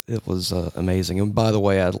It was amazing. And by the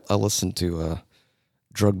way, I listened to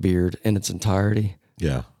Drug Beard in its entirety.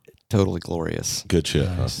 Yeah. Totally glorious. Good shit.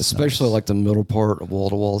 Huh? Especially like the middle part of Wall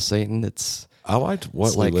to Wall Satan. I liked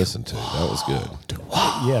what we listened to. That was good.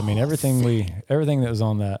 Yeah, I mean everything that was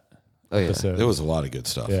on that episode. There was a lot of good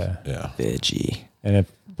stuff. Yeah. Veggie. And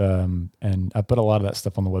and I put a lot of that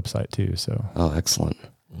stuff on the website too. So excellent.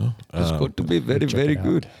 It's going to be very, very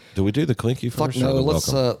good. Do we do the Clinky first? Fuck no,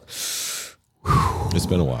 let's it's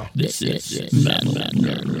been a while. This is Metal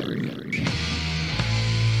Nerd.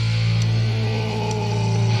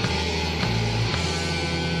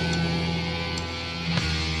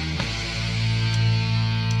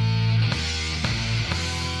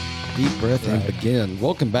 Deep breath and begin.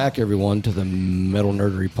 Welcome back, everyone, to the Metal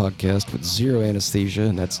Nerdery podcast with zero anesthesia,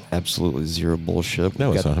 and that's absolutely zero bullshit.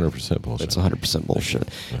 No, it's 100% bullshit. It's 100% bullshit.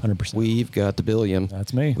 100%. We've got the Billiam.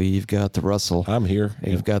 That's me. We've got the Russell. I'm here.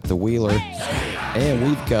 We've got the Wheeler. And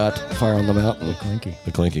we've got Fire on the Mountain. Clinky.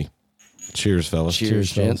 The Clinky. Cheers, fellas.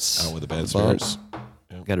 Cheers, fellas. gents. Out with the bad spirits.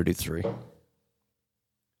 Got to do 3.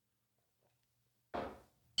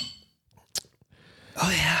 Oh,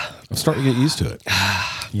 yeah. I'm starting to get used to it.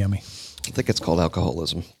 Yummy. I think it's called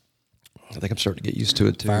alcoholism. I think I'm starting to get used to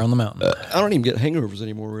it, too. Fire on the Mountain. I don't even get hangovers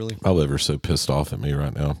anymore, really. My liver's so pissed off at me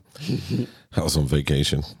right now. I was on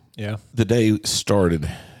vacation. Yeah. The day started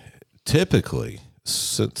typically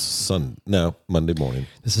since Monday morning.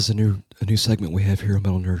 This is a new segment we have here on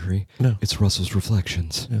Metal Nerdery. No. It's Russell's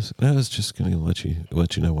Reflections. I was just going to let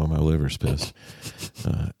you know why my liver's pissed.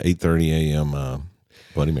 8:30 a.m.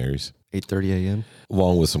 Bloody Marys. 8:30 a.m.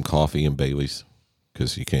 Along with some coffee and Baileys,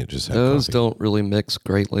 because you can't just have Those coffee. don't really mix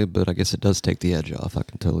greatly, but I guess it does take the edge off. I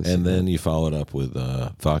can totally see And then that. you follow it up with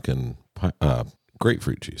fucking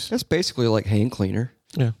grapefruit juice. That's basically like hand cleaner.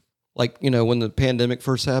 Yeah. Like, when the pandemic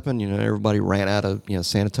first happened, everybody ran out of,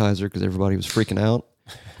 sanitizer because everybody was freaking out.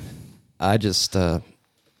 I just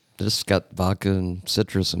got vodka and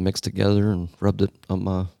citrus and mixed together and rubbed it on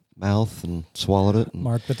my mouth and swallowed it. And,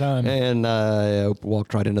 Mark the time. And I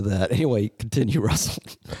walked right into that. Anyway, continue, Russell.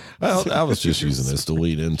 Well, I was just using this to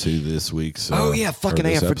lead into this week's. Fucking or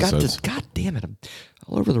A, I this forgot episode's. to. God damn it! I'm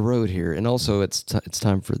all over the road here. And also, it's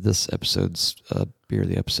time for this episode's beer of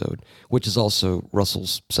the episode, which is also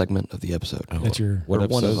Russell's segment of the episode. That's your What or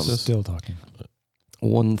one episode of is them. this? still talking.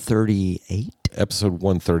 138. Episode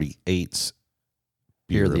 138's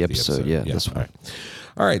Beer of the episode, yeah, this one.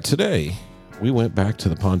 All right, today we went back to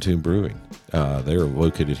the Pontoon Brewing. They are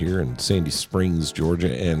located here in Sandy Springs,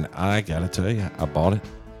 Georgia, and I got to tell you, I bought it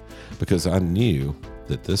because I knew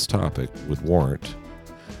that this topic would warrant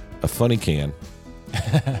a funny can.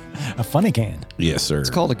 A funny can. Yes, sir. It's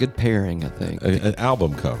called a good pairing, I think. An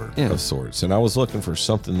album cover Yeah. of sorts, and I was looking for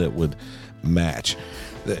something that would match.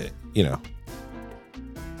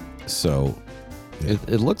 So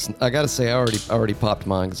It looks. I gotta say, I already popped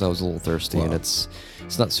mine because I was a little thirsty, and Wow. it's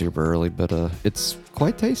not super early, but it's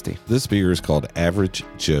quite tasty. this beer is called Average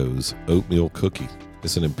Joe's Oatmeal Cookie.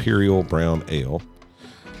 It's an imperial brown ale.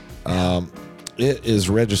 It is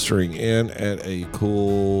registering in at a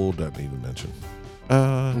cool. Doesn't even mention.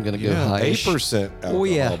 I'm gonna go high-ish. 8% alcohol Oh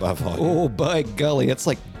yeah. by volume. Oh by golly, it's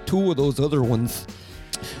like 2 of those other ones.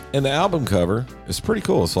 And the album cover is pretty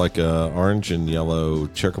cool. It's like a orange and yellow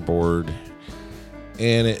checkerboard,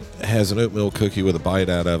 and it has an oatmeal cookie with a bite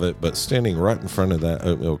out of it. But standing right in front of that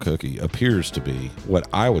oatmeal cookie appears to be what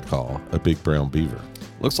I would call a big brown beaver.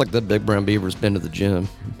 Looks like that big brown beaver's been to the gym.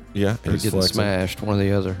 Yeah, Or he's getting flexing. smashed, one or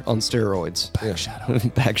the other, on steroids.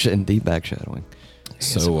 Backshadowing. Back shadowing.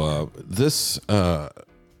 So this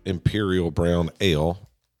imperial brown ale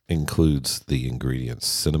includes the ingredients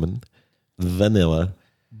cinnamon, vanilla,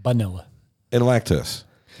 Vanilla. and lactose.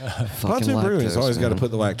 Fucking Pontoon Brewing has lactose, always got to man.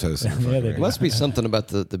 put the lactose in. Yeah, they do. Must be something about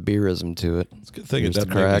the beerism to it. It's a good thing it Here's the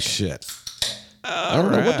doesn't make me crack. shit. I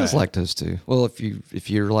don't know, what does lactose do? Well, if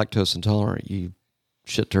you're lactose intolerant, you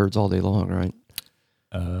shit turds all day long, right?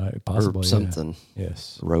 Possibly. Or something. Yeah.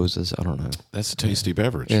 Yes. Roses, I don't know. That's a tasty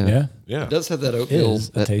beverage. Yeah. Yeah. Yeah. It does have that It oatmeal, is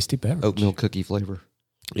a that tasty beverage. oatmeal cookie flavor.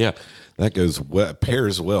 Yeah, that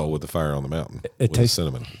pairs well with the Fire on the Mountain. It with the tastes-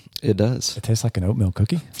 cinnamon. It does. It tastes like an oatmeal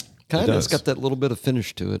cookie. Kind of. does. It's got that little bit of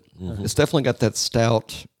finish to it. Mm-hmm. It's definitely got that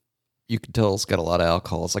stout. You can tell it's got a lot of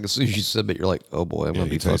alcohol. It's like as soon as you sip it, you're like, oh boy, I'm Yeah, going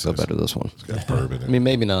to you be fucked taste up this. out of this one. It's got bourbon in I it. mean,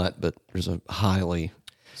 maybe not, but there's a high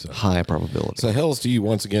probability. So hells to you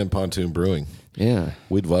once again, Pontoon Brewing. Yeah.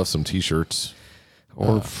 We'd love some T-shirts.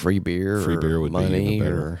 or free beer, free beer would be money, even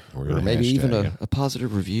better. We're gonna maybe even hashtag it. a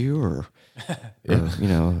positive review, or a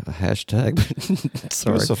hashtag. Give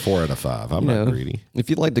Sorry. us a 4 out of 5. I'm You not know, greedy. If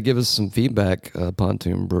you'd like to give us some feedback,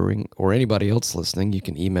 Pontoon Brewing, or anybody else listening, you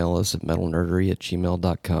can email us at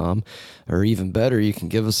metalnerdery@gmail.com. Or even better, you can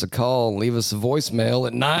give us a call and leave us a voicemail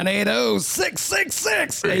at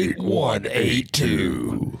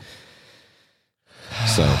 980-666-8182.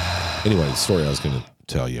 So, anyway, the story I was going to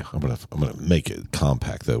tell you, I'm gonna make it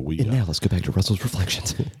compact though. We And now let's go back to Russell's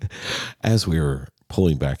reflections. as we were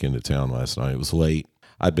pulling back into town last night, it was late.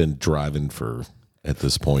 I'd been driving for at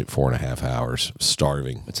this point 4.5 hours,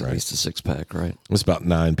 starving. It's at least a 6-pack, right? It's about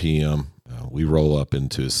 9 p.m. We roll up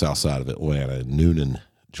into the south side of Atlanta, Noonan,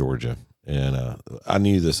 Georgia. And I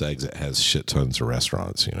knew this exit has shit tons of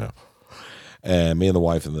restaurants, And me and the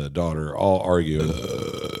wife and the daughter all arguing.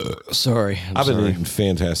 Sorry. I've been eating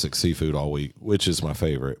fantastic seafood all week, which is my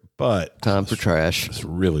favorite. But Time for trash. just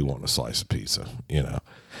really wanting a slice of pizza,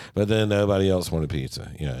 But then nobody else wanted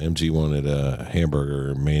pizza. MG wanted a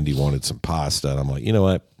hamburger. Mandy wanted some pasta. And I'm like, you know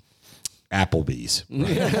what? Applebee's.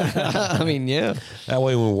 I mean, yeah. That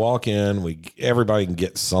way, when we walk in, everybody can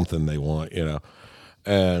get something they want,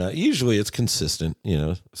 And usually it's consistent,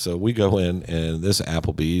 So we go in, and this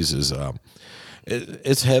Applebee's is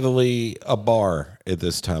it's heavily a bar at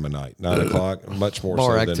this time of night, 9 o'clock, much more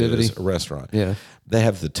Bar so activity. than it is a restaurant. Yeah. They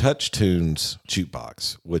have the Touch Tunes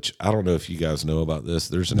jukebox, which I don't know if you guys know about this.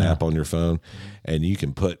 There's an app on your phone, and you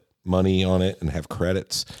can put money on it and have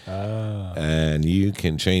credits, and you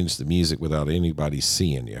can change the music without anybody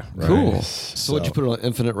seeing you. Right? Cool. So what'd you put on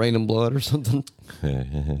Infinite Rain and Blood or something?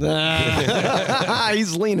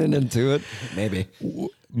 He's leaning into it. Maybe.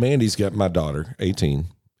 Mandy's got my daughter, 18.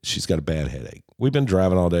 She's got a bad headache. We've been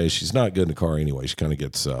driving all day. She's not good in the car anyway. She kind of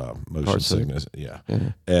gets motion Heart sick. sickness. Yeah.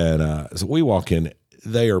 And so we walk in.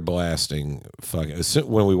 They are blasting fucking.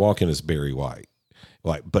 When we walk in, it's Barry White,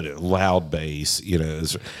 but a loud bass,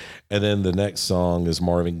 and then the next song is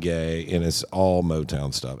Marvin Gaye, and it's all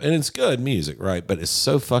Motown stuff, and it's good music, right? But it's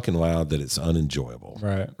so fucking loud that it's unenjoyable,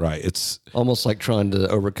 Right? It's Almost like trying to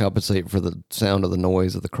overcompensate for the sound of the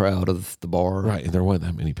noise of the crowd of the bar. right, and there wasn't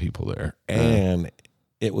that many people there, and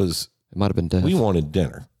it was. It might have been death. We wanted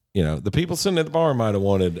dinner. The people sitting at the bar might have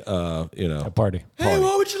wanted, A party. Hey,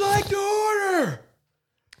 what would you like to order?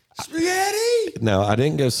 Spaghetti? No, I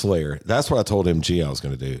didn't go Slayer. That's what I told MG I was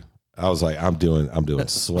going to do. I was like, I'm doing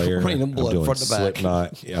Slayer. Rain and Blood I'm doing front to back.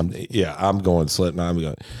 Slipknot. I'm going Slipknot. I'm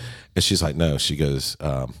going. And she's like, no. She goes,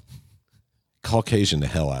 Caucasian the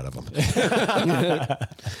hell out of them.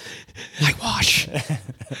 Whitewash.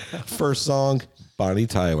 First song, Bonnie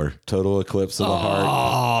Tyler, Total Eclipse of the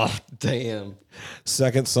Heart. Oh, damn.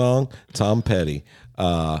 Second song, Tom Petty,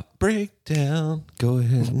 Breakdown. Go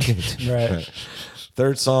ahead and get it. Right.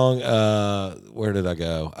 Third song, where did I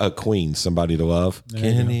go? Queen, Somebody to Love.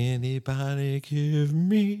 Can anybody give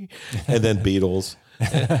me? And then Beatles.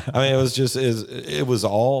 I mean, it was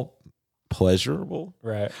all pleasurable.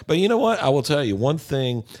 Right. But you know what? I will tell you one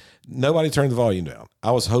thing. Nobody turned the volume down.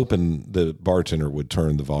 I was hoping the bartender would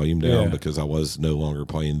turn the volume down because I was no longer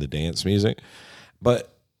playing the dance music.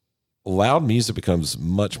 But loud music becomes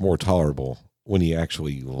much more tolerable when you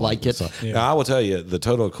actually Like it. Yeah. Now, I will tell you, the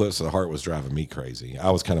Total Eclipse of the Heart was driving me crazy.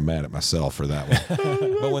 I was kind of mad at myself for that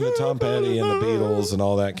one. But when the Tom Petty and the Beatles and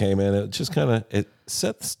all that came in, it just kind of it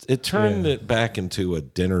turned it back into a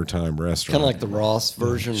dinner time restaurant. Kind of like the Ross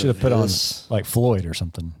version. Should have of put on this. like Floyd or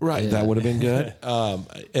something. Right, Yeah. that would have been good.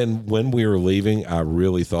 And when we were leaving, I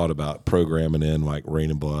really thought about programming in like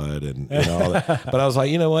Rain and Blood and all that. But I was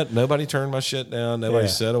like, you know what? Nobody turned my shit down. Nobody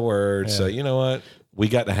said a word. So you know what? We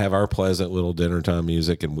got to have our pleasant little dinner time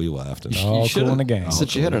music, and we left. And All should've- cool in the game.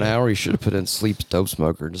 Since you had an hour, you should have put in Sleep's Dope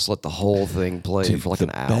Smoker and just let the whole thing play for like an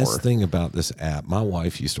hour. The best thing about this app, my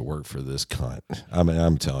wife used to work for this cunt. I mean,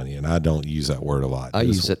 I'm telling you, and I don't use that word a lot. I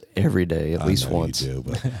use it every day, at least I know once. you do,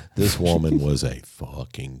 but this woman was a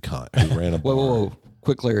fucking cunt who ran a bar. Whoa.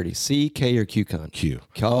 Quick clarity. C, K, or Q con? Q.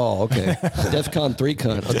 Oh, okay. DEFCON 3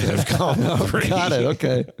 con. Okay. DEFCON 3. Got it.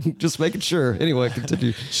 Okay. Just making sure. Anyway,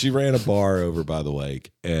 continue. She ran a bar over by the lake,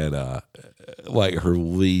 and like her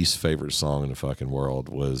least favorite song in the fucking world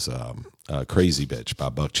was "Crazy Bitch" by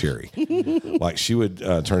Buck Cherry. Like she would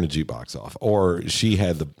turn the jukebox off, or she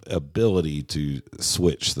had the ability to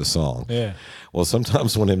switch the song. Yeah. Well,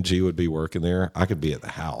 sometimes when MG would be working there, I could be at the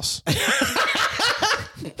house,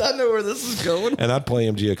 I know where this is going. and I'd play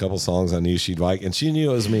MG a couple songs I knew she'd like, and she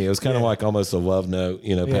knew it was me. It was kind of like almost a love note,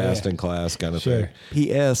 passed in class kind of thing.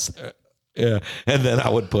 P.S. Yeah, and then I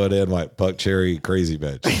would put in like Buck Cherry, Crazy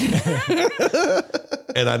Bitch.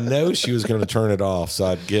 And I know she was going to turn it off, so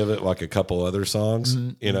I'd give it like a couple other songs,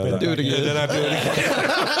 you know, do it again. and then I'd do it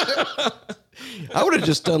again. I would have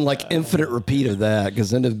just done like infinite repeat of that because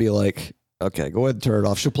then it'd be like, okay, go ahead and turn it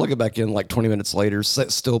off. She'll plug it back in like 20 minutes later,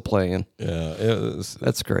 still playing. Yeah, it was,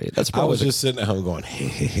 That's great. That's I probably was just sitting at home going,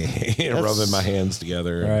 and rubbing my hands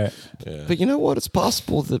together. Right. Yeah. But you know what? It's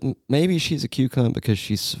possible that maybe she's a cucumber because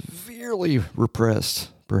she's severely repressed,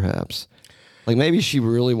 perhaps. Like maybe she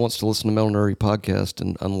really wants to listen to Metal Nerdy podcast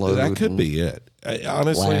and unload. That could and be it.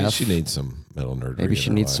 Honestly, laugh. she needs some metal nerdery. Maybe she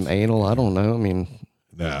needs some anal. I don't know. I mean,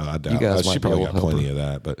 No, I doubt. guys She might be probably able got to help plenty her. of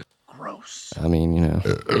that. But I mean, you know,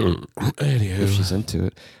 if she's into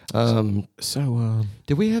it. so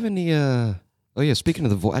Did we have any? Oh yeah, speaking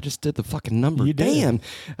of the voice, I just did the fucking number. You did. Damn,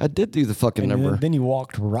 I did do the fucking And number. then you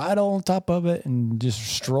walked right on top of it and just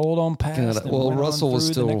strolled on past. God, and well, went on Russell was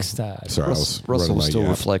through still- the next side. sorry, Russell was still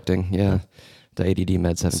reflecting. Yeah, the ADD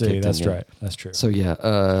meds haven't See, kicked that's in yet. right. That's true. So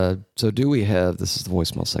yeah, so do we have? This is the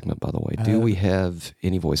voicemail segment, by the way. Do we have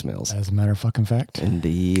any voicemails? As a matter of fucking fact,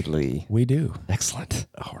 Indeed, Lee. we do. Excellent.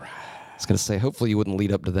 All right. I was gonna say, hopefully you wouldn't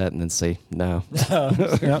lead up to that and then say no.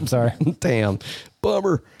 Yeah, I'm sorry. Damn,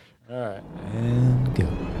 bummer. All right, and go.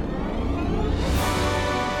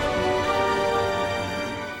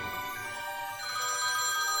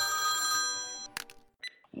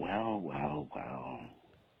 Well.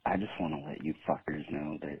 I just want to let you fuckers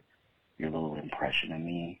know that your little impression of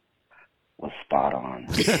me was spot on.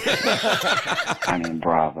 I mean,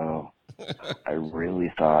 bravo. I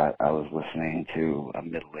really thought I was listening to a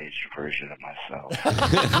middle-aged version of myself.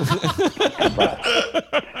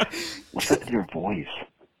 But what's up with your voice?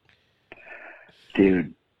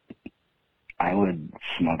 Dude, I would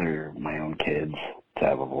smother my own kids to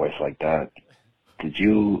have a voice like that. Did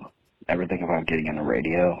you ever think about getting into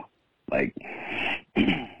radio? Like,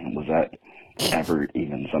 was that ever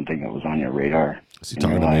even something that was on your radar? Is he in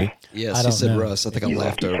your talking to me? life? Yes, I he don't said know. Russ. I think I You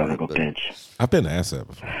laughed lucky son over of a it. But bitch. I've been asked that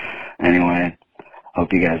before. Anyway,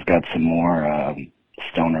 hope you guys got some more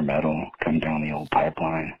stoner metal coming down the old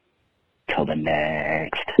pipeline. Till the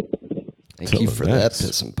next. thank you for that Next.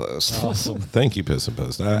 piss and post. Awesome. Thank you, Piss and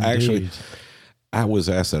Post. I was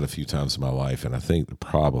asked that a few times in my life, and I think the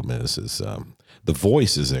problem is the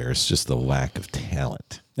voice is there. It's just the lack of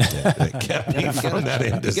talent that kept me from that You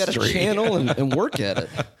got to industry. channel and work at it.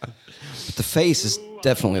 But the face is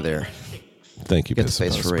definitely there. Thank you, Got the Piss and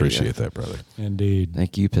face Post. for radio. Appreciate that, brother. Indeed.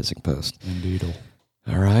 Thank you, Pissing Post. Indeed.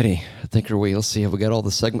 All righty. I think let's see. Have we got all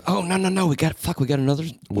the segment? Oh, no. We got another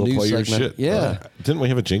We'll new play your segment. shit. Yeah. Didn't we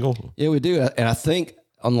have a jingle? Yeah, we do. And I think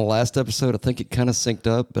on the last episode, I think it kind of synced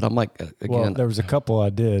up, but I'm like, Well, again, there was a couple I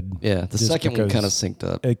did. yeah, the just second one because kind of synced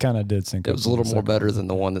up. It kind of did sync It up. was a on little the more second better than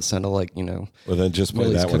the one that sounded like, Well, then just play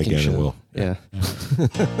Millie's that one cooking again, and show. we'll. Yeah.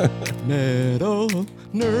 Metal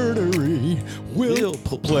nerdery will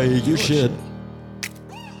play your shit.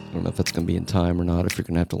 I don't know if that's going to be in time or not. If you're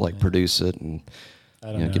going to have to like produce it and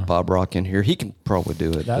I don't know. get Bob Rock in here, he can probably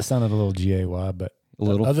do it. That sounded a little GAY, but A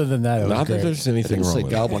little. other than that, it was Not that great. there's I anything didn't wrong say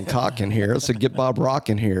with goblin cock in here. I said get Bob Rock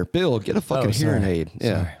in here. Bill, get a fucking Oh, sorry. hearing aid.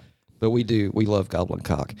 Yeah. Sorry. But we do. We love goblin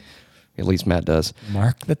cock. At least Matt does.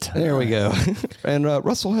 Mark the time. There we go. And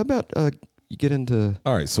Russell, how about you get into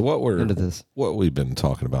All right, so into this? what we've been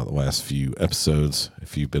talking about the last few episodes,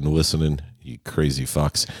 if you've been listening, you crazy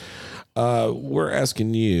fucks, we're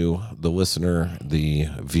asking you, the listener, the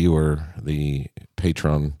viewer, the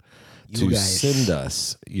patron, to guys. send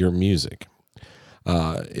us your music.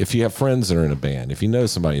 If you have friends that are in a band, if you know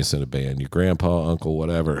somebody that's in a band, your grandpa, uncle,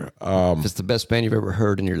 whatever, If it's the best band you've ever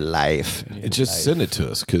heard in your life. just send it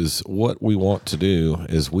to us, because what we want to do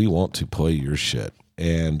is we want to play your shit.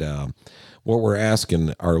 And what we're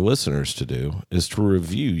asking our listeners to do is to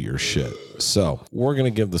review your shit. So we're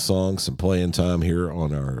going to give the song some playing time here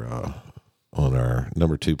on our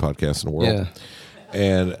number 2 podcast in the world. Yeah.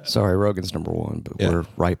 And Sorry, Rogan's number 1, but Yeah. we're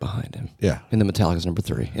right behind him. yeah, And the Metallica's number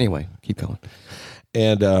 3. Anyway, keep going.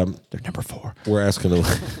 and They're number 4. we're asking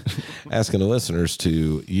the listeners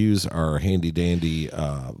to use our handy dandy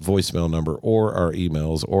voicemail number or our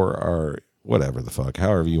emails or our whatever the fuck,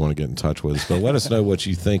 however you want to get in touch with us. But let us know what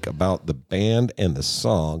you think about the band and the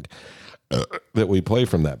song that we play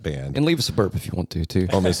from that band And leave us a burp if you want to, too.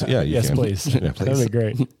 on this. Yeah, you Yes, can. please. Yeah, That'd be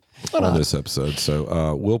great. on this episode.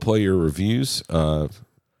 So we'll play your reviews on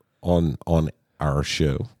our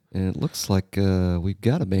show. And it looks like we've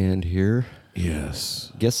got a band here.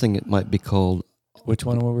 Yes. Guessing it might be called Which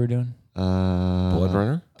one were we doing? Blood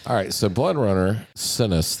Runner. All right, so Blood Runner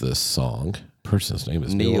sent us this song. Person's name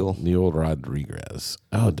is Neil. Neil Rodriguez.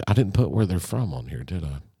 Oh, I didn't put where they're from on here, did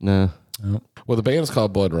I? No. Well, the band's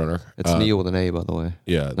called Blood Runner. It's Neil with an A, by the way.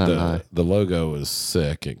 Yeah, Not an I. the logo is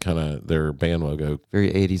sick. It kind of their band logo.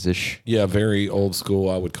 Very 80s-ish. Yeah, very old school.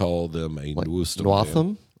 I would call them a Like Newstum.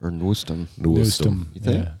 Nwatham or Nwoostum? Newstum. You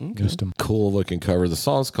think? Yeah. Okay. Newstum. Cool looking cover. The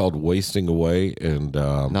song's called "Wasting Away," and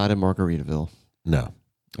Not in Margaritaville. no,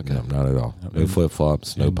 Okay. no, not at all. No flip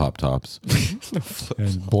flops, no pop tops.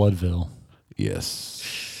 And Bloodville.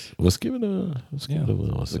 Yes, let's give it a little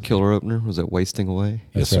The listen. killer opener, was it Wasting Away?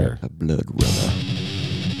 Yes, That's sir. A Blood Runner.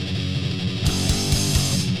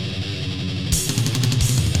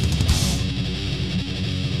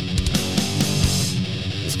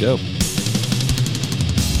 Let's go.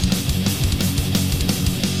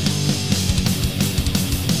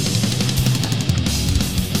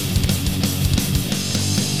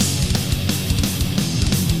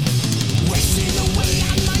 Wasting away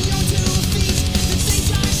on my own 2 feet. The days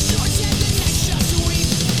are short and the nights just a week.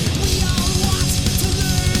 We all want to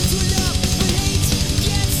learn to love, but hate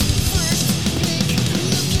gets first pick.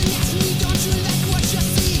 Looking at me, don't you like what you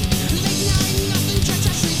see? Late night, nothing can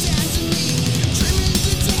touch me down to me. Dreaming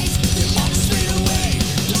the days, they all straight away.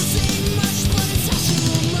 Don't say much, but it's all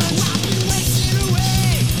too much. I've been wasting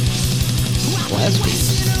away. I've been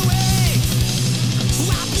wasting away.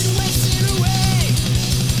 I've been wasting away.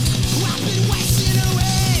 I've been wasting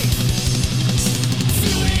away.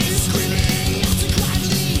 Feeling, screaming, acting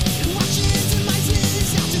quietly. Watching demise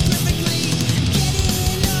acting perfectly.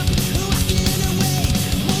 Getting up, walking away.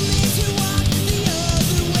 Only to walk the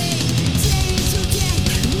other way. Day to day,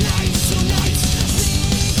 night to night.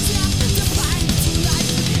 Picked up the fight to life.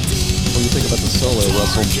 What do you think about the solo,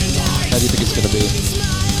 Russell? How do you think it's going to be?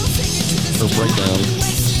 Or breakdown?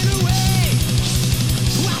 Wasting away.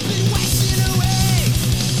 I've been wasting away.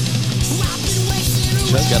 I've been wasting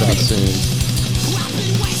away. It's got to be soon. I've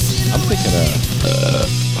been wasting I'm thinking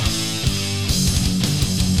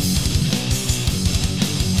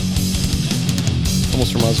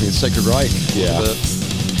Almost reminds me of Sacred Reich. Yeah. A little bit.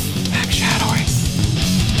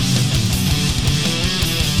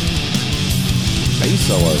 bass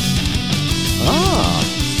solo. Ah.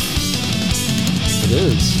 It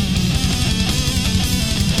is.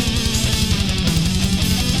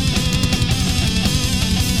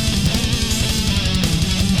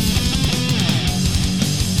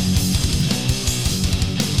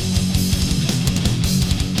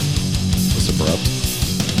 It's abrupt.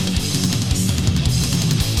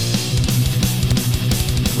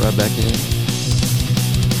 Right back in.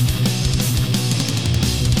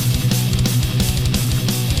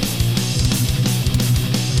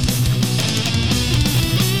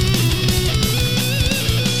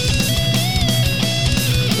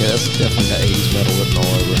 Yeah, that's definitely got 80s metal written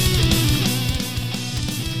all over it.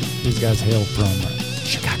 These guys hail from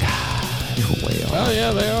Chicago. You're way off. Oh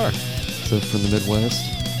yeah, they are. So from the Midwest?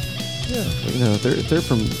 Yeah. Well, you know, they're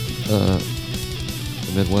from the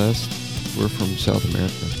Midwest. We're from South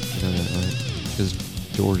America. You know that, right? Because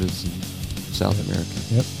Georgia's in South America.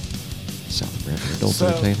 Yep. South American adult So-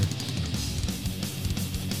 entertainer.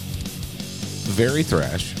 Very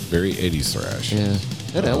thrash, very 80s thrash. Yeah.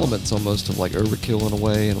 Had elements almost of like Overkill in a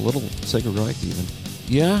way, and a little Sacred Reich even,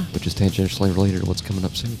 Yeah. which is tangentially related to what's coming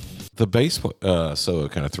up soon. The bass solo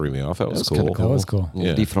kind of threw me off. That was cool. kinda That was cool. A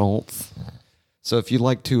little Yeah. difference. So if you'd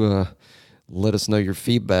like to let us know your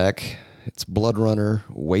feedback, it's Blood Runner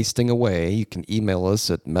Wasting Away. You can email us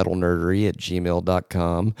at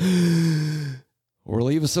metalnerdery@gmail.com or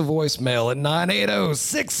leave us a voicemail at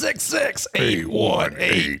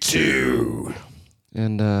 980-666-8182.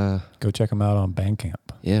 And Go check them out on Bandcamp.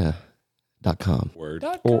 yeah, .com Word.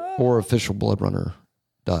 or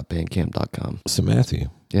officialbloodrunner.bandcamp.com. So Matthew,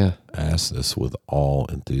 Yeah. I asked this with all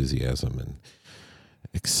enthusiasm and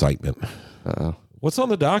excitement. Uh-oh. What's on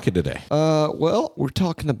the docket today? Well, we're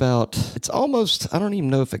talking about, it's almost, I don't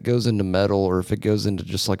even know if it goes into metal or if it goes into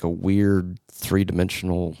just like a weird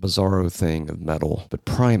 3-dimensional bizarro thing of metal, but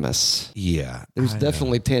Primus. Yeah. There's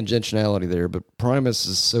definitely tangentiality there, but Primus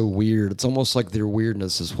is so weird. It's almost like their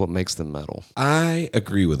weirdness is what makes them metal. I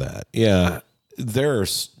agree with that. Yeah. There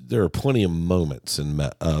are plenty of moments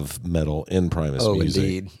of metal in Primus Oh, music.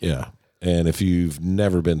 indeed. Yeah. And if you've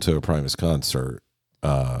never been to a Primus concert,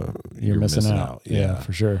 You're missing out. Yeah,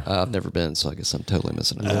 for sure. I've never been, so I guess I'm totally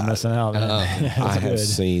missing out. You're missing out. Man. I That's have good.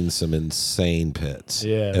 seen some insane pits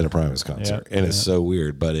Yeah. at a Primus concert, and it's so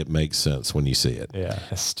weird, but it makes sense when you see it. Yeah,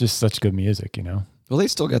 it's just such good music, you know. Well, they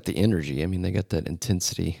still got the energy. I mean, they got that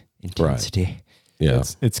intensity. Yeah,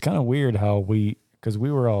 It's kind of weird how because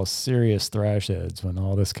we were all serious thrash heads when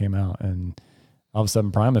all this came out, and all of a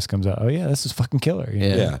sudden Primus comes out. Oh yeah, this is fucking killer. You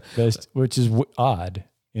know? Yeah. Which is odd.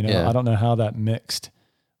 You know, Yeah. I don't know how that mixed,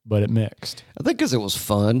 but it mixed. I think because it was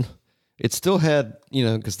fun. it still had,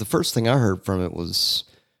 because the first thing I heard from it was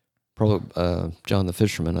probably John the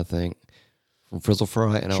Fisherman, I think, from Frizzle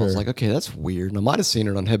Fry. And I was Sure. like, okay, that's weird. And I might have seen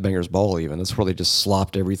it on Headbangers Ball even. That's where they just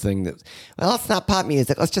slopped everything that, well, it's not pop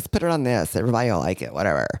music. Let's just put it on this. Everybody will like it,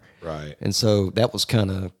 whatever. Right. And so that was kind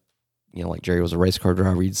of, like Jerry was a race car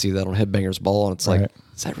driver. You'd see that on Headbangers Ball. And it's like, Right.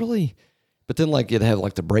 is that really? But then like it had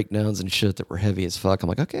like the breakdowns and shit that were heavy as fuck. I'm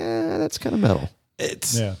like, okay, that's kind of metal.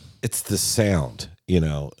 It's Yeah. it's the sound,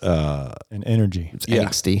 And energy. It's Yeah.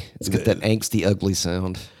 angsty. It's got that angsty, ugly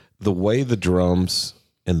sound. the way the drums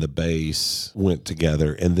and the bass went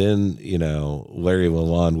together, and then Larry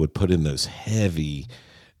Lalonde would put in those heavy,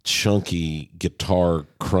 chunky guitar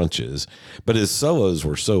crunches, but his solos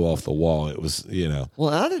were so off the wall. It was Well,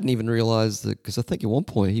 I didn't even realize that because I think at one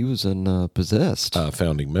point he was in Possessed.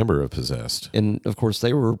 founding member of Possessed, And of course,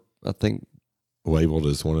 they were, I think, labeled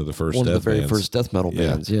as one of the first one of the death very bands. first death metal Yeah.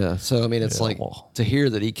 bands. Yeah. So, I mean, it's Yeah. like to hear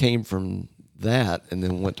that he came from that and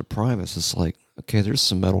then went to Primus, it's like, okay, there's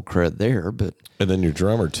some metal cred there, but And then your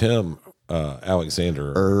drummer Tim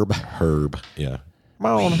Alexander Herb, yeah, come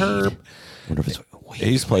on Herb. I wonder if it's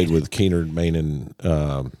He's played with Keenard Mainen.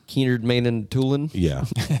 Keenard Mainen Tulin. Yeah,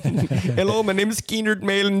 Hello, my name is Keenard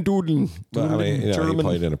Mainen Tulin. but I mean, he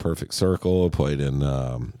played in A Perfect Circle, played in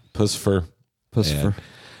Pussifer. Pussifer.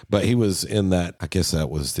 But he was in that, I guess that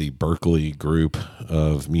was the Berkeley group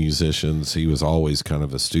of musicians. He was always kind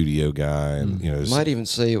of a studio guy. And, Might even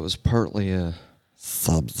say it was partly a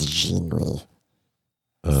subgenre.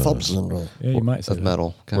 Subgenre Yeah, you might say of that.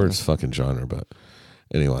 metal. kind where's of. fucking genre, but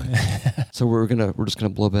anyway. So we're just gonna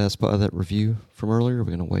blow past by that review from earlier.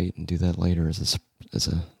 We're gonna wait and do that later as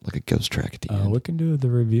a ghost track at the end. We can do the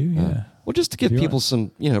review. Yeah. Well, just to give If you people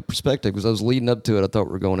want. some perspective, because I was leading up to it, I thought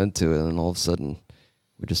we were going into it, and then all of a sudden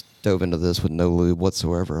we just dove into this with no lube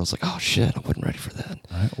whatsoever. I was like, oh shit, I wasn't ready for that.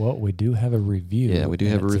 All right. Well, we do have a review. Yeah, we do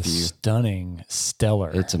and have a it's review. Stunning,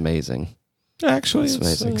 stellar. It's amazing. Actually, It's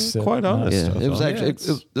amazing. Except quite not- honest. Yeah, I it was thought.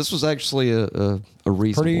 actually this was actually a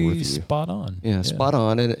reasonable pretty review. spot on. Yeah, spot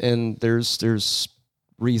on, and there's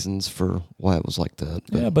reasons for why it was like that.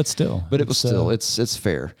 Yeah, but still. But it was it's, still it's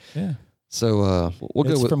fair. Yeah. So we'll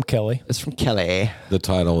It's go with from Kelly. it's from Kelly, The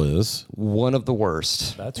title is one of the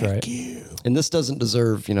worst. That's right. And this doesn't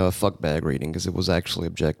deserve a fuck bag reading because it was actually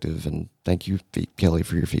objective. And thank you, Kelly,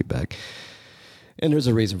 for your feedback. And there's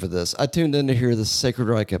a reason for this. I tuned in to hear the Sacred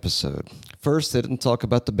Reich episode. First, they didn't talk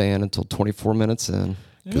about the band until 24 minutes in.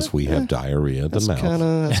 because we have diarrhea in the That's mouth. kind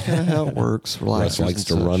of how it works. Russ Relaxers likes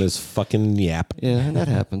to and run such. his fucking yap. Yeah, and that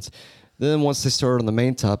happens. Then once they started on the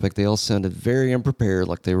main topic, they all sounded very unprepared,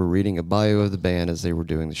 like they were reading a bio of the band as they were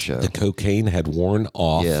doing the show. The cocaine had worn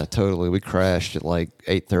off. Yeah, totally. We crashed at like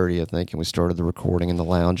 8:30, I think, and we started the recording in the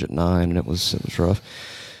lounge at 9, and it was rough.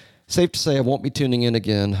 Safe to say, I won't be tuning in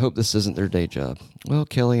again. Hope this isn't their day job. Well,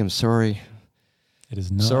 Kelly, I'm sorry. It is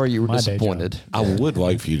not. Sorry you were my day job. disappointed. I would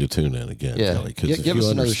like for you to tune in again, Yeah. Kelly, because if Give you us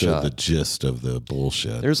another understood shot. the gist of the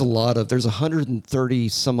bullshit. There's 130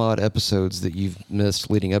 some odd episodes that you've missed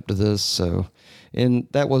leading up to this. So, and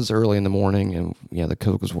that was early in the morning, and the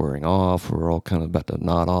coke was wearing off. We were all kind of about to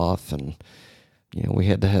nod off, and we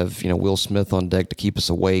had to have Will Smith on deck to keep us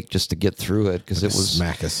awake just to get through it because it was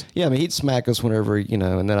Smack us. Yeah, I mean he'd smack us whenever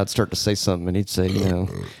and then I'd start to say something, and he'd say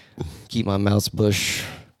keep my mouth's bush.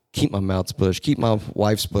 Keep my mouth's bush. Keep my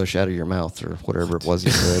wife's bush out of your mouth, or whatever it was he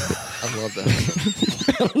said. But I love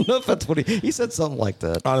that. I don't know if that's what he said, something like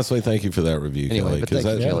that. Honestly, thank you for that review, Anyway, Kelly. but Because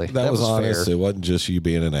thank that, you, Kelly. that That was was honest. fair. It wasn't just you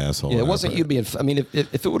being an asshole. Yeah, it wasn't you being. I mean,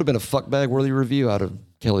 if it would have been a fuck bag worthy review,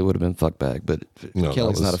 Kelly would have been fuck bag. But No, Kelly's that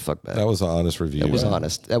was- not a fuck bag. That was an honest review. That was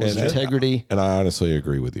honest. That was And- integrity. And I honestly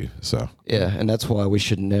agree with you. So Yeah, and that's why we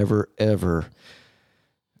should never ever.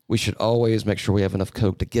 We should always make sure we have enough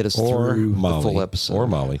coke to get us Or through Molly. the full episode. Or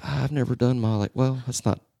Molly. I've never done Molly. Well, that's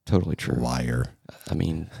not totally true. liar. I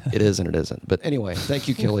mean, it is and it isn't. But anyway, thank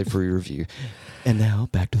you, Kelly, for your review. And now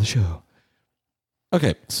back to the show.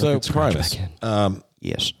 Okay, so Let's scratch Primus. back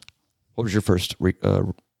Yes. What was your first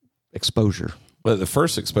exposure? But the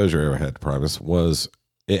first exposure I ever had to Primus was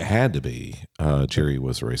it had to be Jerry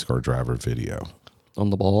Was a Race Car Driver video. On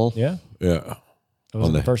the ball? Yeah. Yeah. It was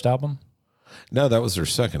On the the- first album. No, that was their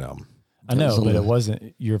second album. I know, was on but the- it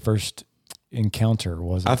wasn't your first encounter,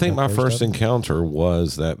 was it? I think that my first album? encounter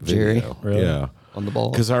was that Jerry? video. Really? Yeah. On the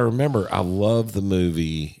ball? Because I remember I love the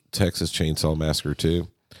movie Texas Chainsaw Massacre 2.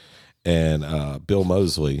 And Bill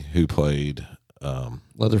Moseley, who played,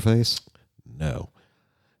 Leatherface? no,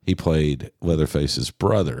 he played Leatherface's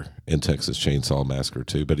brother in Texas Chainsaw Massacre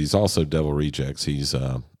 2, but he's also Devil Rejects. He's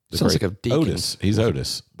the Sounds great like a deacon. Otis. He's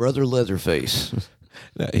Otis. Brother Leatherface.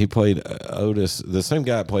 No, he played Otis. The same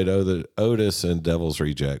guy that played Otis and Devil's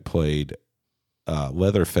Reject played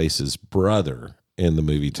Leatherface's brother in the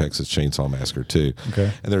movie Texas Chainsaw Massacre 2.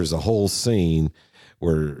 Okay. And there's a whole scene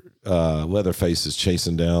where Leatherface is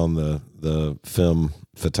chasing down the femme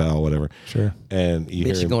fatale, whatever. Sure. And you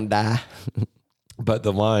hear Bitch, you him, gonna die. but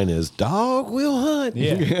the line is "Dog will hunt."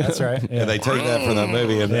 Yeah, that's right. Yeah. And they take that from that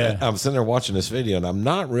movie, and Yeah. I'm sitting there watching this video, and I'm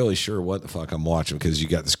not really sure what the fuck I'm watching because you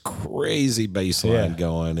got this crazy bass line Yeah.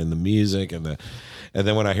 going, and the music, and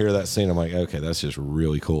then when I hear that scene, I'm like, okay, that's just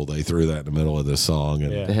really cool. They threw that in the middle of this song,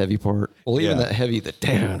 and Yeah. The heavy part. Well, even Yeah. that heavy, the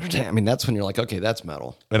damn. I mean, that's when you're like, okay, that's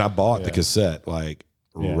metal. I bought the cassette like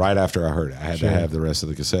Yeah. right after I heard it. I had Sure. to have the rest of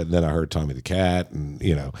the cassette, and then I heard Tommy the Cat, and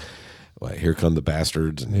like Here Come the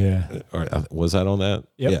Bastards, and Yeah. or, was that on that?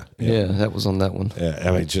 Yep. Yeah, that was on that one. Yeah,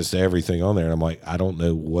 I mean, just everything on there. And I'm like, I don't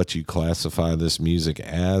know what you classify this music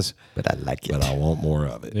as, But I like it. but I want more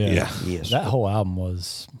of it. Yeah. Yeah. Yes. That whole album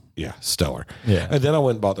was, Stellar. Yeah. And then I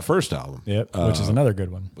went and bought the first album. which is another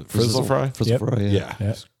good one. Frizzle Fry? Frizzle Yep. Fry, yeah. Yeah.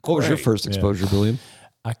 Yeah. What was your Great. first exposure, William?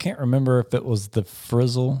 I can't remember if it was the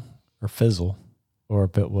Frizzle or Fizzle or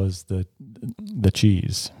if it was the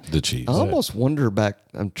cheese. The cheese. I almost wonder back.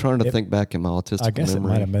 I'm trying to think back in my autistic I guess it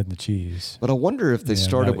memory. might have been the cheese. But I wonder if they Yeah, now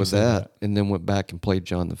started that with you say that and then went back and played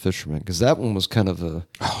John the Fisherman, because that one was kind of a.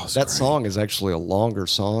 it's that great. song is actually a longer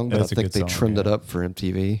song, but That's I a think good they song, trimmed it yeah. up for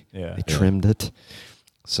MTV. Yeah. They trimmed it.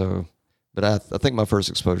 So, but I think my first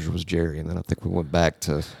exposure was Jerry, and then I think we went back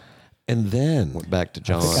to And then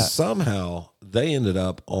John. somehow they ended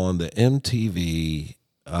up on the MTV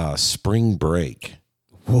Spring Break.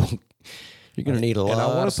 You're gonna need a lot And I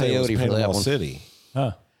want to of say it was peyote for that Panama one. City.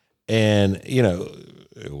 Huh. And,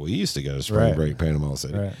 we used to go to Spring Right. Break, Panama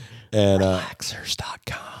City. Right. And,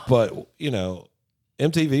 Relaxers.com. but,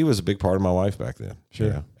 MTV was a big part of my life back then. Sure.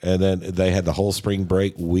 You know? And then they had the whole Spring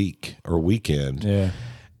Break week or weekend. Yeah.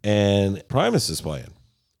 And Primus is playing.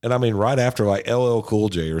 And I mean, right after like LL Cool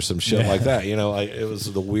J or some shit like that, like it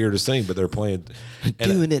was the weirdest thing, but they're playing.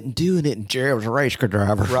 Doing it, and Jerry was a race car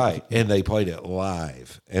driver. Right. And they played it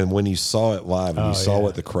live. And when you saw it live and you saw yeah.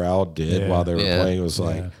 what the crowd did Yeah. while they were Yeah. playing, it was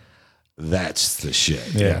like, Yeah. that's the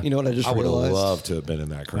shit. Yeah. You know what I just I would have realized? loved to have been in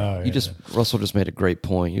that crowd. Oh, yeah. Russell just made a great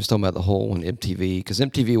point. He was talking about the whole on MTV, because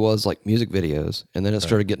MTV was like music videos, and then it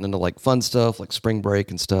started getting into like fun stuff like Spring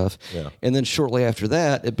Break and stuff. Yeah. And then shortly after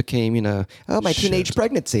that, it became, my teenage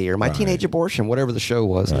pregnancy or my teenage abortion, whatever the show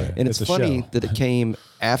was. And it's It's a funny show. that it came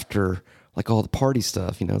after like all the party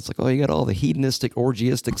stuff. It's like, oh, you got all the hedonistic,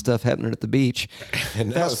 orgiastic stuff happening at the beach. And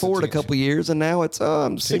now Fast it's forward a teen- couple years, and now it's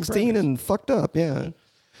I'm 16 and fucked up. Yeah.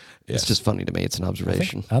 It's just funny to me. It's an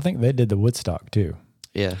observation. I think they did the Woodstock too.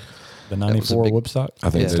 Yeah. The was a 94 big- Woodstock. I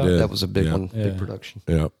think Yeah, they did. that was a big Yeah. one, Yeah. big production.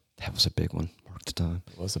 Yeah. That was a big one. Mark the time.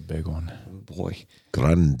 It was a big one. Boy.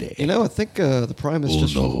 Grande. I think the Primus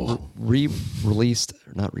just no. re-released,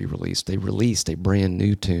 or not re-released, they released a brand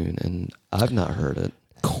new tune, and I've not heard it.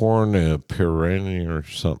 Corn perennia or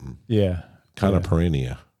something. Yeah. Kind of Yeah.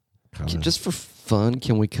 perennia. Kind of Just for fun,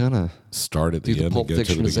 can we kind of start at do the the end Pulp and go to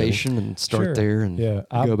the beginning. Fictionization and start Sure. there and Yeah.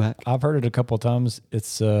 go back? I've heard it a couple of times.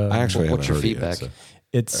 It's I actually What's haven't your heard it yet,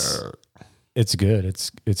 feedback? so. it's good.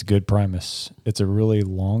 It's good Primus. It's a really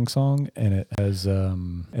long song, and it has it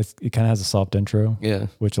kind of has a soft intro, Yeah.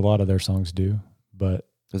 which a lot of their songs do. But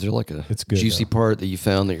Is there like a It's good, juicy though. part that you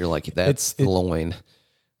found that you're like, that's the loin?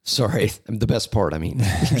 Sorry, the best part, I mean.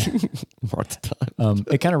 Mark the time.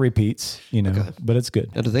 it kind of repeats, but it's good.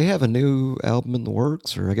 Now, do they have a new album in the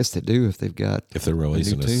works? Or I guess they do if they've got If they're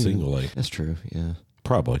releasing a tune. single, That's true, yeah.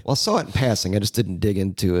 probably. Well, I saw it in passing. I just didn't dig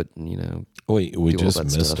into it. And, We do all just that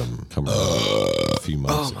missed stuff. them coming a few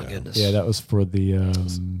months oh, my ago. goodness. Yeah, that was for the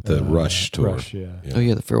Rush tour. Rush, yeah. Oh,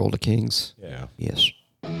 yeah, the Farewell to Kings. Yeah. Yes.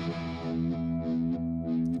 I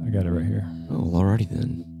got it right here. Oh, well, alrighty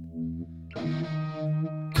then.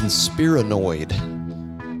 Conspiranoid.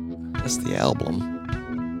 That's the album.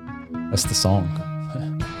 That's the song.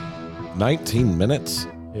 19 minutes?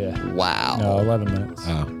 Yeah. Wow. No, 11 minutes.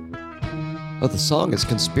 Oh, the song is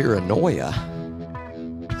Conspiranoia.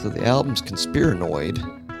 So the album's Conspiranoid.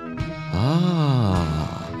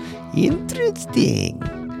 Ah, interesting.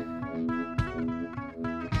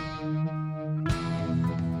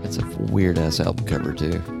 It's a weird ass album cover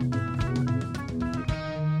too.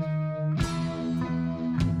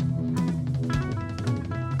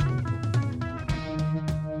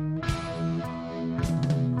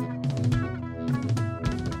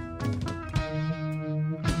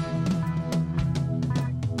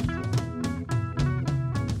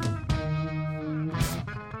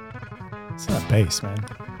 It's not bass, man.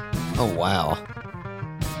 Oh wow.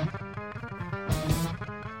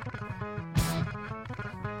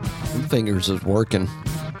 Them fingers is working.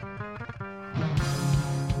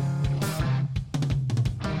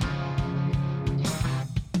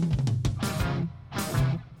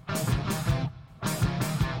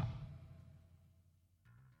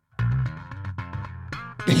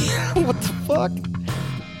 What the fuck?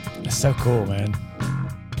 It's so cool, man.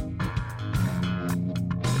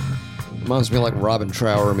 Reminds me of like Robin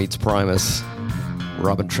Trower meets Primus.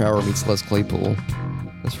 Robin Trower meets Les Claypool.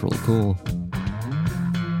 That's really cool.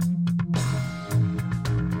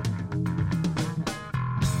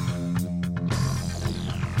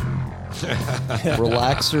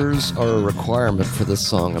 Relaxers are a requirement for this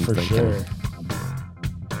song, I'm For thinking. sure.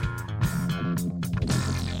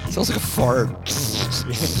 Sounds like a fart.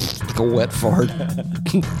 Like a wet fart.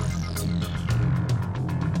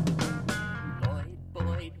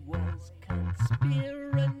 Boyd was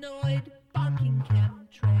conspiranoid, barking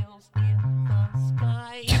chemtrails in the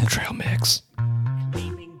sky. Chemtrail mix.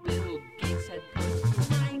 Claiming Bill Gates had put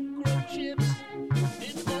microchips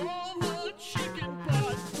in all the chicken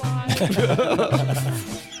pot pie.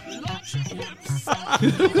 Launching himself on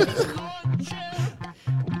a launcher,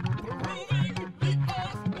 proving the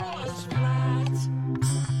earth was flat.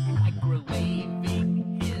 Microwaving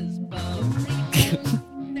his burrito.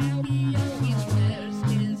 Now he always wears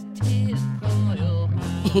his tinfoil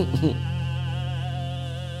hat.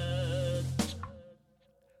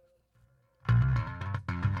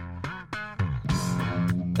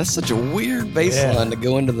 That's such a weird bass Yeah. line to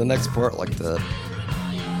go into the next part like that.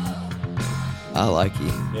 I like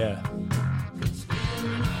you. Yeah.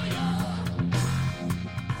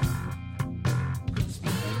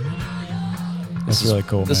 That's really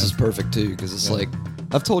cool, This man. is perfect too, because it's like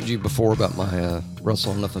I've told you before about my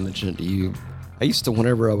Russell. I don't know if I mentioned it to you. I used to,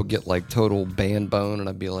 whenever I would get like total band bone, and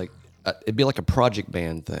I'd be like, it'd be like a project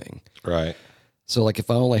band thing. Right. So like if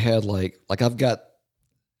I only had like I've got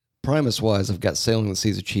Primus wise, I've got Sailing the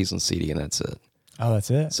Seas of Cheese on CD, and that's it. Oh,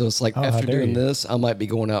 that's it. So it's like Oh, how after dare doing you. this, I might be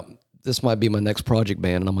going out. This might be my next project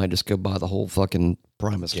band, and I might just go buy the whole fucking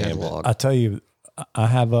Primus catalog. I tell you, I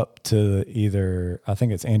have up to either, I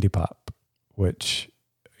think it's Andy Pop, which,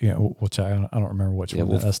 which I don't remember which Yeah, one.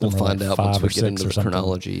 we'll That's number find like out 5 once or we get 6 into or the something.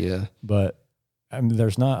 chronology. Yeah. But I mean,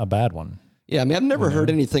 there's not a bad one. Yeah, I mean, I've never heard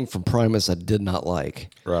anything from Primus I did not like.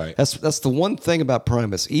 Right. That's the one thing about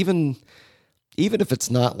Primus. Even if it's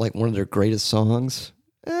not like one of their greatest songs,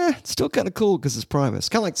 it's still kind of cool because it's Primus.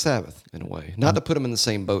 Kind of like Sabbath in a way. Not to put them in the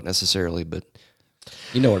same boat necessarily, but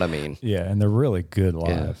you know what I mean. Yeah, and they're really good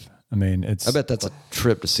live. I mean, it's. I bet that's a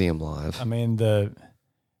trip to see them live. I mean,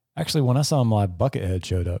 actually, when I saw them live, Buckethead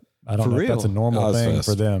showed up. I don't For know if that's a real? normal thing Ozfest.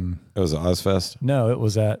 for them. It was Ozfest. No, it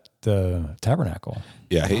was at the Tabernacle.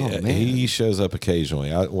 Yeah, Oh, man. he shows up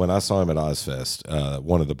occasionally. When I saw him at Ozfest,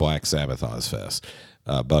 one of the Black Sabbath Ozfest,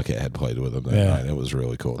 Bucket had played with him that Yeah. night. It was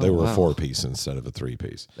really cool. They were wow. a 4-piece instead of a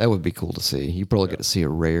 3-piece. That would be cool to see. You probably get to see a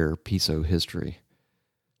rare piece of history.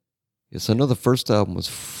 Yes, I know the first album was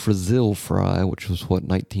Frazil Fry, which was what,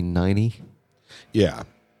 1990? Yeah.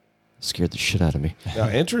 Scared the shit out of me. Now,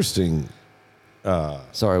 interesting.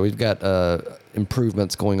 Sorry, we've got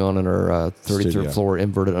improvements going on in our 33rd Studio. floor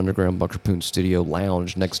inverted underground Bunker Poon studio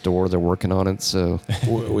lounge next door. They're working on it, so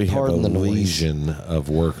We have a Pardon the noise. legion of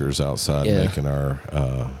workers outside Yeah.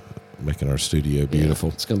 making our studio beautiful.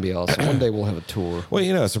 it's going to be awesome. One day we'll have a tour. Well,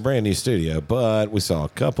 it's a brand new studio, but we saw a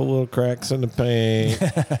couple little cracks in the paint.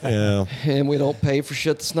 And we don't pay for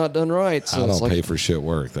shit that's not done right. So I it's don't like, pay for shit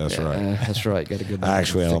work. That's right. That's right. Got to go back.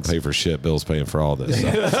 Actually, I don't pay for shit. Bill's paying for all this.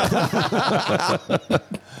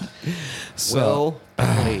 Well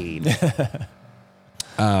played.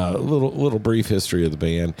 Little brief history of the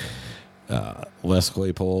band. Les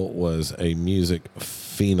Claypool was a music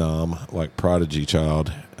phenom, like prodigy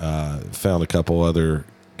child. Found a couple other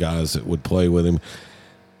guys that would play with him.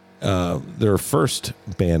 Their first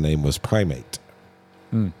band name was Primate.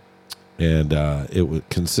 And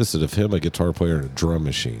consisted of him, a guitar player, and a drum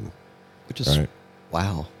machine. Which is, Right.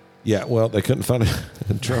 wow. Yeah, well, they couldn't find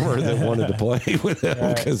a drummer that wanted to play with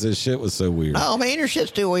him because his shit was so weird. Oh, man, your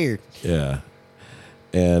shit's too weird. Yeah.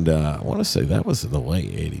 And I want to say that was in the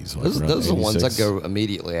late 80s. Like Those are the ones that 86. go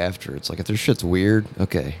immediately after. It's like, if their shit's weird,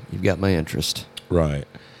 okay, you've got my interest. Right.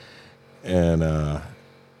 And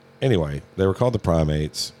anyway, they were called the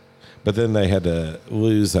Primates, but then they had to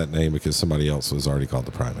lose that name because somebody else was already called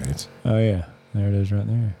the Primates. Oh, yeah. There it is right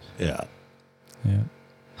there. Yeah. Yeah.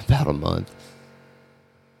 About a month.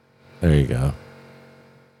 There you go.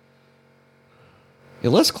 Yeah,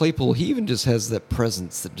 Les Claypool, he even just has that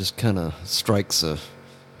presence that just kind of strikes a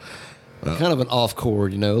kind of an off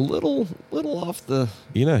chord, a little off the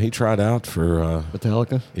He tried out for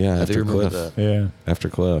Metallica. Yeah, I after do remember Cliff. that. Yeah. after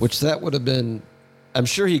Cliff. Which that would have been. I'm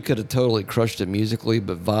sure he could have totally crushed it musically,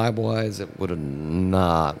 but vibe wise, it would have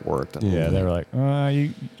not worked. at Yeah. all. They were like,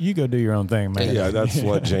 you go do your own thing, man. yeah, that's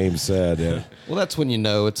what James said. Yeah. Well, that's when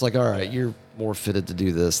it's like, all right, you're more fitted to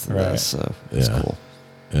do this than Right. this, so it's Yeah. cool.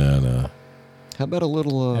 And How about a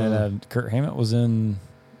little? And Kurt Hammett was in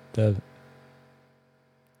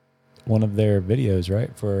one of their videos, right?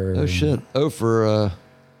 For oh shit! Oh, for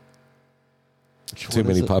Too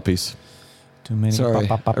many puppies. Too many. Sorry,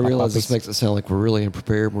 I realize this puppies. makes it sound like we're really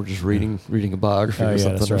unprepared. We're just reading a biography Oh, or yeah,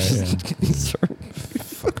 something. that's right, Sorry.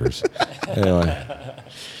 Fuckers. Anyway.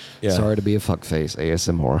 Yeah. Sorry to be a fuckface.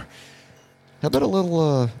 ASMR. How about a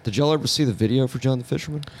little? Did y'all ever see the video for John the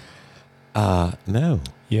Fisherman? No.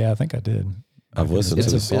 Yeah, I think I did. I've listened to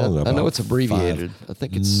the song. I know about it's abbreviated. I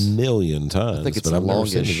think 5 it's million times. I think it's but I've never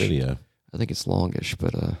seen longish. the video. I think it's longish,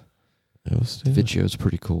 but It was the video's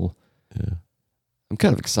pretty cool. Yeah. I'm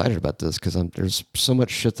kind of excited about this because there's so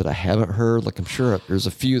much shit that I haven't heard. Like I'm sure there's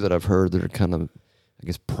a few that I've heard that are kind of, I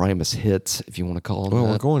guess, Primus hits, if you want to call them Well,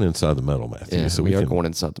 that. we're going inside the metal, Matthew. Yeah, so we are can, going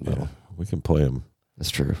inside the metal. yeah, we can play them That's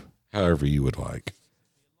true. however you would like.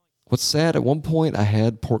 What's sad, at one point I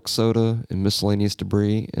had Pork Soda and Miscellaneous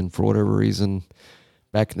Debris, and for whatever reason,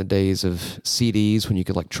 back in the days of CDs when you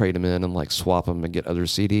could like trade them in and like swap them and get other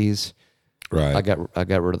CDs, Right. I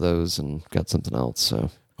got rid of those and got something else.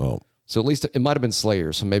 well, So at least it might have been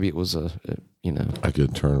Slayer, so maybe it was a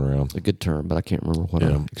good turnaround. a good term, but I can't remember what I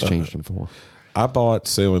Yeah. exchanged them for. I bought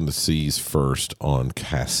Sailing the Seas first on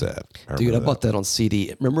cassette. Dude, I remember bought that on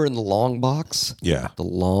CD. Remember in the long box? Yeah. The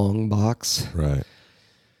long box, Right.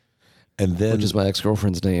 And then which is my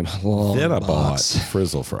ex-girlfriend's name. Long I box. bought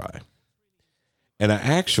Frizzle Fry. And I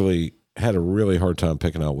actually had a really hard time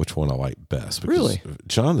picking out which one I liked best. Because Really?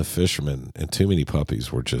 John the Fisherman and Too Many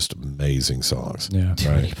Puppies were just amazing songs. Yeah.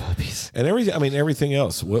 Right. Puppies. And everything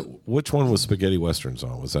else. Which one was Spaghetti Westerns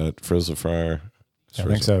on? Was that Frizzle Fry? I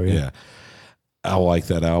think so, yeah. I like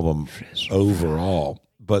that album overall,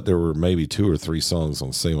 but there were maybe 2 or 3 songs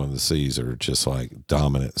on Sailing the Seas that are just like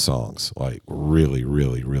dominant songs, like really,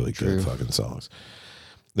 really, really good fucking songs.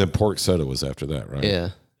 Then Pork Soda was after that, right? Yeah.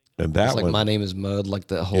 And that It's like one, My Name is Mud, like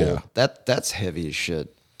that whole Yeah. that's heavy as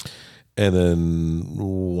shit. and then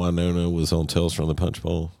Winona was on Tales from the Punch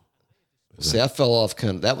Bowl. See, I fell off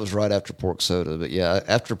that was right after Pork Soda, but yeah,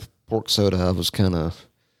 after Pork Soda I was kind of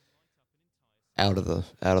out of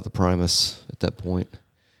the Primus at that point.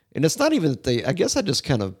 And it's not even that I guess I just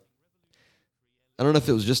kind of, I don't know if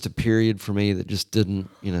it was just a period for me that just didn't,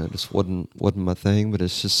 just wasn't my thing, but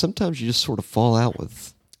it's just sometimes you just sort of fall out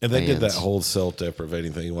with And they did that bands. whole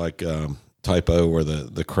self-deprecating thing, like Typo, where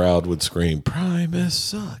the crowd would scream, "Primus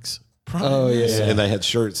sucks." Primus. Oh, yeah. And they had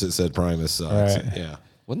shirts that said "Primus sucks." Right. Yeah,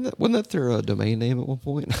 Wasn't that their domain name at one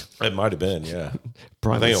point? it might have been. Yeah,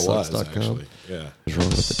 I think it was PrimusSucks.com. actually. Yeah, What's wrong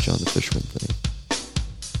with the John the Fisherman thing?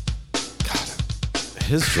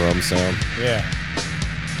 his drum sound. Yeah.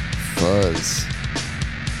 Fuzz.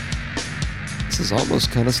 This is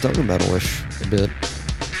almost kind of stoner metalish a bit.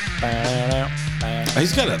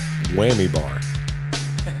 He's got a whammy bar.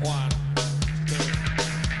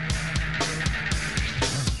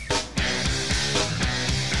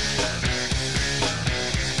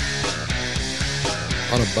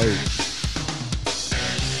 On a boat.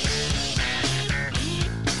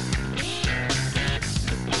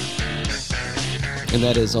 And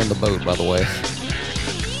that is on the boat, by the way.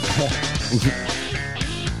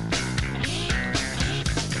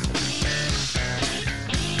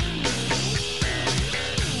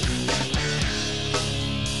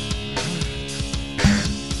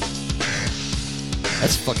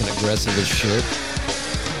 That's fucking aggressive as shit.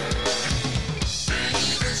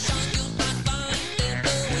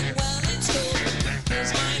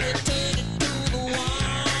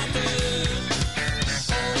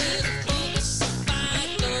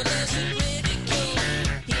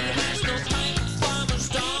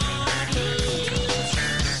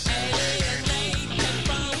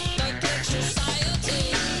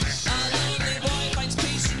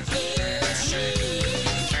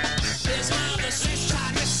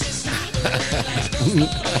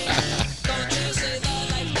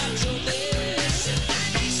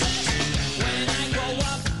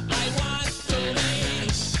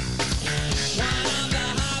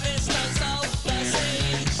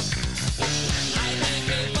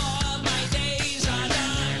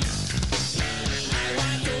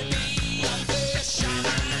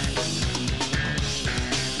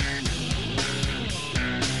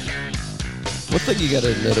 One thing you got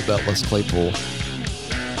to admit about Les Claypool,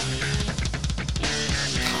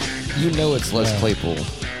 you know it's Les Claypool.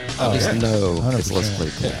 I just know it's Les 100%.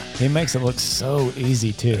 Claypool. He makes it look so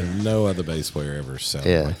easy too. No other bass player ever sounded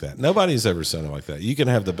Yeah. like that. Nobody's ever sounded like that. You can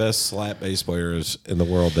have the best slap bass players in the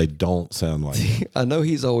world. They don't sound like that. I know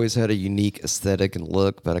he's always had a unique aesthetic and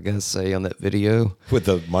look, but I gotta say on that video, With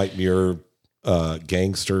the Mike Muir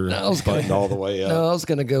gangster I was button all the way up. no, I was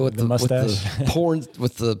gonna go with The mustache? with the porn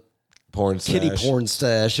with the porn kitty stash. porn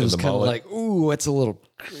stash. It And was the kind of mullet. like, ooh, that's a little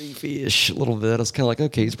creepy-ish a little bit. I was kind of like,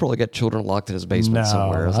 okay, he's probably got children locked in his basement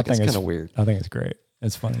somewhere. I was like, it's kind of weird. I think it's great.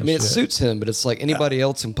 It's funny. I mean, it suits him, but it's like anybody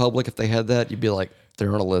else in public, if they had that, you'd be like,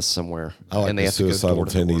 they're on a list somewhere. I like and they the have to go suicidal door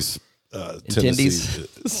to door. tendies.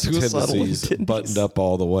 Tendies? Suicidal Tendencies tendies. buttoned up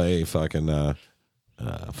all the way. Fucking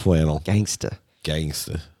flannel. Gangsta.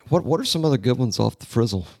 Gangsta. What are some other good ones off the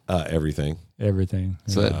frizzle? Everything. everything.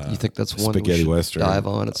 So that, you think that's one that we Spaghetti should Western. dive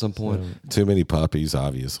on at some point? Too many puppies,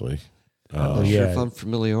 obviously. I'm not sure if yeah. I'm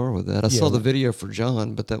familiar with that. I saw the video for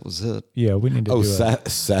John, but that was it. Yeah, we need to Oh, do a,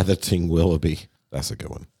 Satherting Willoughby. That's a good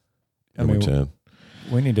one. I mean, Number 10.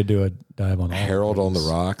 we need to do a dive on all Harold of on the those.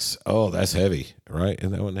 Rocks. Oh, that's heavy, right?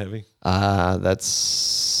 Isn't that one heavy?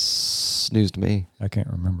 That's news to me. I can't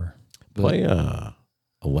remember. Play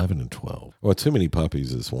 11 and 12. Well, Too Many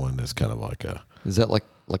Puppies is one that's kind of like a... Is that like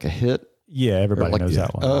a hit? Yeah, everybody like- knows yeah.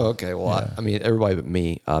 that one. Oh, okay. Well, I mean, everybody but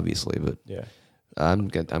me, obviously, but Yeah. I'm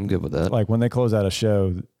good. I'm good with that. Like when they close out a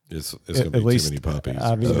show, It's at going to be least Too Many Puppies.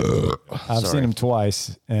 I've Sorry. seen them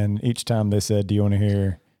twice, and each time they said, "Do you want to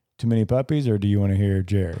hear Too Many Puppies or do you want to hear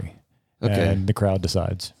Jerry?" Okay. And the crowd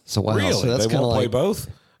decides. So wow. Really? So that's They kind of won't play like. both?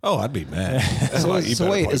 Oh, I'd be mad. So, You so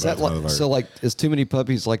better wait, play is that both, like motherfucker. so like is Too Many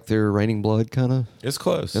Puppies like their Raining Blood kind of It's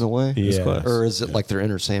close. in a way? It's Yeah. close. Or is it like their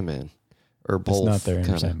Inner Sandman? Or both? It's not their Inner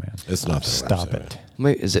kinda? Sandman. It's not. Stop it.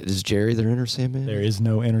 Wait, is Jerry their Inner Sandman? There is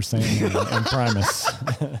no Inner Sandman in Primus.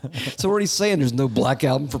 So what are you saying? There's no Black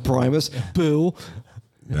Album for Primus? Boo.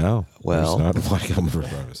 No. Well. It's not a Black Album for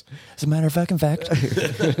Primus. As a matter of fact,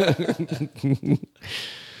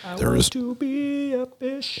 There is. to be a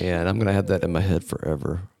fish. Yeah, and I'm gonna have that in my head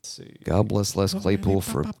forever. God bless Les Claypool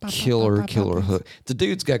for a killer hook. The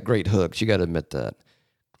dude's got great hooks. You got to admit that.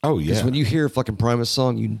 Oh, Because yeah. when you hear a fucking Primus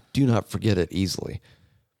song, you do not forget it easily.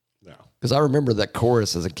 No. Because I remember that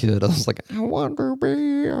chorus as a kid. I was like, I want to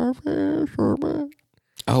be a fisherman.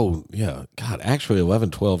 Oh, yeah. God, actually, 11,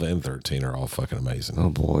 12, and 13 are all fucking amazing. Oh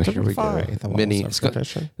boy, here we go. The Mini. Walls of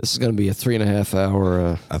This is going to be a 3.5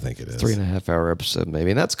 hour. I think it is. 3.5 hour episode maybe,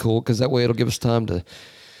 and that's cool because that way it'll give us time to,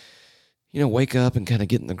 wake up and kind of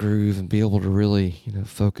get in the groove and be able to really,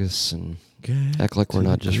 focus and act like we're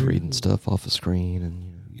not just reading stuff off a screen.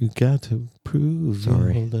 And You got to prove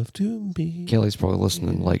Sorry. your love to me. Kelly's probably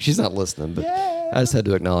listening. Like she's not listening, but I just had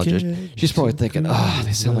to acknowledge it. She's probably thinking,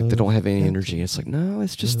 they sound like they don't have any energy. It's like, no,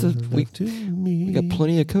 it's just we got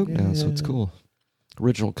plenty of Coke now, so it's cool.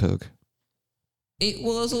 Original Coke. It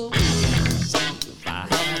was a if I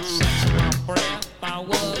had sex in my breath, I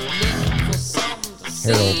was looking for something to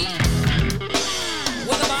say.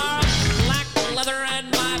 With a bar, black leather, and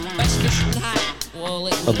my best fishing hat. Well,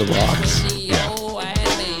 it Of the Rocks?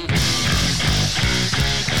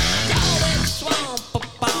 Called it swamp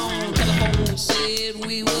upon telephone, said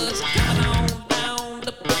we was coming on down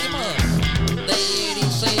to pick him up. Then he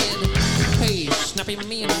said, hey, Snappy,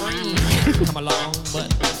 me and Green, come along, but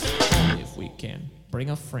only if we can bring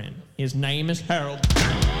a friend. His name is Harold.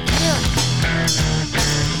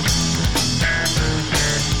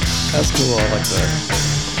 That's cool. I like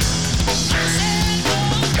that.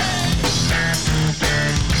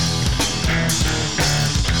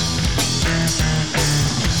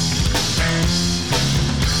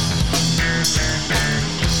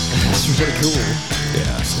 That's really cool.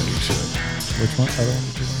 Yeah, so you should. Which one? Other one?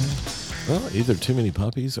 did you want to hear? Well, either Too Many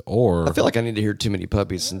Puppies or I feel like I need to hear Too Many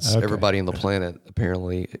Puppies since Okay. everybody on the planet,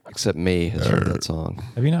 apparently, except me, has heard that song.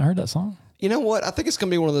 Have you not heard that song? You know what? I think it's going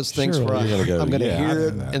to be one of those things Surely. where You're gonna go, I'm going to yeah, I hear know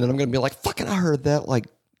it, that. and then I'm going to be like, fucking, I heard that like,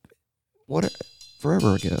 what,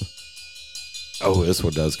 forever ago. oh, this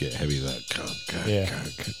one does get heavy. That Yeah.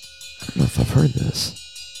 I don't know if I've heard this.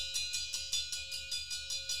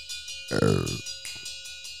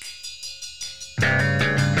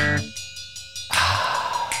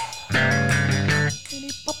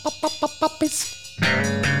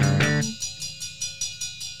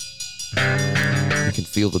 You can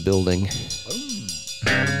feel the building.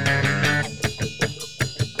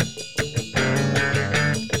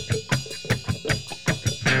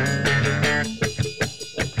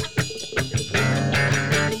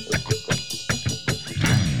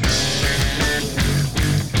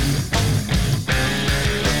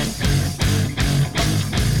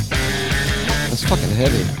 That's fucking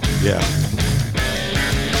heavy. Yeah.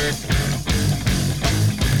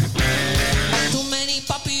 Too many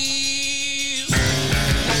puppies.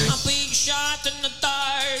 A big shot in the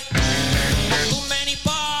dark. Too many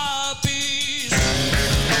puppies.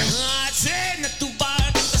 I said not to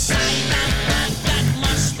bark. The sight of that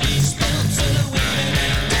must be spilled to the women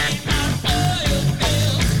and take my oil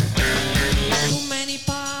bill. Too many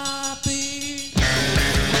puppies.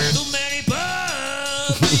 Too many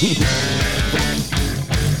puppies.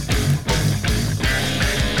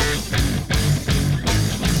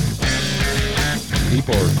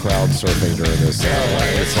 People are crowd surfing during this.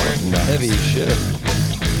 It's like nuts. Heavy as shit.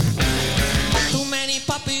 Too many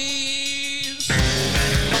puppies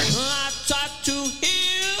I tried to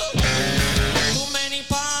heal. Too many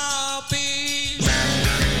puppies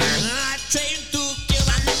I trained to kill.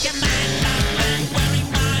 I make a man wearing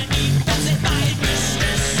my defensive by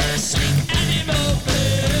mistress sleep animal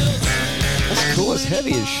pills. That's cool. It's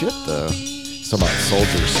heavy as shit, though. It's about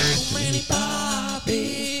soldiers. Too many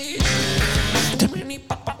puppies. Too many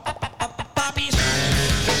puppies.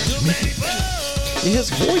 Too many puppies. His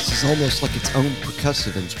voice is almost like its own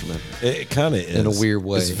percussive instrument. It kind of is. In a weird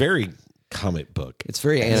way. It's very comic book. It's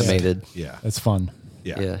very animated. Yeah. It's fun.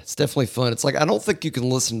 Yeah. Yeah, it's definitely fun. It's like I don't think you can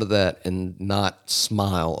listen to that and not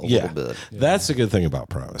smile a little bit. That's the good thing about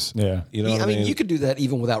Primus. Yeah. You know what I mean, you could do that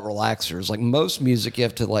even without relaxers. Like most music, you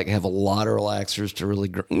have to like have a lot of relaxers to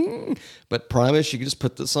really. But Primus, you can just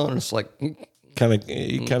put this on, and it's like you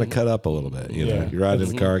kind of cut up a little bit. You know, Yeah. you ride in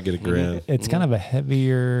the car, get a grin. It's kind of a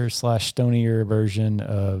heavier / stonier version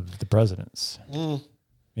of the Presidents. You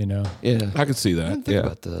know? yeah. I could see I that. didn't think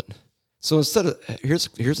about that. So instead of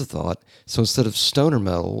here's a thought. So instead of stoner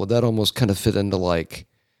metal, would that almost kind of fit into like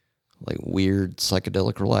weird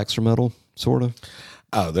psychedelic relaxer metal, sort of?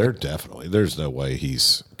 Oh, they're definitely. There's no way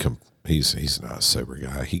he's not a sober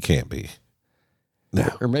guy. He can't be. No.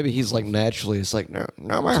 Or maybe he's like naturally. It's like no,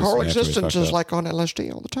 my Just whole naturally existence fucked is up. like on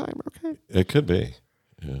LSD all the time. Okay. It could be.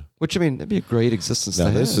 Yeah. Which I mean, that'd be a great existence Now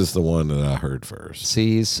to this have. is the one that I heard first.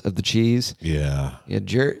 Seas of the Cheese. Yeah. Yeah,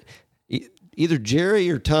 either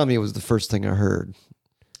Jerry or Tommy was the first thing I heard.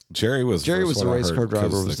 Jerry was Jerry was the one I race heard car driver.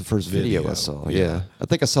 'cause Was the first video I saw. Yeah, I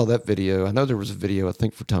think I saw that video. I know there was a video. I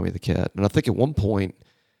think for Tommy the Cat, and I think at one point,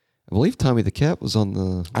 I believe Tommy the Cat was on the.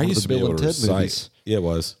 I one of used the to be Bill able and to Ted recite. movies. Yeah, it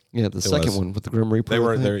was. Yeah, the second was. one with the Grim Reaper. They I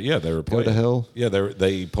were think. there. Yeah, they were Go playing. to hell. Yeah,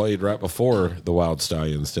 they played right before the Wild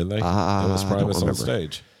Stallions, didn't they? It was I don't Primus on remember.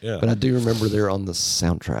 stage. Yeah, But I do remember they're on the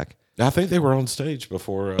soundtrack. I think they were on stage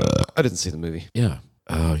before. I didn't see the movie. Yeah.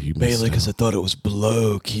 Oh, you missed it. I thought it was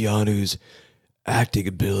below Keanu's acting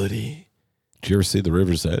ability. Did you ever see The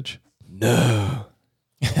River's Edge? No.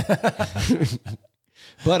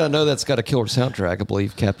 But I know that's got a killer soundtrack. I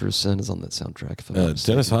believe Captor of Sin is on that soundtrack. If I'm not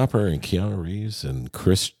mistaken. Dennis Hopper and Keanu Reeves and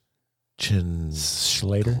Christian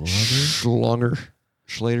Slater. Schlager.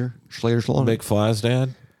 McFly's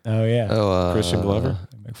dad, Oh, yeah. Oh, Christian Glover,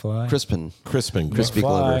 McFly. Crispin. Crispy Crispy McFly.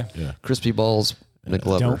 Glover. Yeah. Crispy Balls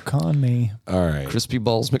McGlover. Don't con me. All right. Crispy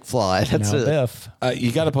Balls McFly. That's now, it. Biff.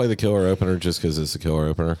 You got to play the killer opener just because it's the killer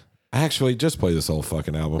opener. Actually, just play this whole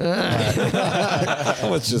fucking album.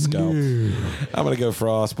 Let's just go. I'm gonna go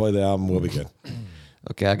Frost. Play the album. We'll be good.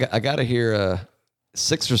 Okay, I got to hear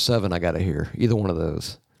 6 or 7. I got to hear either one of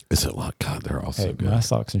those. Is it like God? They're all so Hey, good. my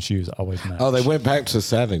socks and shoes always match. Oh, they went back to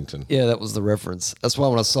Saddington. Yeah, that was the reference. That's why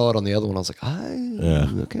when I saw it on the other one, I was like,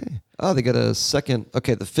 okay. Oh, they got a second.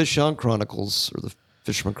 Okay, the Fish-On Chronicles or the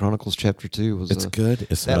Fisherman Chronicles Chapter 2 was. It's good.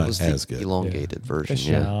 It's That not was as the good. elongated version. Fish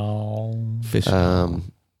Yeah. on. Fish.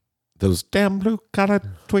 Those damn blue collar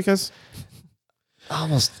tweakers.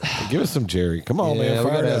 almost. Give us some Jerry. Come on, Yeah, man. we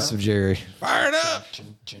Fire gotta it have up. some Jerry. Fire it up.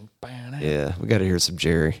 Yeah, we got to hear some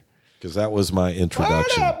Jerry. Because that was my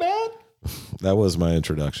introduction. That was my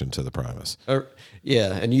introduction to the Primus.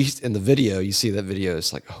 Yeah, and you in the video, you see that video.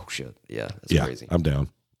 It's like, oh shit, yeah, that's Yeah, crazy. I'm down.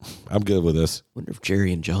 I'm good with this. Wonder if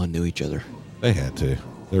Jerry and John knew each other. They had to.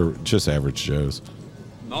 They're just average Joes.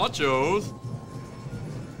 Nachos.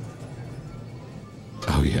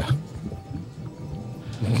 Oh, yeah.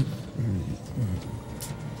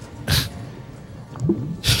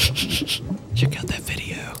 Check out that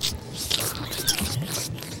video.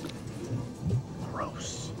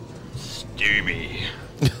 Gross. Steamy.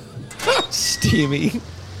 Steamy.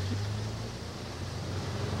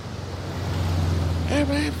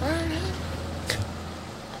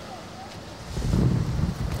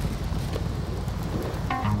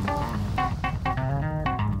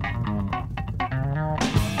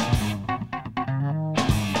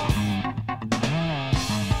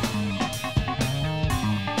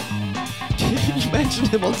 Can you imagine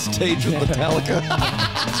him on stage with Metallica?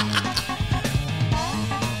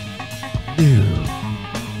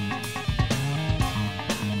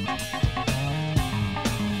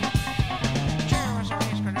 Jerry was a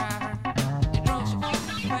race car driver. He drove so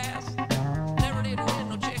fucking fast. Never did win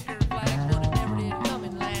no checkered flags, but it never did come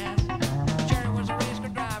in last. Jerry was a race car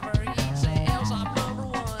driver. He'd say L-Sop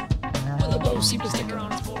 #1 with a bow seemed sticker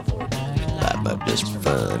on his 442. Light up just for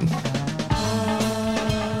fun.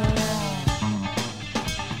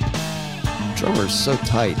 Drummer's so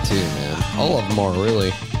tight too, man. All of them are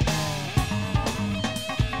really.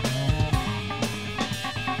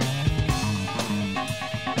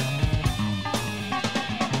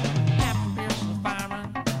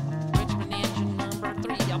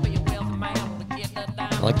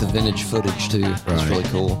 I like the vintage footage too. It's Right. really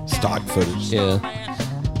cool. Stock footage. Yeah.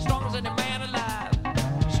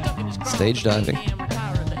 Stage diving.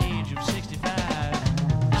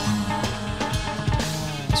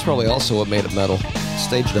 That's probably also what made it metal.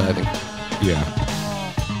 Stage diving. Yeah.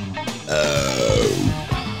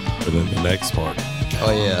 And then the next part.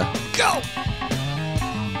 Oh yeah. Go!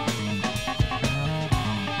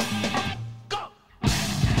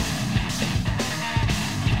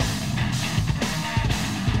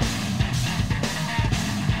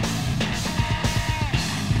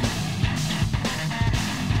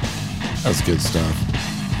 That's good stuff.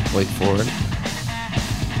 Wait for it.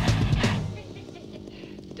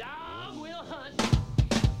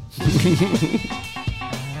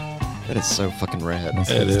 That is so fucking rad.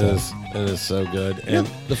 It is. It is so good. And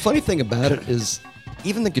The funny thing about it is,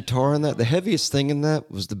 even the guitar in that, the heaviest thing in that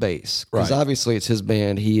was the bass. Because Right. obviously it's his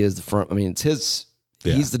band. He is the front. I mean, it's his.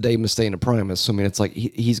 Yeah. He's the Dave Mustaine of Primus. So I mean, it's like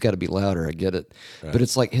he's got to be louder. I get it, but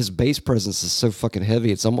it's like his bass presence is so fucking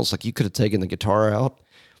heavy. It's almost like you could have taken the guitar out,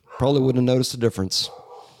 probably wouldn't have noticed a difference.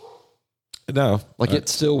 no. Like it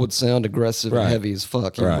still would sound aggressive Right. and heavy as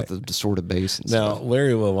fuck, even Right. with the distorted bass and Now, stuff.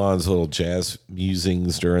 Larry Lalonde's little jazz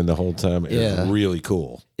musings during the whole time is Yeah. really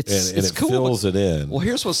cool. It's and it cool, fills but- it in. Well,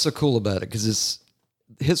 here's what's so cool about it, because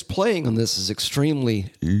his playing on this is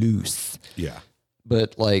extremely loose. Yeah.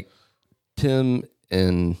 But like Tim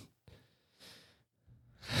and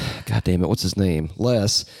God damn it, what's his name?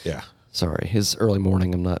 Les. Yeah. Sorry, his early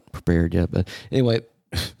morning. I'm not prepared yet, but anyway,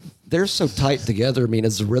 they're so tight together. I mean,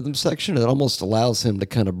 as a rhythm section, it almost allows him to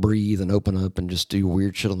kind of breathe and open up and just do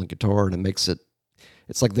weird shit on the guitar, and it makes it.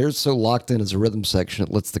 It's like they're so locked in as a rhythm section,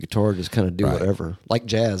 it lets the guitar just kind of do Right. whatever, like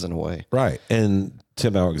jazz in a way. Right. And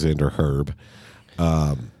Tim Alexander Herb.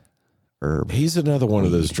 Herb. He's another one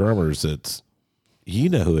of those drummers that's, you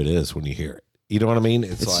know who it is when you hear it. You know what I mean?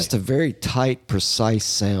 It's just a very tight, precise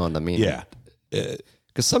sound. I mean, yeah.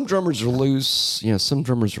 because some drummers are loose. You know, some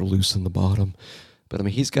drummers are loose in the bottom, but I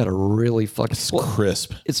mean, he's got a really fucking. It's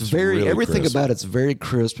crisp. It's very really everything crisp. about it's very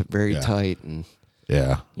crisp and very Yeah. tight, and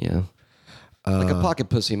Yeah. yeah, like a pocket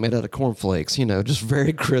pussy made out of cornflakes. You know, just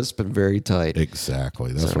very crisp and very tight.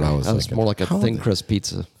 Exactly. That's what I was thinking. more like a How thin the- crust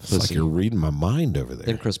pizza It's like pussy. you're reading my mind over there.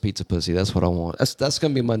 Thin crust pizza pussy. That's what I want. That's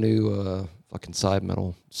gonna be my new fucking side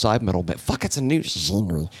metal. But fuck, it's a new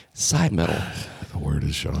genre. Side metal. The word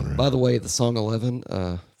is genre. By the way, the song 11,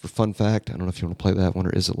 for fun fact, I don't know if you want to play that one or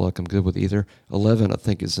Is It Luck? I'm good with either. 11, I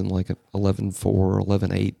think, is in like a 11/4 or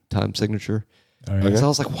 11/8 time signature. Oh, yeah. So I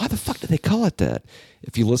was like, why the fuck did they call it that?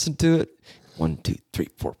 If you listen to it, 1, 2, 3,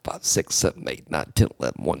 4, 5, 6, 7, 8, 9, 10,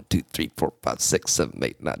 11. 1, 2, 3, 4, 5, 6, 7,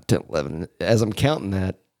 8, 9, 10, 11. As I'm counting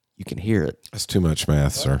that, you can hear it. That's too much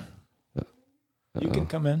math, sir. You can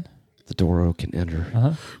come in. The Doro can enter.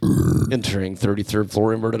 Uh-huh. Entering 33rd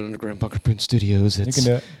floor Inverted Underground Bunker Poon Studios. It's can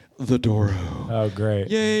do it. The Doro. Oh, great.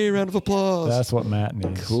 Yay, round of applause. That's what Matt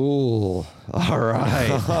needs. Cool. All right.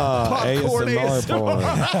 ASMR porn.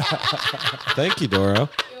 Thank you, Doro.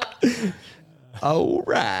 All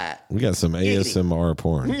right. We got some ASMR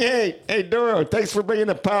porn. Hey, Doro, thanks for bringing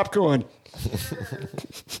the popcorn.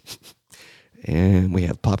 And we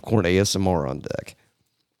have popcorn ASMR on deck.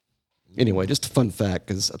 Anyway, just a fun fact,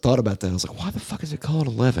 because I thought about that. I was like, why the fuck is it called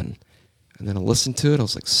 11? And then I listened to it. I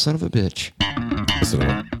was like, son of a bitch. Listen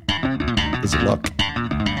to it. Is it luck?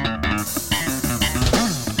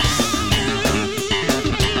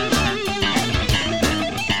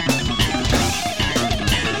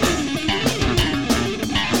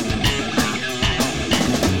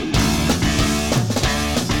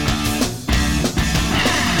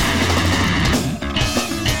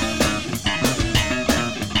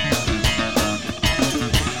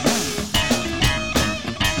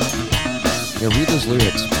 Yeah, read those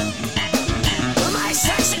lyrics. My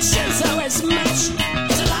sex and so is much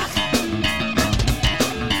to luck.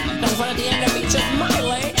 Don't fall at the end of each of my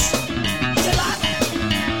legs. To luck.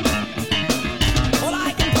 Well,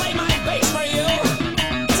 I can play my bass for you.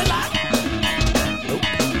 To luck.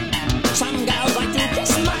 Some gals like to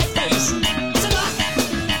kiss my face. To luck.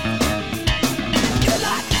 To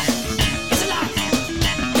luck. To luck.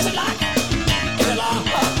 To luck. To luck.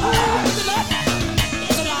 To luck.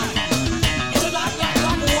 To luck. Is it luck, luck,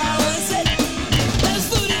 luck? Well, is it? There's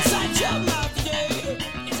food inside your mouth today.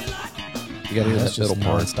 Is it luck? You got to hear That's that just middle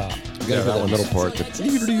part. nonstop. You got to hear that middle part.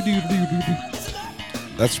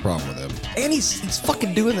 That's the problem with him. And he's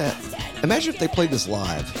fucking doing that. Imagine if they played this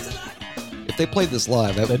live. if they played this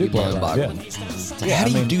live, that They would be do play blind live, yeah. boggling. It's like, how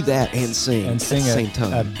do you do that and sing And sing at the same at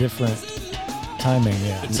time? different timing.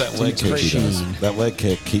 Yeah, It's that leg kick he does. That leg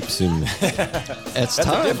kick keeps him. That's a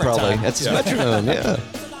time, different probably. time. That's his metronome, yeah.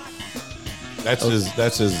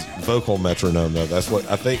 That's his vocal metronome though. That's what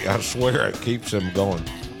I think. I swear it keeps him going.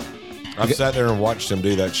 I've sat there and watched him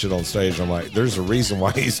do that shit on stage. I'm like, there's a reason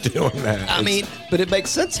why he's doing that. I mean, but it makes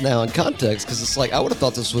sense now in context because it's like I would have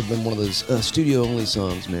thought this would have been one of those studio only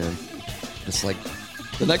songs, man. It's like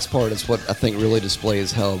the next part is what I think really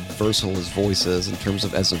displays how versatile his voice is in terms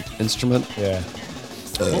of as an instrument. yeah.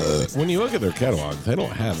 when you look at their catalog, they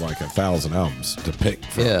don't have like 1,000 albums to pick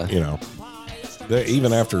from. Yeah. You know,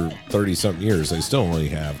 even after 30-something years, they still only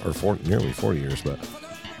have, or nearly 40 years, but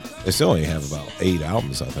they still only have about 8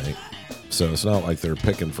 albums, I think. So it's not like they're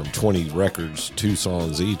picking from 20 records, 2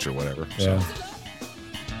 songs each or whatever. Yeah. So,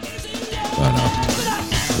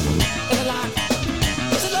 I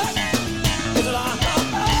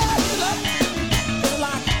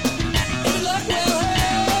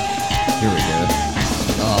Here we go.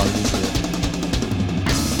 Oh, this is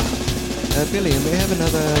it. Billy, may I have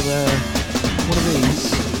another one of these?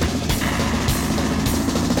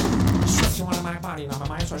 You want my body, not my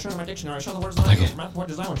mind, so I show you my dictionary, show the words language, math, what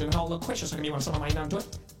design, and all loquacious, so can you want some of mine down to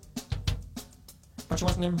it? But she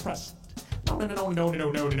wasn't impressed. No.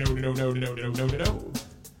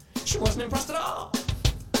 She wasn't impressed at all.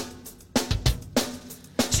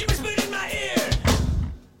 She whispered in my ear.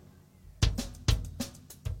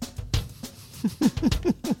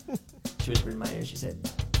 She whispered in my ear, she said,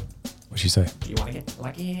 What'd she say? do you want to get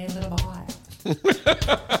lucky, little boy?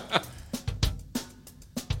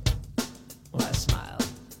 Well, I smiled.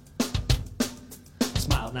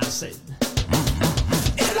 Smiled and I said,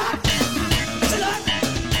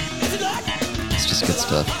 It's just good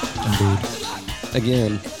stuff. Indeed.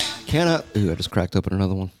 Again, I just cracked open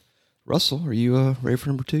another one. Russell, are you ready for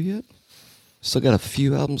number 2 yet? Still got a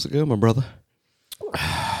few albums to go, my brother.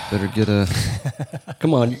 Better get a.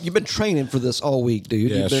 Come on, you've been training for this all week,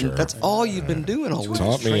 dude. Yeah, sure. That's all you've been doing all week.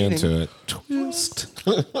 Taught is me training. into it. Twist.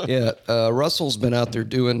 Yeah, Russell's been out there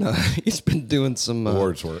doing. He's been doing some.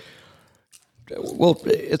 Words work. Well,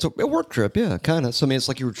 it's a work trip, yeah, kind of. So I mean, it's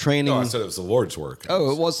like you were training. No, I said it was the Lord's work.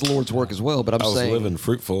 Oh, it was the Lord's work as well. But I'm I was saying, living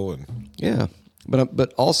fruitful and yeah,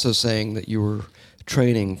 but also saying that you were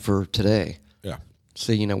training for today. yeah.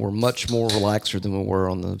 So, we're much more relaxer than we were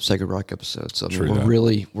on the Sacred Rock episode. So, I mean,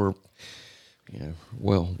 True we're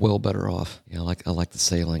well better off. Yeah, I like the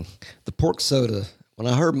sailing. The pork soda, when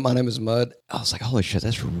I heard My Name is Mud, I was like, holy shit,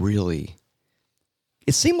 that's really...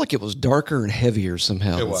 It seemed like it was darker and heavier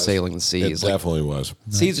somehow than Sailing the It Seas. Like, definitely was.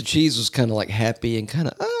 Seas of Cheese was kind of like happy and kind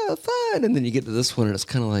of, fine. And then you get to this one and it's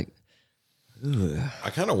kind of like,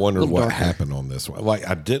 I kind of wondered Little what darker. happened on this one. Like,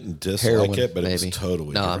 I didn't dislike heroin, it, but maybe. it's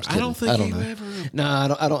totally No, I'm different. kidding. I don't think you know. ever... No,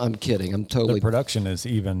 I don't. I'm kidding. I'm The totally production is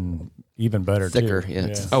even better, thicker. too. Yeah,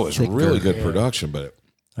 it's Oh, it's thicker. really good production, but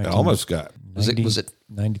it almost got... Was it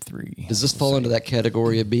 93? Does this fall into that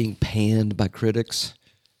category of being panned by critics?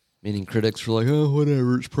 Meaning critics were like, oh,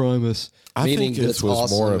 whatever, it's Primus. I Meaning think that this it's was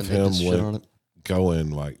awesome more and of they him just shit on it.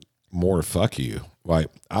 going like more fuck you. Like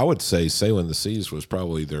I would say Sailing the Seas was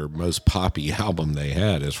probably their most poppy album they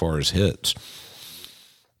had as far as hits.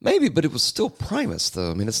 Maybe, but it was still Primus,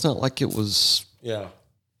 though. I mean, it's not like it was Yeah.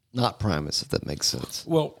 not Primus, if that makes sense.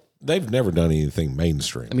 Well, they've never done anything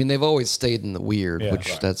mainstream. I mean, they've always stayed in the weird, Yeah.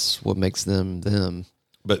 which that's what makes them them.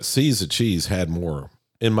 But Seas of Cheese had more,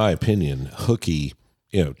 in my opinion, hooky.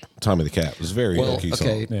 Time of the Cat was a very Well, hooky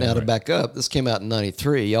okay, song. now to back up, this came out in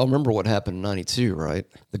 93. Y'all remember what happened in 92, right?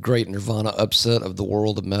 The great Nirvana upset of the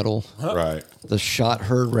world of metal. Right. The shot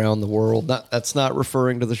heard around the world. That's not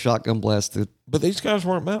referring to the shotgun blast that But these guys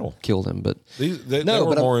weren't metal. killed him, but They No, were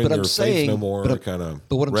but I'm- more in but I'm your saying- Faith No More but I'm- kind of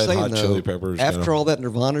But what I'm Red saying, Hot though, Chili Peppers. after kinda. all that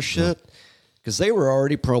Nirvana shit, because they were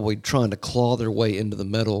already probably trying to claw their way into the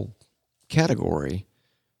metal category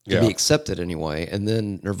to be accepted anyway, and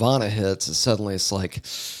then Nirvana hits, and suddenly it's like,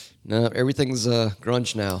 no, everything's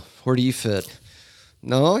grunge now. Where do you fit?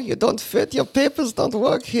 No, you don't fit. Your papers don't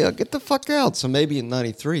work here. Get the fuck out. So maybe in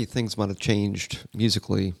 '93 things might have changed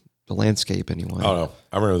musically, the landscape anyway. I don't know.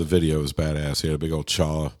 I remember the video was badass. He had a big old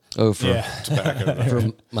chaw. Oh, for Yeah.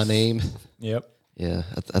 for My Name. Yep. Yeah,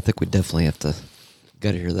 I think we definitely have to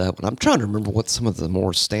got to hear that one. I'm trying to remember what some of the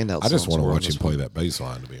more standout. I just songs want to were on watch him this play one. that bass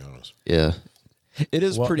line, to be honest. Yeah, it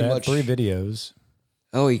is Well, pretty they had much 3 videos.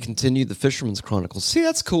 Oh, he continued the Fisherman's Chronicles. See,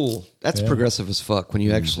 that's cool. That's Yeah. progressive as fuck. When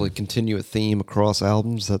you actually continue a theme across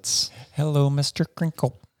albums, that's. Hello, Mr.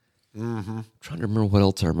 Crinkle. I'm trying to remember what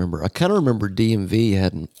else I remember. I kind of remember DMV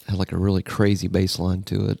had like a really crazy bass line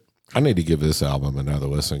to it. I need to give this album another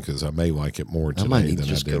listen because I may like it more I today might need than to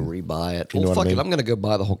just I go did. rebuy it. You know Well, what I fuck mean? it. I'm going to go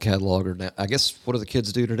buy the whole catalog. Or now. I guess, what do the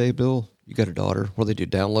kids do today, Bill? You got a daughter. What do they do?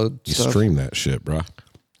 Download You stuff? stream that shit, bro.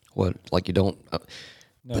 What? Like you don't...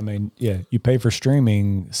 No, I mean, yeah, you pay for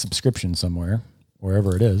streaming subscription somewhere,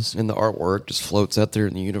 wherever it is. and the artwork just floats out there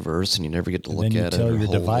in the universe, and you never get to look Then you at it. tell or your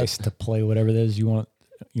hold it. device to play whatever it is you want.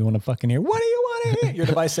 You want to fucking hear. What do you want to hear? Your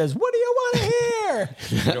device says, "What do you want to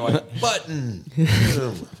hear?" You're like, button.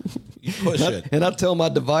 You push it And I tell my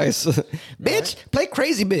device, bitch, play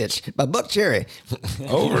Crazy Bitch by Buck Cherry.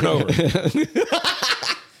 over and over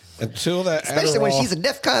until that Especially when Adderall- she's a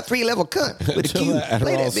DEFCON 3 level cunt with a until Q. that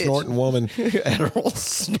Play Adderall that bitch. snorting woman Adderall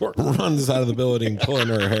snorting. runs out of the building, pulling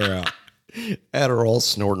her hair out. Adderall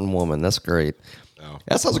snorting woman. That's great. Oh.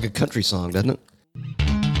 That sounds like a country song, doesn't it?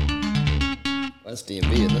 That's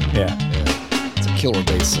DMV, isn't it? Yeah. It's a killer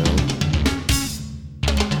bass sound.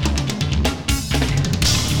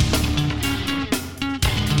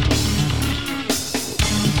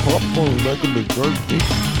 Popcorn like a McGurky.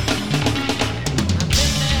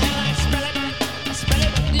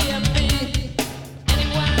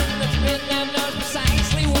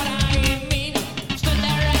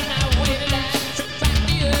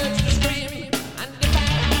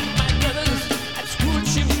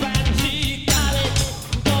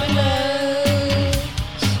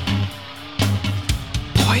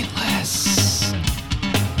 Pointless.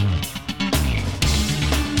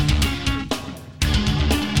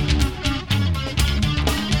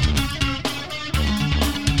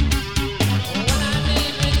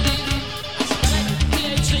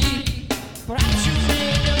 Perhaps you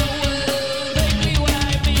may know vaguely what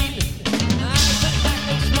I mean. I sit back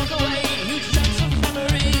and smoke away huge chunks of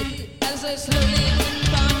memory as I slowly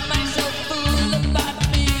find myself full about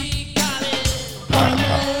me. Call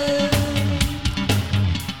it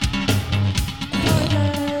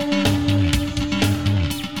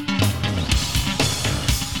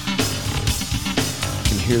You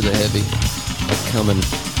can hear the heavy like coming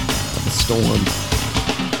like a storm.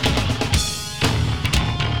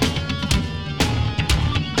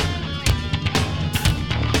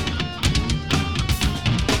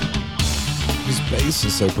 His bass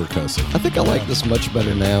is so percussive. I think I like this much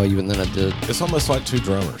better now even than I did It's almost like two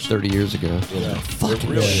drummers. 30 years ago. Yeah. Fucking It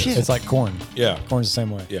really is. shit. It's like corn. Yeah. Corn's the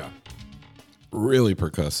same way. Yeah. Really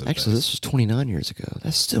percussive. Actually, bass. this was 29 years ago.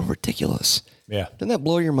 That's still ridiculous. Yeah. Didn't that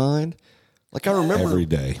blow your mind? Like I remember Every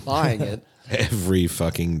day. buying it. Every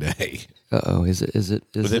fuking day. Uh-oh, is it?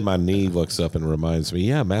 But then my knee looks up and reminds me,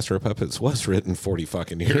 yeah, Master of Puppets was written 40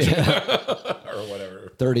 fucking years ago. Or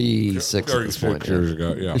whatever. 36 at this 36 point. years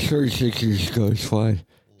ago, yeah. 36 years ago, it's fine.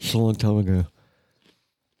 It's a long time ago.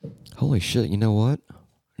 Holy shit, you know what? I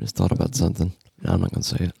just thought about something. No, I'm not going to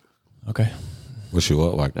say it. Okay. What's she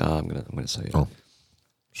look like? No, I'm gonna say it. Oh,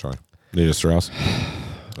 sorry. Nita Strauss?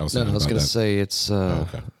 I was No, I thinking was about gonna that. say it's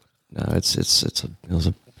Okay. no, it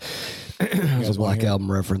was a Black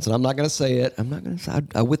Album reference, and I'm not gonna say it. I'm not gonna say.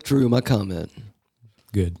 I withdrew my comment.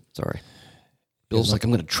 Good. Sorry. Bill's like,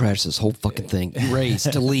 I'm gonna trash this whole fucking thing. Erase,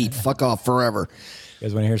 delete, fuck off forever. You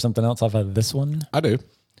guys want to hear something else off of this one? I do.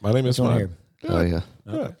 My name is What you Mike. want to hear?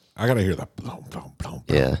 Oh yeah. Yeah. I got to hear the blom, blom, blom,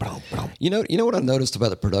 Yeah. blom, blom. You know what I noticed about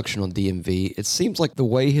the production on DMV? It seems like the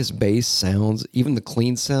way his bass sounds, even the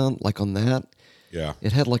clean sound, like on that, Yeah.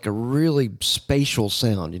 it had like a really spatial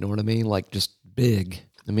sound. You know what I mean? Like just big.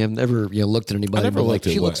 I mean, I've never looked at anybody I never and been like, looked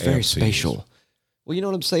at she what looks very amps he used. spatial. Well, you know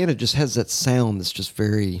what I'm saying? It just has that sound that's just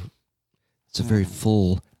very. It's a very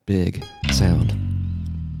full, big sound.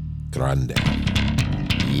 Grande.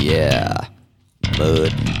 Yeah,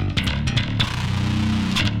 bud.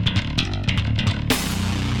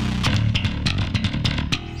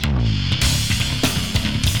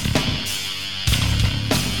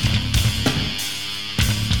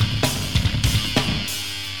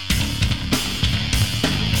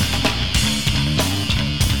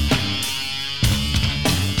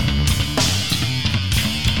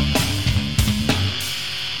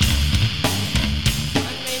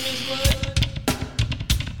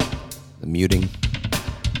 The muting.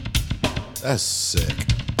 That's sick.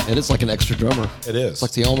 And it's like an extra drummer. It is. It's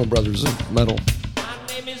like the Allman Brothers of metal.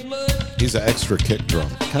 He's an extra kick drum.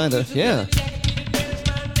 Kinda, yeah.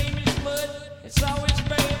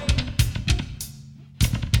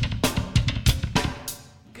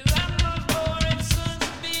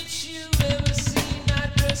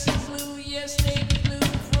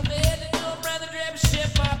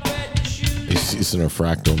 He's in a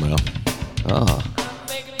fractal now. Ah.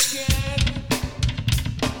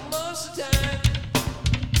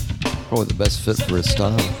 Probably the best fit for his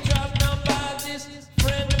style.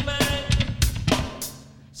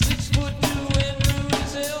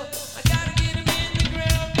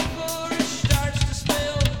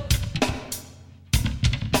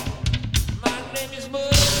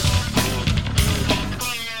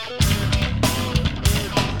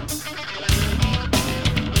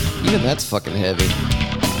 Even that's fucking heavy.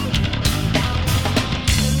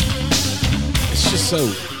 It's just so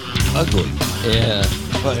ugly, Yeah.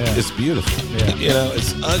 but Yeah. it's beautiful. Yeah. You know,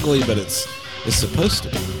 it's ugly, but it's supposed to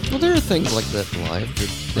be. Well, there are things like that in life. There are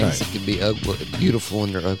things Right. that can be ugly, beautiful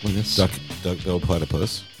in their ugliness. Duckbill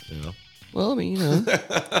platypus. You know. Well, I mean, you know,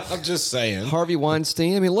 I'm just saying. Harvey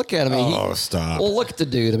Weinstein. I mean, look at him. I mean, Oh, stop. Well, look at the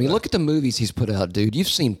dude. I mean, look at the movies he's put out, dude. You've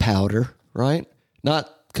seen Powder, right? Not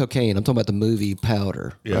cocaine. I'm talking about the movie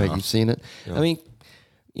Powder, right? Yeah. You've seen it. I mean,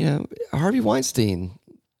 you know, Harvey Weinstein,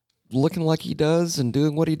 looking like he does and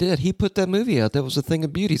doing what he did. He put that movie out. That was a thing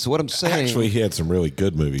of beauty. So what I'm saying, Actually, he had some really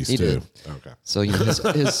good movies He too. did. Okay. so you know,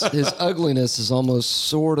 his ugliness is almost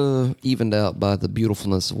sort of evened out by the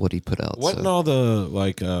beautifulness of what he put out. Wasn't so. all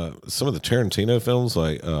the some of the Tarantino films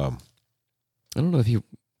like I don't know if you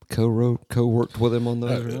co-worked with him on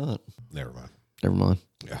those or not. never mind. Never mind.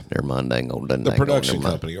 Yeah. Never mind. Dangle. The production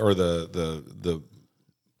company or the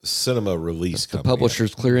cinema release The company.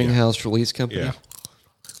 Publishers Clearinghouse Release Company. Yeah.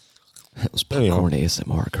 That was popcorn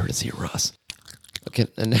ASMR courtesy of Russ. Okay,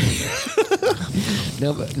 and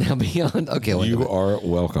now beyond. Okay, wait, You wait. are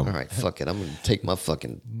welcome. All right, fuck it. I'm gonna take my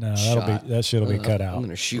fucking No, shot. that shit'll be cut out. I'm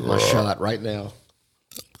gonna shoot my shot right now.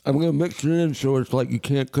 I'm gonna mix it in so it's like you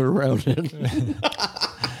can't cut around it.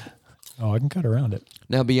 Oh, I can cut around it.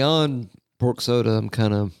 Now beyond pork soda,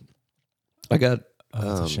 I got.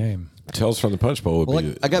 Oh, it's a shame. Tales from the Punch Bowl would Well,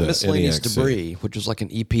 be. I got the Miscellaneous NEXC. Debris, which was like an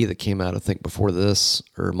EP that came out, I think, before this,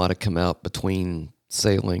 or it might have come out between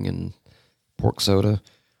Sailing and Pork Soda.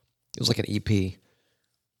 It was like an EP.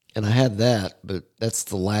 And I had that, but that's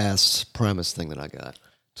the last Primus thing that I got.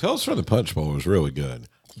 Tales from the Punch Bowl was really good.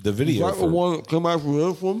 The video for one that came after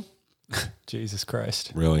this one? Jesus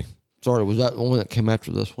Christ. really, Sorry, was that the one that came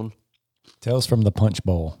after this one? Tales from the Punch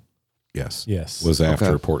Bowl. yes, Yes. was after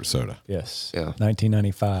Okay. Port Soda. Yes. Yeah.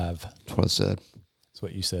 1995. That's what I said. That's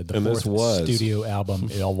what you said. The And this fourth was- studio album,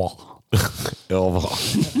 Elva. Elva.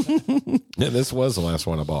 And this was the last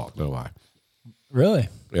one I bought. No lie. Really?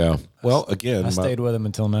 Yeah. Well, again, I stayed with him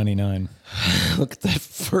until 99. Look at that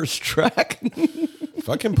first track. if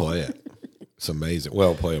I can play it, it's amazing.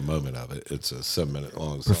 Well, play a moment of it. It's a 7-minute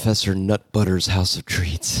long song. Professor Nutbutter's House of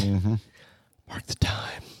Treats. Mark the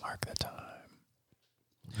time. Mark the time.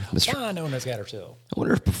 Mr. Winona's got herself. I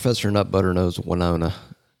wonder if Professor Nutbutter knows Winona.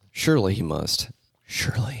 Surely he must.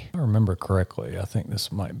 Surely. If I remember correctly, I think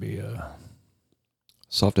this might be a.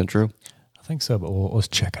 Soft intro. I think so, but let's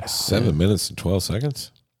check it out. 7 minutes and 12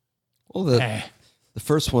 seconds. Well, the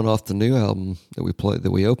first one off the new album that we played,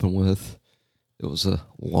 that we opened with, it was a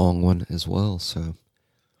long one as well. So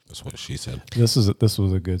That's what she said. This was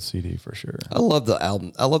a good CD for sure. I love the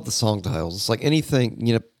album. I love the song titles. It's like anything,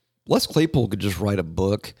 you know, Les Claypool could just write a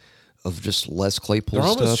book of just Les Claypool They're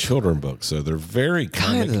almost stuff. children books, so they're very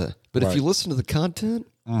comic. Kind of. But if Right. you listen to the content,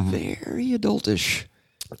 very adultish.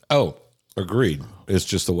 Oh, agreed. It's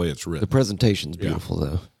just the way it's The written. presentation's beautiful,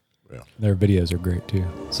 though. Their videos are great too.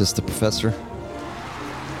 Is this the Professor?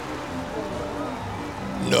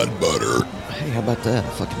 Nut butter. Hey, how about that? I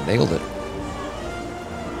fucking nailed it.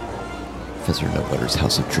 Professor Nutbutter's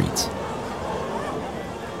House of Treats.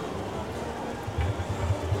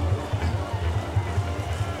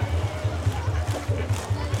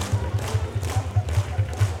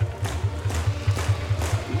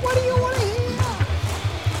 What do you want to hear?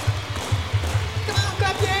 Come on,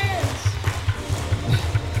 clap your hands.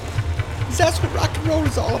 'Cause that's what rock and roll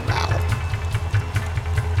is all about.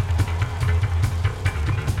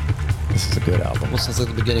 This is a good album. Almost sounds like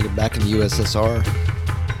the beginning of Back in the USSR.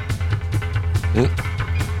 Oop.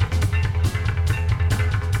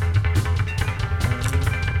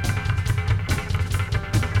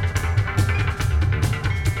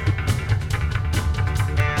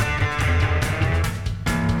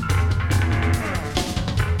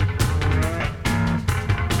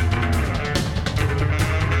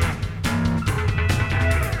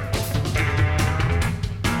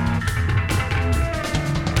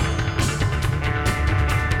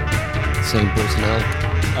 Same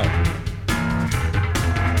personnel.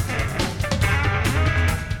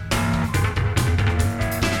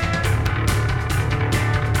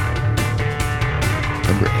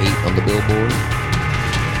 Number 8 on the Billboard.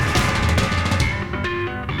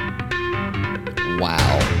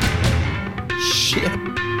 Wow. Shit.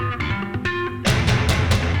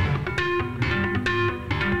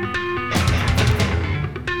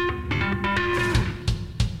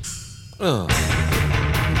 Oh.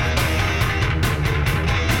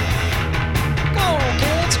 Go,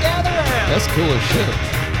 kids, gather around. That's cool as shit.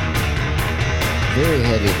 Very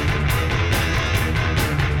heavy.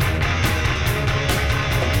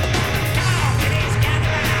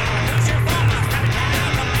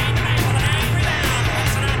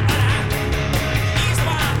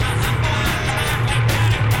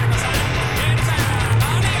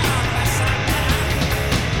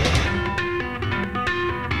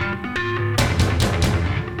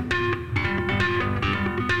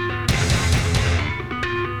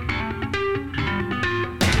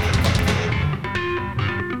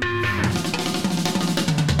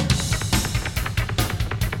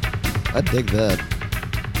 I dig that.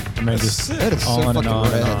 I mean, just That is so on fucking and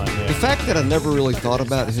on rad. and on. Yeah. The fact that I never really thought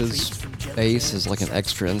about his bass as like an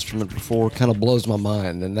extra instrument before kind of blows my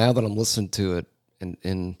mind. And now that I'm listening to it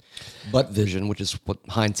in butt vision, which is what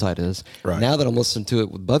hindsight is, Right. now that I'm listening to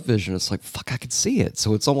it with butt vision, it's like, fuck, I can see it.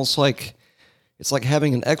 So it's almost like, it's like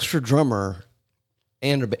having an extra drummer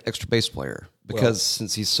and an extra bass player. Because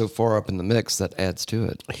since he's so far up in the mix, that adds to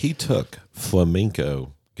it. He took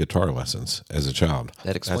flamenco guitar lessons as a child.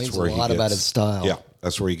 That explains That's where a he lot about gets- his style. Yeah,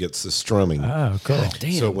 that's where he gets the strumming. Oh, cool.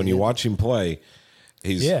 So when you watch him play,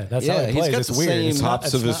 he's Yeah, that's how Yeah, he he's plays. got It's the weird. same It's not- tops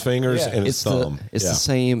it's of his not- fingers yeah. and his It's thumb. the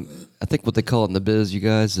same. I think what they call it in the biz, you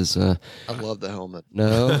guys, is I love the helmet.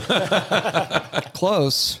 no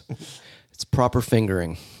close. It's proper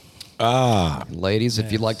fingering. Ladies,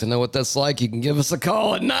 if you'd like to know what that's like, you can give us a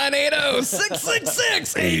call at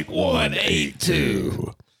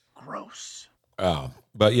 980-666-8182. Gross.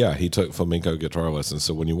 But yeah, he took flamenco guitar lessons.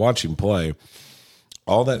 So when you watch him play,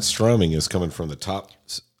 all that strumming is coming from the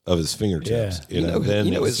tops of his fingertips. Yeah. You know, then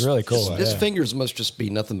it's really cool. His Yeah. fingers must just be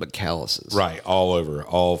nothing but calluses. right all over,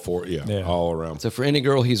 all four, yeah. all around. So for any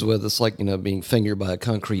girl he's with, it's like, being fingered by a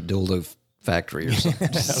concrete dildo factory or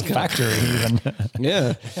something. Just Factory even.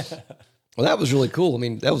 yeah. Well, that was really cool. I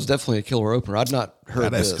mean, that was definitely a killer opener. I'd not heard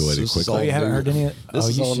That this. escalated This is quickly. all Oh, you haven't new. heard any of This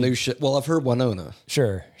is you all should- new shit. Well, I've heard Winona,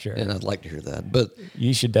 Sure. and I'd like to hear that. But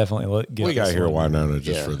You should definitely get We got this here one. Winona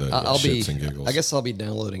just yeah, for the I'll shits be. and giggles. I guess I'll be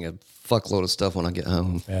downloading a fuckload of stuff when I get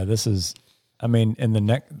home. Yeah, this is. I mean, in the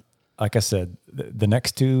next, like I said, the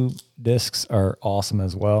next two discs are awesome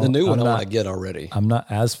as well. The new one I'm I not- want to get already. I'm not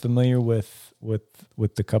as familiar with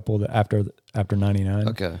the couple that after 99.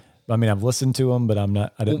 Okay. I mean, I've listened to them, but I'm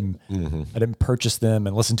not. I didn't purchase them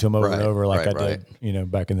and listen to them over and Right, over like I right,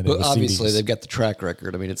 did, back in the day. But with obviously, CDs. they've got the track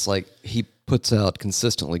record. I mean, it's like he puts out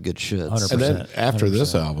consistently good shit. 100%. and then after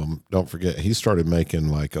this 100%. album, don't forget, he started making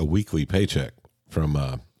like a weekly paycheck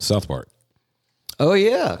from South Park. Oh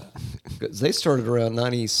yeah, 'Cause they started around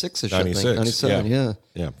 96ish. 96, I think 97. Yeah.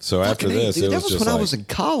 Yeah. So after Fucking A, this, dude, it that was was just when I like, was in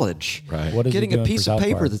college. right. What is he Getting a doing for piece of South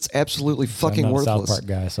paper Park? that's absolutely I'm fucking not a worthless. South Park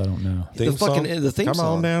guy, so I don't know. Theme fucking- song? the theme Come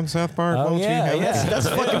song. on down, South Park. Oh won't yeah, you? yeah. That's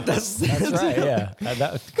fucking. That's right. Yeah,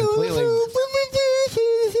 that completely.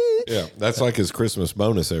 Yeah, that's like his Christmas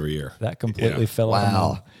bonus every year. That completely Yeah. fell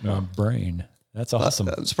out of my brain. That's awesome.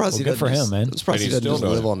 I'm surprised he good for doesn't him, man. I'm surprised And he he's doesn't still just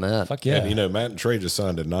doing live it. on that. Fuck yeah! And Matt and Trey just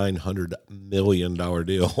signed a $900 million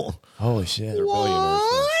deal. Holy shit! They're billionaires.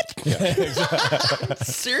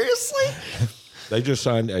 Seriously? They just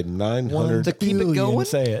signed a To $900 keep it Billion, going?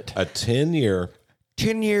 say it. a 10-year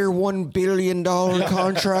 10-year, $1 billion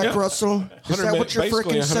contract, Russell? Is that what you're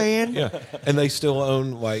basically freaking 100 saying? Yeah, and they still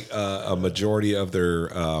own like a majority of their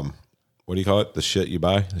what do you call it? The shit you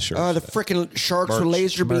buy, the shirts. The freaking sharks with Merch.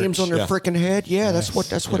 laser beams on their Yeah. freaking head. Yeah, that's what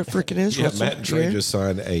it freaking is. yeah, Russell. Matt and Trey Yeah. just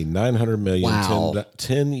signed a $900 million Wow.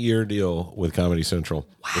 10-year deal with Comedy Central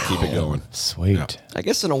to keep it going. Sweet. I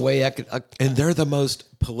guess in a way I could. And they're the most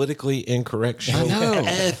politically incorrect show know.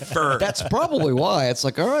 ever. That's probably why. It's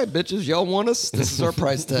like, all right, bitches, y'all want us? This is our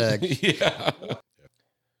price tag. Yeah.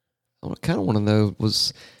 I kind of want to know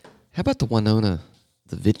was, how about the Winona,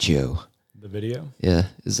 the Vitio? The video. Yeah,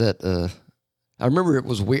 is that? I remember it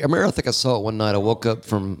was weird. I think I saw it one night. I woke up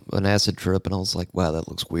from an acid trip and I was like, wow, that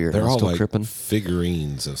looks weird. They're I'm all still like tripping.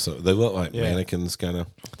 figurines of so they look like mannequins kind of.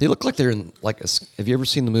 They look like they're in like a. Have you ever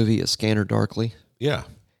seen the movie A Scanner Darkly? Yeah.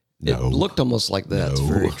 It looked almost like that. It's No.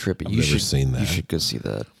 very trippy. I've you never should seen that. You should go see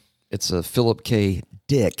that. It's a Philip K.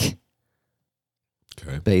 Dick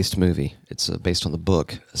Okay. based movie. It's based on the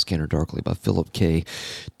book A Scanner Darkly by Philip K.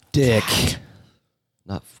 Dick,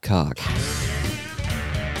 not cock.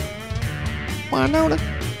 Winona.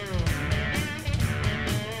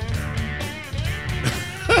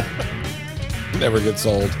 Never gets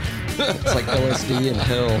old. It's like LSD in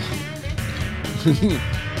hell.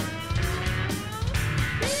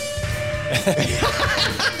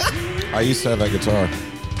 I used to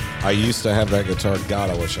have that guitar. God,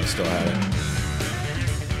 I wish I still had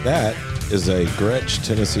it. That is a Gretsch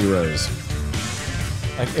Tennessee Rose.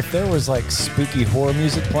 Like if there was like spooky horror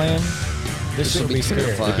music playing, this would would be be scary.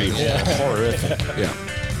 terrifying. Horrific. Yeah.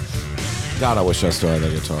 God, I wish I still had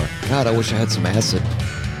that guitar. God, I wish I had some acid.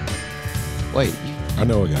 Wait, I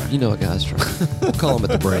know a guy. you know a guy's trying. We'll call him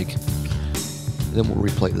at the break. Then we'll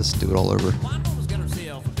replay this and do it all over.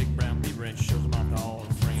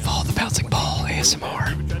 Follow the bouncing ball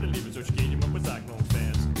ASMR.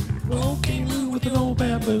 Walking with an old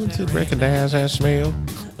baboon to recognize that smell.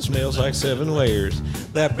 Smells like 7 layers.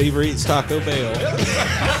 That beaver eats Taco Bell.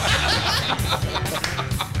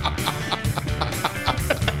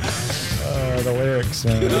 The lyrics,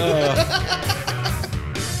 man.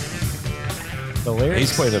 The lyrics,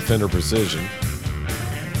 He's playing a Fender Precision.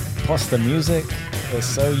 plus the music is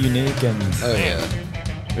so unique and Oh yeah.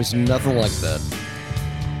 There's nothing like that.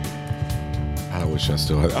 I wish I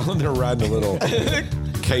still had. I'm there riding the little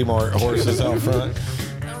Kmart horses out front.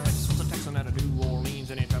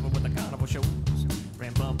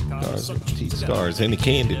 Stars, and he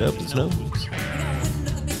candied up his nose.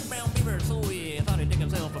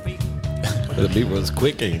 The beat was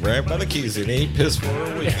quick and he grabbed by the keys and he pissed for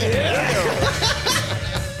a week.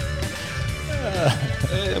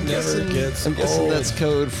 I'm guessing that's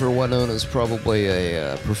code for Winona's probably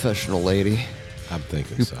a professional lady I'm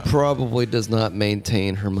thinking who so. probably does not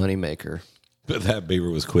maintain her moneymaker. But that beaver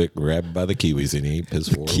was quick, grabbed by the kiwis and he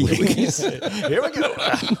pissed for a week. here we go.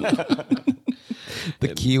 The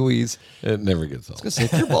Kiwis. It never gets old. I was gonna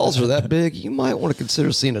say, if your balls are that big, you might want to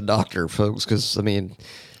consider seeing a doctor, folks. Because I mean,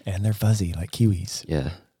 And they're fuzzy like kiwis.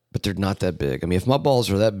 yeah, but they're not that big. I mean, if my balls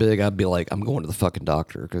are that big, I'd be like, I'm going to the fucking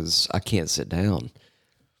doctor because I can't sit down.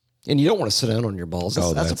 And you don't want to sit down on your balls. That's,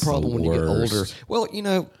 Oh, that's that's a problem the when you get older. worst. Well, you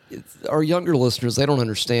know, our younger listeners, they don't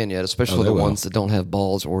understand yet, especially they the will. ones that don't have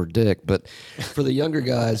balls or dick. But for the younger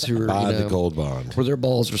guys who are, Buy you know, the Gold Bond. where their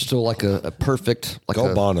balls are still like a perfect, like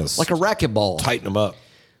Gold a, Bond is like a racquetball. Tighten them up.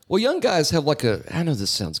 Well, young guys have like a, I know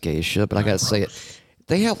this sounds gay as shit, but I got to say it.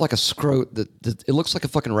 They have like a scrote that it looks like a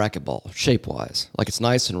fucking racquetball, shape-wise. Like it's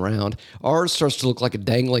nice and round. Ours starts to look like a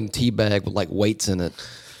dangling tea bag with like weights in it.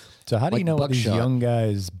 So how do you Like know what these buckshot. young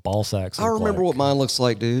guys' ball sacks I look remember like? what mine looks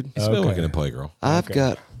like, dude. It's been looking at Playgirl. I've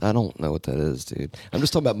got, I don't know what that is, dude. I'm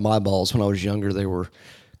just talking about my balls. When I was younger, they were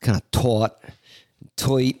kind of taut,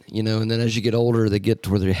 tight, you know, and then as you get older, they get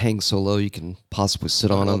to where they hang so low you can possibly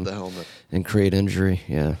sit on love them the helmet. and create injury.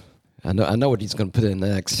 Yeah. I know what he's going to put in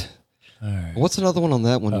next. All right. What's another one on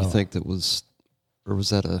that one you think that was, or was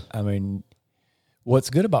that a, I mean, what's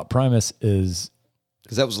good about Primus is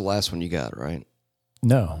because that was the last one you got, right?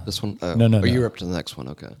 no, This one? No, no, Oh, you're no. up to the next one.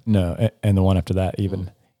 Okay. no, and the one after that even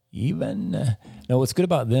no. What's good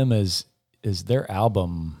about them is their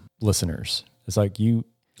album listeners. It's like you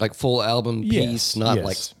Like full album piece, Yes, not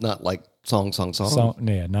yes. like song. song,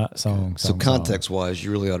 yeah, not song. So song, context wise,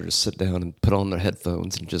 you really ought to just sit down and put on their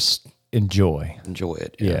headphones and just song. Enjoy. enjoy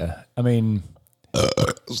it. Yeah, I mean,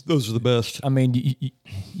 Those are the best. I mean,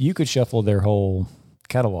 you could shuffle their whole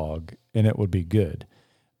catalog and it would be good,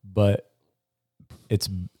 but it's,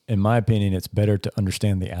 in my opinion, it's better to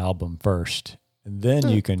understand the album first, and then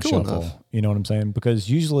you can cool shuffle. enough. You know what I'm saying? Because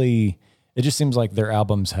usually it just seems like their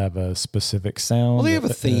albums have a specific sound. Well, they have a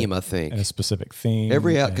and theme, I think. and a specific theme.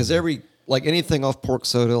 Because every like anything off Pork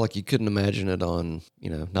Soda, like you couldn't imagine it on, you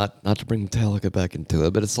know, not to bring Metallica back into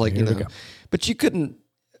it, but it's like, Here you we know, go. but you couldn't,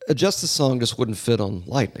 a Justice song just wouldn't fit on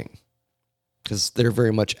Lightning because they're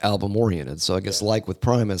very much album oriented. So I guess like with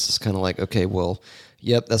Primus, it's kind of like, okay, well,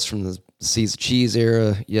 yep, that's from the Seas of Cheese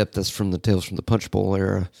era. Yep, that's from the Tales from the Punch Bowl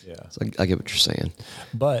era. Yeah. So I get what you're saying.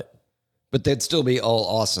 But But they'd still be all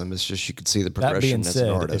awesome. It's just you could see the that progression being as an said,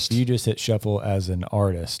 artist. if you just hit shuffle as an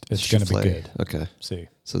artist, it's going to be Soufflé. good. Okay. See,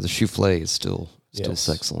 So the Soufflé is still Yes.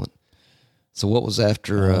 excellent. So what was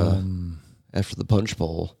after the Punch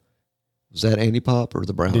Bowl? Was that Andy Pop or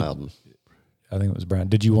the Brown album? I think it was Brown.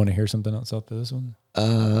 Did you want to hear something else after this one,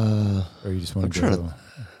 or you just want to trying go? to-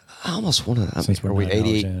 I almost want to. Since we're are we 9 hours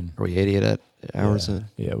 88? in. Are we 88 hours in?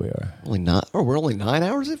 Yeah, we are. Only not. Oh, we're only 9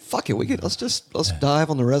 hours in. Fuck it. Let's dive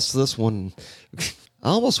on the rest of this one. I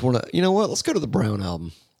almost want to. You know what? Let's go to the Brown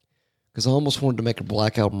album because I almost wanted to make a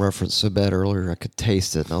Black album reference so bad earlier I could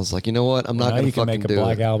taste it, and I was like, you know what? I'm not Now going you to can fucking make a do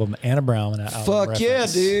Black it. album and a Brown album. Fuck yeah,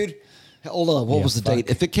 reference. dude. Hold on. What Yeah, was the fuck. date?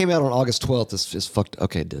 If it came out on August 12th, it's fucked.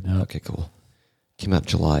 Okay, it did. Nope. Okay, cool. Came out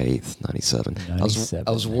July 8th, 97. 97.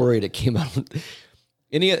 I was worried it came out.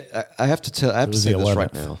 I have to tell. I have to was say the this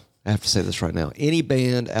right 11th. now. I have to say this right now. Any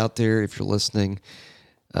band out there, if you're listening,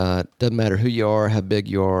 doesn't matter who you are, how big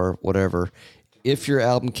you are, whatever. If your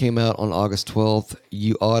album came out on August 12th,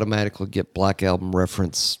 you automatically get Black Album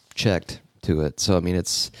reference checked to it. So I mean,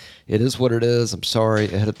 it is what it is. I'm sorry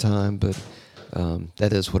ahead of time, but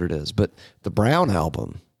that is what it is. But the Brown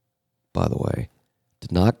album, by the way,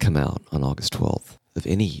 did not come out on August 12th of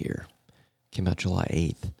any year. Came out July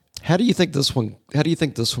 8th. How do you think this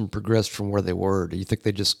one progressed from where they were? Do you think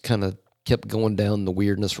they just kind of kept going down the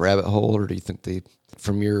weirdness rabbit hole, or do you think they,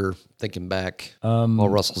 from your thinking back, while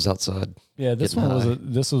Russell's outside? Yeah, this getting one high?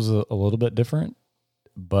 was a little bit different,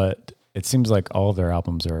 but it seems like all of their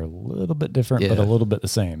albums are a little bit different, but Yeah. a little bit the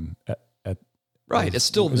same. Right, it's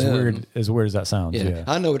still as them. weird as that sounds. Yeah, Yeah,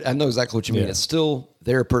 I know exactly what you mean. Yeah. It's still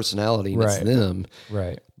their personality, and Right. it's them.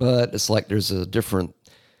 right. But it's like there's a different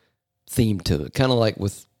theme to it. Kind of like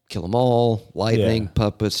with Kill 'Em All, Lightning, Yeah.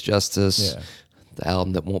 Puppets, Justice, Yeah. the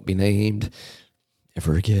album that won't be named.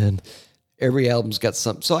 ever again. Every album's got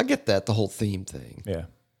something. So I get that, the whole theme thing. Yeah.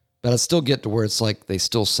 But I still get to where it's like they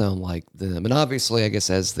still sound like them. And obviously, I guess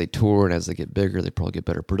as they tour and as they get bigger, they probably get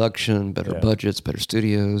better production, better budgets, better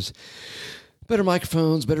studios, better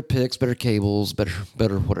microphones, better picks, better cables, better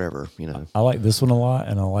whatever, you know. I like this one a lot,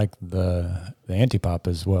 and I like the Antipop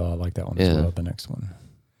as well. I like that one as well, the next one.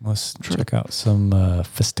 Let's check out some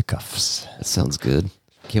Fisticuffs. That sounds good.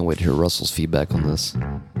 Can't wait to hear Russell's feedback on this.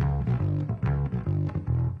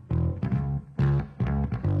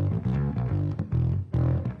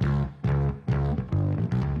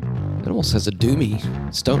 It almost has a doomy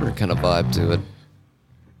stoner kind of vibe to it.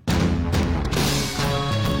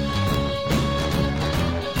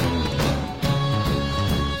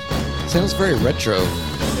 Sounds very retro.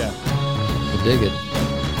 Yeah. I dig it.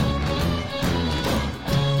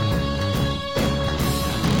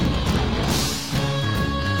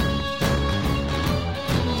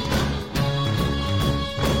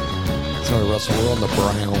 Sorry, Russell, we're on the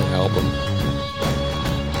Brown album.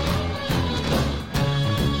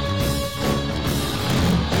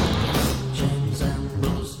 James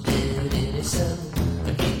Ambrose dead in his cell,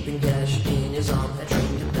 and keeping cash in his arm had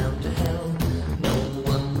trained him down to hell. No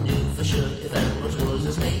one knew for sure if Ambrose was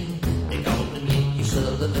his name. They called him Yankee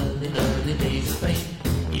Sullivan in early days of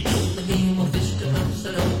fame. He told the game of fisticuffs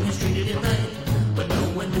that always treated him right, but no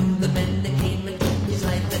one knew the men that came and took his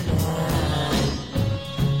life that night.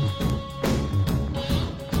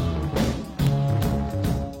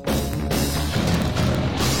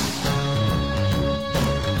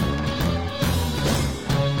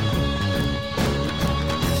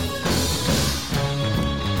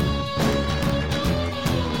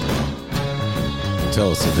 Tell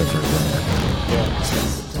us a different brand.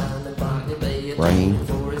 Rain.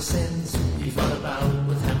 For his sins, he fought about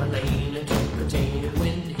with Hammerlane and took the tainted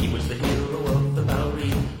wind. He was the hero of the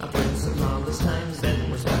Bowery, a prince of lawless times. Then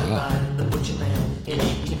was found by the butcher man in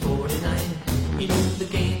 1849. He knew the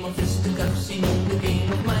game of fisticuffs, he knew the game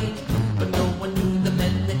of might, but no one knew the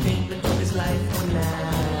men that came and took his life one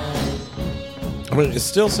night. I mean, it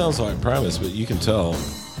still sounds like Primus, but you can tell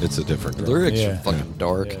it's a different The drummer. lyrics are fucking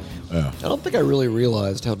dark. Yeah. I don't think I really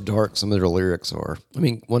realized how dark some of their lyrics are. I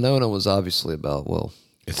mean, Winona was obviously about, well,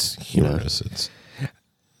 It's humorous. It's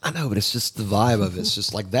I know, but it's just the vibe of it. It's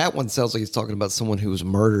just like that one sounds like he's talking about someone who was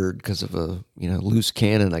murdered because of a, loose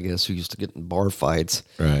cannon, I guess, who used to get in bar fights.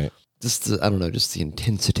 right. Just the, I don't know, just the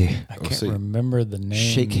intensity. I can't remember the name.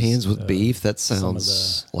 Shake hands with beef. That some of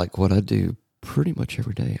sounds like what I do pretty much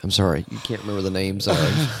every day. I'm sorry, you can't remember the names.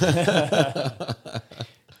 Sorry.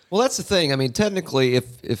 Well, that's the thing. I mean, technically,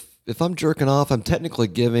 if I'm jerking off, I'm technically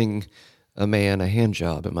giving a man a hand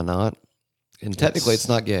job, am I not? And technically, it's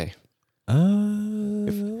not gay. I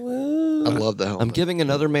love the helmet. I'm giving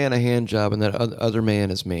another man a hand job, and that other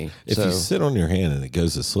man is me. If so you sit on your hand and it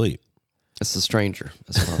goes to sleep, it's the stranger.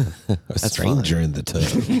 That's fine. a stranger in the tub.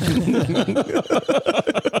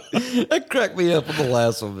 That cracked me up on the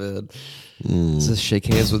last one, man. Does this shake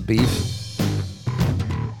hands with beef?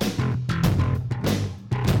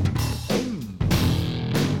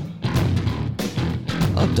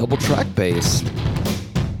 A double track bass.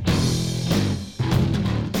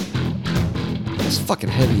 It's fucking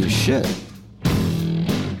heavy as shit.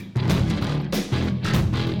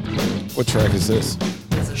 What track is this?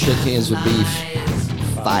 Shake hands with beef.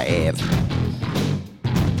 5.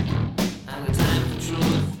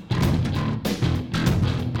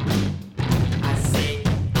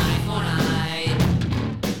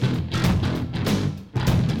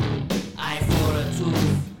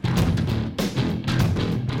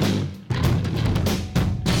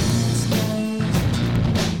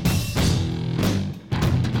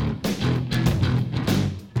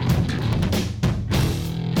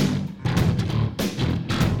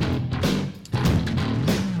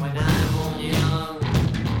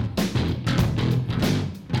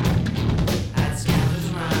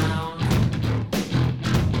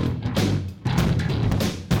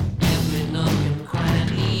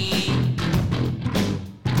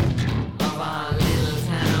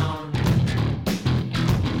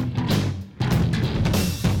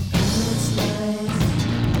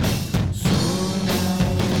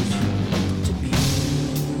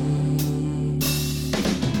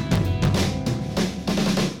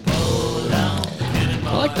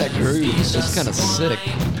 It's just kind of sick.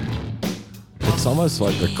 It's almost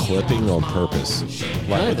like they're clipping on purpose,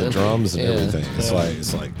 like with the drums and everything. It's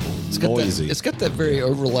like It's got noisy. that, it's got that very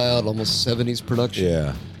over loud, almost 70s production.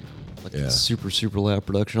 Yeah. Like super loud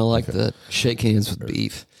production. I like that. Shake hands with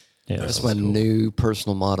beef. Yeah, That's my new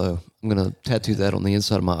personal motto. I'm going to tattoo that on the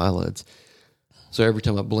inside of my eyelids. So every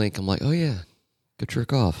time I blink, I'm like, oh yeah, go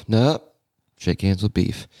jerk off. No, Shake hands with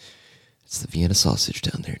beef. It's the Vienna sausage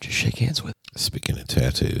down there. Just shake hands with. Speaking of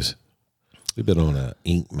tattoos, we've been on a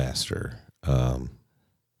Ink Master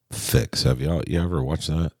fix. Have you ever watched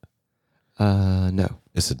that? No.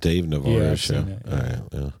 It's a Dave Yeah, Navarro I've show. seen it, yeah. All right,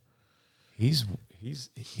 yeah.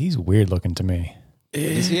 He's weird looking to me.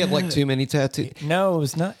 Does he have like too many tattoos? No,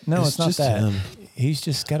 it's not. No, it's not just that. him. He's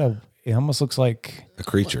just got a. It almost looks like. A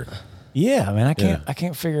creature. Yeah, I mean, I can't. Yeah. I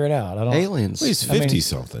can't figure it out. I don't. Aliens. Well, he's I mean, 50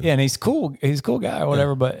 something. Yeah, and he's cool. He's a cool guy or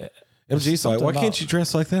whatever. But MG's like, something why about- can't you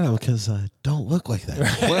dress like that? Because I don't look like that.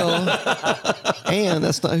 Well, and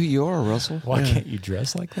that's not who you are, Russell. Why can't you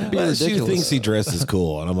dress like that? Be She ridiculous. thinks he dresses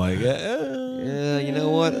cool, and I'm like, Yeah, you know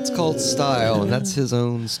what? It's called style, and that's his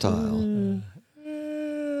own style.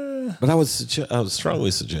 But I would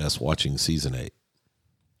strongly suggest watching season 8.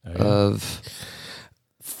 Of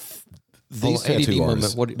These ADD tattoo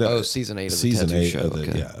moment. artists. Season 8 of the Season tattoo 8 show. of the,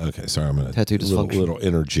 Okay. yeah. Okay, sorry, I'm gonna Tattoo dysfunction. little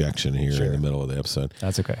interjection here in the middle of the episode.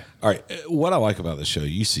 That's okay. All right, what I like about the show,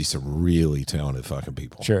 you see some really talented fucking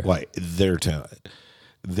people. Sure. Like they're talented.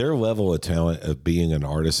 Their level of talent of being an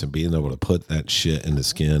artist and being able to put that shit in the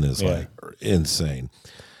skin is like insane.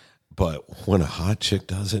 But when a hot chick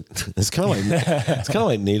does it, it's kind of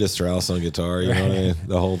like Nita Strauss on guitar. You know what I mean?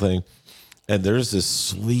 The whole thing. And there's this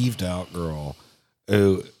sleeved out girl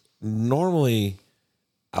who normally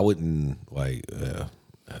I wouldn't like.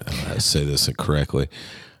 I say this incorrectly.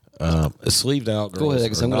 Sleeved out Go ahead, girls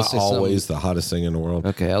 'cause are I'm gonna not say always something. the hottest thing in the world.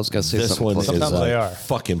 Okay, I was gonna say This something. one close. is Sometimes they like are.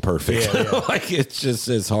 fucking perfect. Yeah, yeah. Like it's just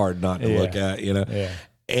it's hard not to Yeah. look at, you know. Yeah.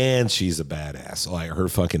 And she's a badass. Like her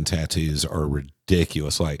fucking tattoos are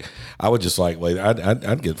ridiculous. Like I would just like wait.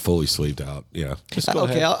 I'd get fully sleeved out. Yeah. Just go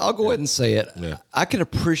Okay, ahead. I'll go ahead and say it. Yeah. I can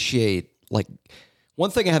appreciate, like,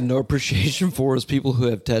 one thing I have no appreciation for is people who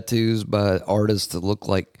have tattoos by artists that look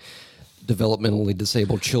like developmentally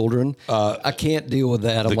disabled children. I can't deal with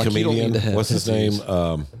that. I'm the like, you don't comedian. need to have What's his name?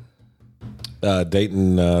 tattoos.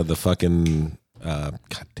 Dating the fucking. God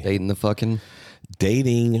damn. Dating the fucking.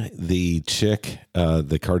 Dating the chick,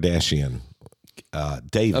 the Kardashian,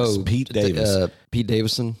 Davis, Pete Davis, Pete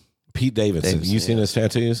Davidson. Pete Davidson. Davidson, You seen his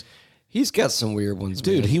tattoos? He's got some weird ones,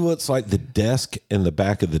 Dude, man. he looks like the desk in the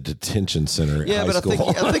back of the detention center. Yeah, at but high school.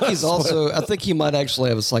 I think he's also. I think he might actually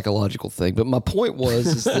have a psychological thing. But my point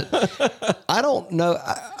is that I don't know.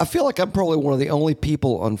 I feel like I'm probably one of the only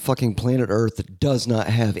people on fucking planet Earth that does not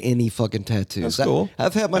have any fucking tattoos. That's cool.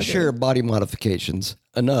 I've had my share of body modifications,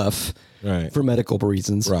 enough, Right. for medical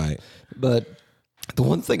reasons, Right. But the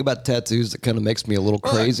one thing about tattoos that kind of makes me a little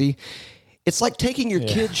crazy. It's like taking your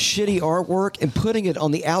kid's shitty artwork and putting it on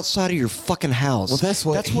the outside of your fucking house. Well, that's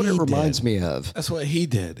what it he reminds did. me of. That's what he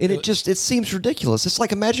did. And it seems ridiculous. It's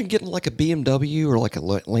like imagine getting like a BMW or like a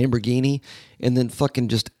Lamborghini and then fucking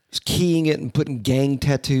just keying it and putting gang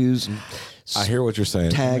tattoos and I hear what you're saying.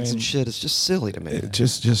 tags and shit. It's just silly to me.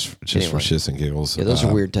 Just for shits and giggles. Yeah, those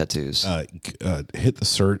are weird tattoos. Hit the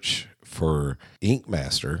search for Ink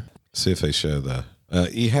Master. See if they show the.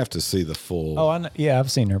 You have to see the full. Oh, I know. Yeah, I've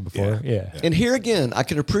seen her before. Yeah. And here again, I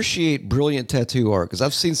can appreciate brilliant tattoo art because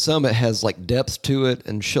I've seen some that has like depth to it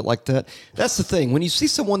and shit like that. That's the thing. When you see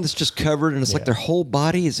someone that's just covered and it's like their whole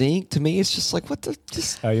body is ink, to me, it's just like, what the?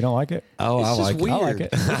 Just, Oh, you don't like it? Oh, it's I just like it. weird. I like it.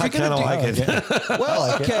 If you're I gonna kind of do- like it.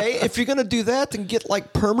 Well, okay. If you're gonna do that, then get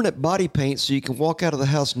like permanent body paint so you can walk out of the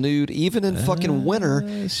house nude, even in fucking winter,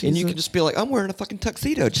 and you can just be like, "I'm wearing a fucking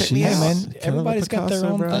tuxedo. Check me Hey, out." man, everybody's got their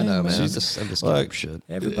Picasso, own bro. thing. I know, man. I'm man. just giving Look, shit.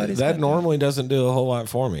 Everybody's that got normally doesn't do a whole lot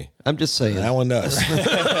for me. I'm just saying. That one does.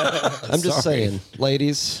 I'm just saying,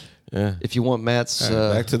 ladies. Yeah. If you want Matt's All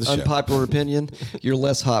right, back to the show. unpopular opinion, you're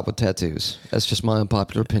less hot with tattoos. That's just my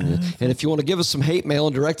unpopular opinion. And if you want to give us some hate mail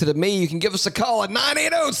and direct it at me, you can give us a call at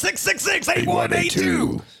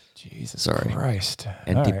 980-666-8182. Jesus Sorry. Christ.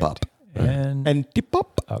 Antipop. All right. And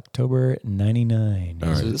October 99.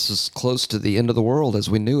 So this is close to the end of the world as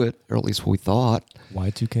we knew it, or at least we thought.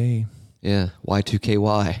 Y2K. Yeah,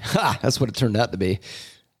 Y2KY. Ha! That's what it turned out to be.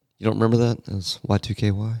 You don't remember that? It was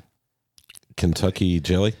Y2KY? Kentucky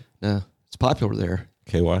jelly, No, it's popular there.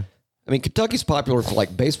 KY. I mean, Kentucky's popular for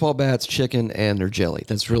like baseball bats, chicken, and their jelly.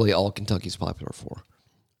 That's really all Kentucky's popular for.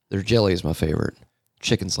 Their jelly is my favorite.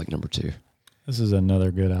 Chicken's like number 2. This is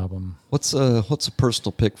another good album. What's a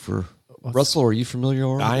personal pick for Russell? Are you familiar?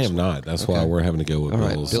 With I this am one? not. That's why we're having to go with All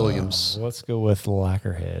right, Bill's. Billiams. Let's go with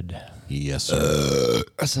Lacquerhead. Yes, sir.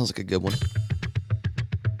 That sounds like a good one.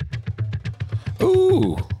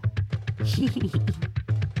 Ooh.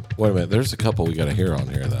 Wait a minute. There's a couple we got to hear on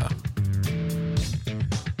here, though.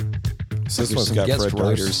 So this There's one's some got guest Fred Durst.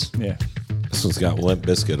 writers. Yeah. This one's got Limp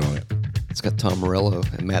Bizkit on it. It's got Tom Morello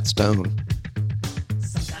and Matt Stone.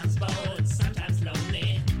 Sometimes bold, sometimes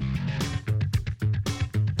lonely.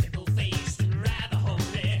 Pimple faced and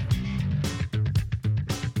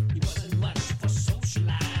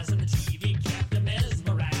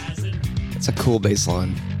It's a cool bass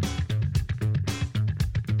line.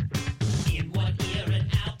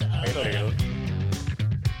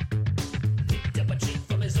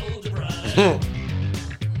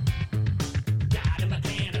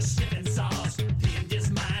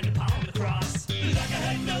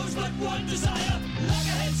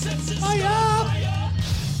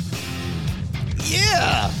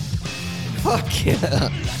 Yeah! Fuck yeah!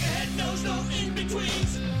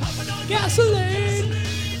 Gasoline.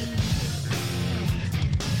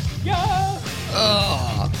 Yeah.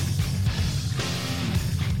 Oh.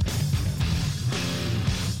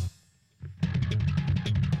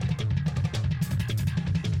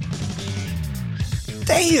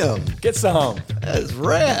 Damn! Get some. That is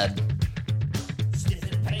rad.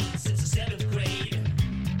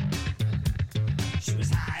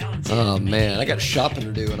 Oh man, I got shopping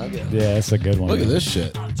to do, and I got. Yeah, that's a good one. Look at this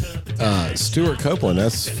shit. Stuart Copeland,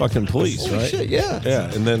 that's fucking Police, Holy right? shit, yeah.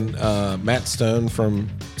 Yeah, and then Matt Stone from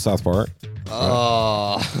South Park.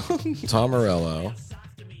 Oh. Tom Morello.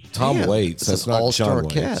 Tom Damn, Waits. this That's is not All-Star John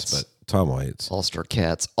Waits, Cats. but Tom Waits. All-Star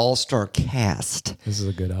Cats. All-Star Cast. This is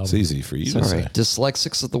a good album. It's easy for you to Sorry. say.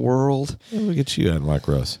 Dyslexics of the world. Look at you, Mike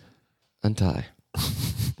Russ. Untie.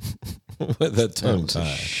 With that tongue That was a tie.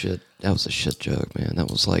 shit. That was a shit joke, man.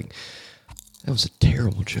 That was a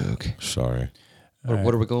terrible joke. Sorry.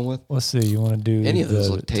 What are we going with? Let's see. You want to do Any of those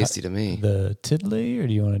the look tasty to me. The Tiddly, or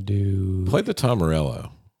do you want to do? Play the Tom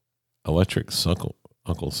Morello. Electric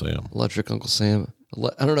Uncle Sam. Electric Uncle Sam.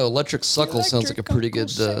 I don't know. Electric Suckle sounds like a pretty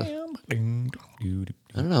good. I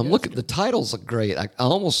don't know. I'm looking. The titles look great. I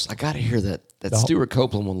got to hear that. That Stuart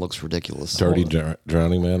Copeland one looks ridiculous. Dirty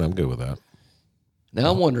Drowning Man. I'm good with that. Now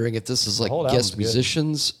I'm wondering if this is like whole album's guest good.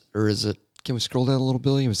 musicians, or is it? Can we scroll down a little,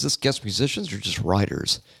 Billy? Is this guest musicians or just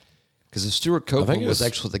writers? Because if Stuart Copeland was it's-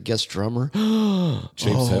 actually the guest drummer,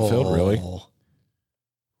 James Hetfield, really?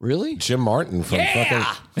 Really? Jim Martin from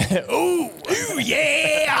fucking. Ooh,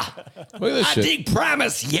 yeah! Look at this shit.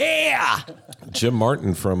 Primus, yeah! Jim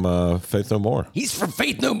Martin from Faith No More. He's from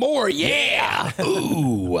Faith No More, yeah!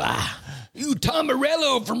 Ooh, you Tom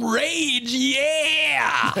Morello from Rage,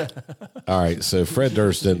 yeah! All right, so Fred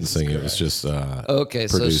Durst didn't sing it. It was just Okay,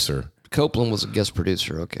 producer. so Copeland was a guest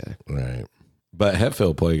producer, okay. Right. But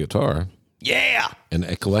Hetfield played guitar. Yeah! An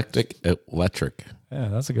eclectic electric. Yeah,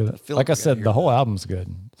 that's a good. feel Like I like I said, the whole album's good.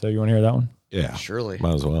 So you want to hear that one? Yeah. Surely.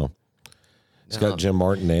 Might as well. It's Now- got Jim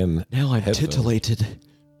Martin and Now I'm Hetfield. titillated.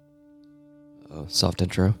 Oh, soft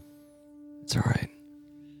intro. It's all right.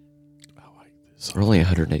 I like this. We're only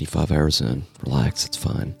 185 hours in. Relax, it's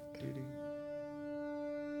fine.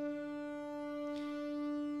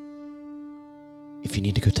 If you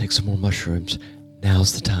need to go take some more mushrooms,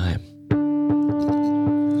 now's the time.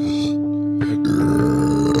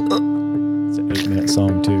 It's an 8-minute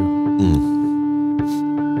song too.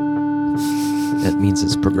 That means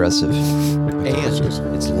it's progressive. And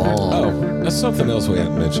it's long. Oh, that's something else we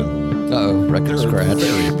hadn't mentioned. Uh-oh, record They're a scratch.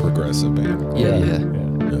 very progressive band. Yeah.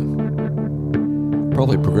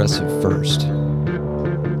 Probably progressive first. I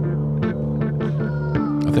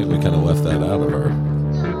think we kind of left that out of our.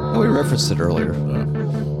 Oh, we referenced it earlier.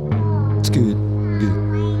 It's good. Good.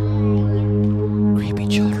 Creepy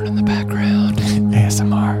children in the background.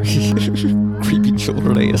 ASMR. Creepy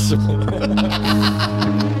children ASMR.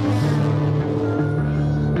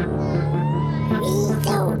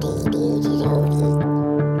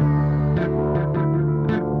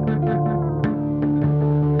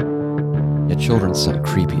 Yeah, children sound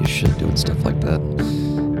creepy as shit doing stuff like that.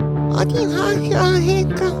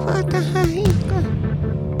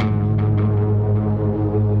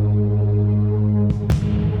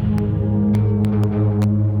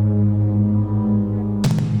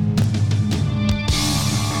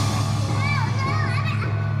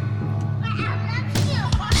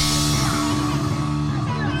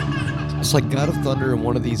 It's like God of Thunder and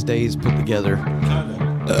One of These Days put together.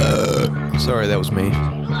 Sorry, that was me.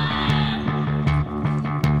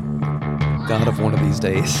 God of One of These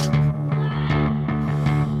Days.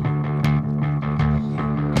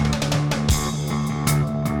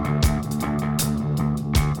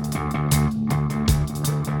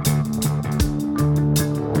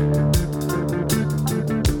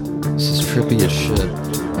 This is trippy as shit.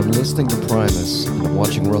 I'm listening to Primus and I'm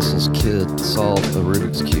watching Russell's kid solve a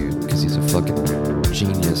Rubik's Cube because he's a fucking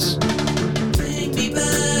genius. Bring me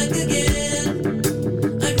back again.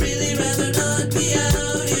 I'd really rather not be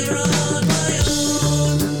out here on my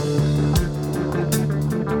own.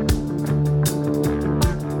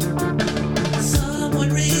 Someone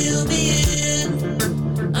reel me in.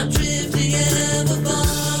 I'm drifting ever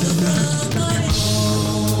farther from my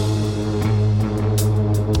home.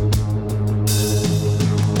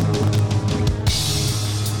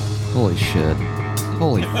 Holy shit.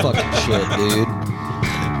 Holy fucking shit, dude.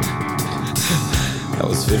 That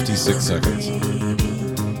was 56 seconds.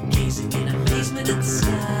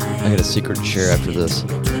 I got a secret to share after this.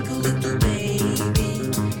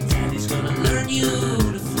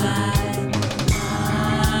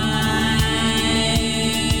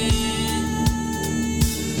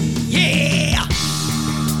 Yeah!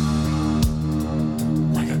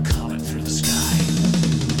 Like a comet through the sky.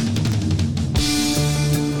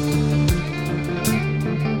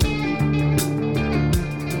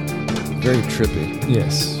 Very trippy.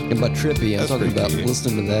 Yes. And by trippy, I'm That's talking pretty about cute.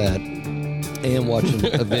 listening to that and watching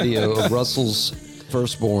a video of Russell's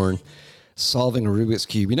firstborn solving a Rubik's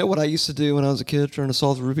Cube. You know what I used to do when I was a kid trying to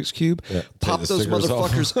solve the Rubik's Cube? Yeah, Pop take the those stickers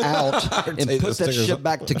off. motherfuckers out and Take the put that stickers shit off.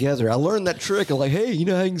 back together. I learned that trick. I'm like, hey, you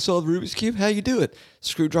know how you can solve the Rubik's Cube? How you do it?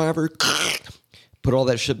 Screwdriver, put all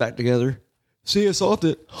that shit back together. See, I solved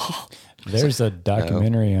it. There's a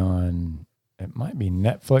documentary on, it might be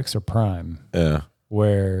Netflix or Prime, Yeah.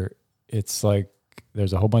 where it's like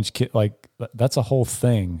there's a whole bunch of kids, like that's a whole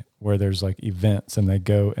thing where there's like events and they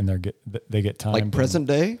go and they get time. Like present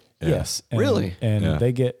day Yes. And, Really? And Yeah.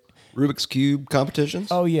 they get, Rubik's Cube competitions.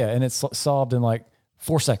 oh yeah. And it's solved in like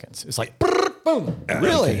 4 seconds. It's like, boom.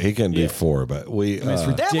 Really? He can do 4, but we. that was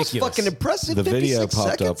ridiculous. fucking impressive. The video 56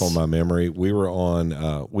 popped seconds. up on my memory. We were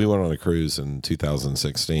on. We went on a cruise in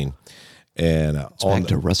 2016, and on Back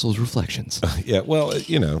to Russell's reflections. yeah, well,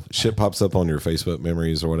 you know, shit pops up on your Facebook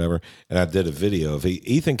memories or whatever. And I did a video of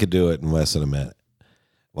Ethan could do it in less than a minute,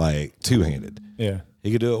 like two-handed. Yeah.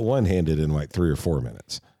 He could do it one-handed in like 3 or 4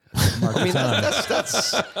 minutes. I mean,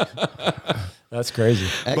 that's That's crazy.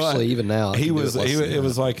 actually even now. I He can do was. less than It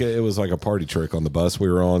was like a party trick on the bus we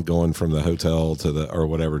were on, going from the hotel to the or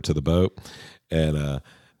whatever to the boat, and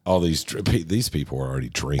all these people were already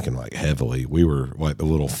drinking like heavily. We were like the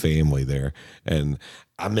little family there, and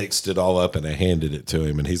I mixed it all up and I handed it to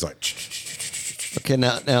him, and he's like, Okay,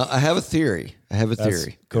 now I have a theory. That's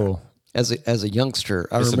cool. As a youngster,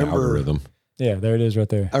 I "It's an remember. algorithm." Yeah, there it is right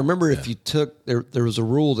there. I remember if you took there was a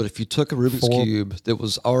rule that if you took a Rubik's Cube that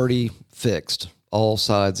was already fixed, all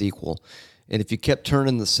sides equal, and if you kept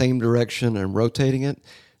turning the same direction and rotating it,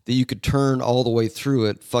 that you could turn all the way through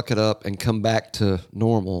it, fuck it up, and come back to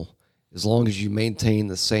normal as long as you maintain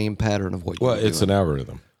the same pattern of what you Well, were it's doing. an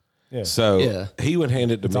algorithm. Yeah. So Yeah. he would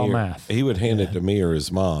hand it to all me. math. He would hand it to me or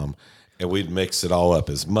his mom, and we'd mix it all up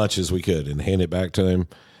as much as we could and hand it back to him.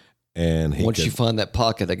 And he Once could, you find that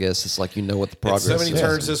pocket, I guess it's like you know what the it's progress so many is.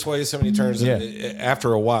 turns this way, so many turns. Yeah. And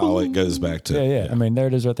after a while, it goes back to Yeah. I mean, there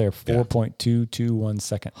it is right there. 4.221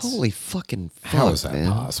 seconds. Holy fucking fuck, How is that man.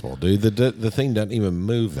 possible, dude? The thing doesn't even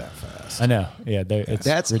move that fast. I know. Yeah. It's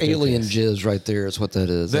That's ridiculous. alien jizz right there. Is what that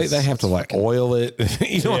is. They have to like oil it.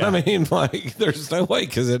 You know what I mean? Like, there's no way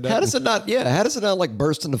because it. How does it not? Yeah, how does it not like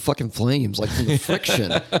burst into fucking flames like from the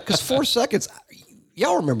friction? Because 4 seconds,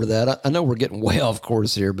 y'all remember that? I know we're getting way off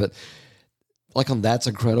course here, but like on That's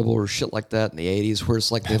Incredible or shit like that in the 80s, where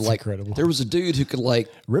it's like they That's like Incredible. there was a dude who could like.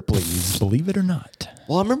 Ripley's, believe it or not.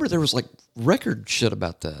 Well, I remember there was like record shit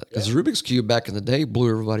about that because Rubik's Cube back in the day blew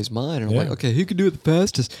everybody's mind, and I'm Yeah. like, okay, who could do it the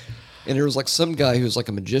fastest? And there was like some guy who was like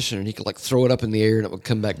a magician, and he could like throw it up in the air, and it would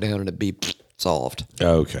come back down, and it'd be solved.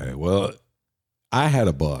 Okay, well, I had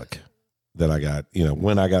a book that I got. You know,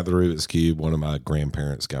 when I got the Rubik's Cube, one of my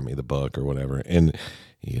grandparents got me the book or whatever, and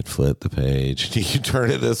you could flip the page. You turn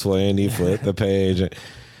it this way, and you flip the page.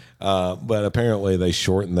 But apparently, they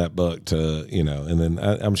shortened that book to and then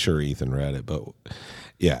I'm sure Ethan read it, but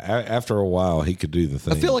yeah, after a while, he could do the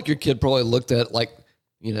thing. I feel like your kid probably looked at like,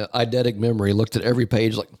 eidetic memory, looked at every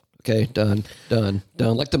page like, okay, done.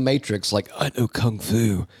 Like the Matrix, like, I know Kung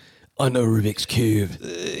Fu. I know Rubik's Cube.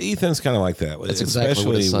 Ethan's kind of like that. That's exactly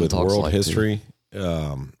what his especially son with talks world like, history.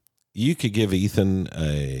 You could give Ethan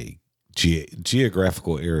a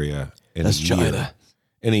geographical area in That's a year, China.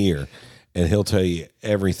 in a year, and he'll tell you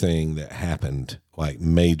everything that happened, like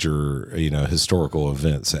major, historical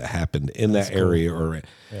events that happened in that area. Or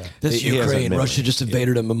That's he has that Ukraine. memory. Russia just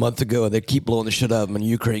invaded them a month ago, and they keep blowing the shit up, and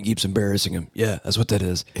Ukraine keeps embarrassing him. Yeah, that's what that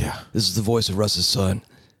is. Yeah. This is the voice of Russ's son.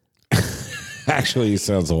 Actually, he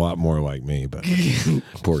sounds a lot more like me, but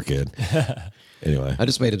poor kid. Anyway, I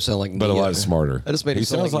just made him sound like but a Neo. lot smarter. I just made him he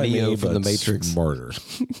sound sounds like Neo me, from The but Matrix. Smarter.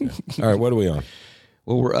 All right, what are we on?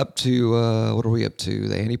 Well, we're up to, what are we up to?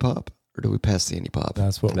 The Anti-Pop? Or do we pass the Anti-Pop?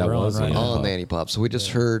 That's what That we're on was right the now. On the Anti-Pop. So we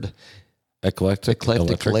just heard Eclectic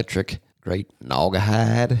Electric. Great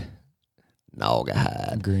Naugahyde.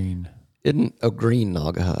 Green. Isn't a green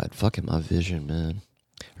Naugahyde. Fucking my vision, man.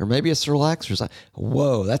 Or maybe it's the Relaxers.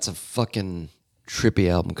 Whoa, that's a fucking trippy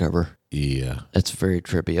album cover. Yeah. It's very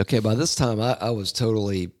trippy. Okay, by this time I was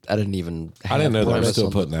totally. I didn't even. I didn't know they were premise still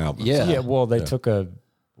on putting the- albums. Yeah, Yeah, well, they took a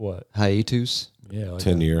what? hiatus. Yeah, like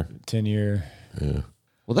 10 year. 10-year. Yeah.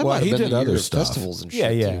 Well, that Well, might he have been did the other year of stuff. festivals and Yeah,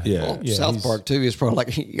 shit. yeah. too. Yeah. Well, Yeah, South he's- Park too. He's probably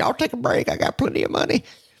like, y'all take a break. I got plenty of money.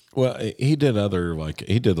 Well, he did other, like,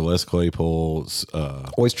 he did the Les Claypool's,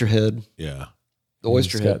 Oysterhead. yeah. The He's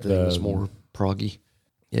Oysterhead got thing was the- more proggy.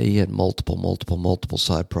 Yeah, he had multiple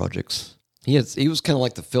side projects. He was kind of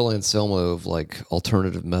like the Phil Anselmo of like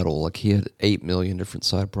alternative metal. Like he had 8 million different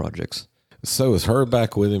side projects. So is Herb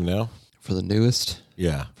back with him now? For the newest,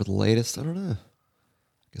 Yeah. for the latest, I don't know.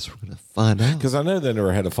 Guess we're gonna find out. Because I know they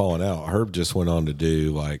never had a falling out. Herb just went on to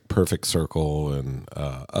do like Perfect Circle and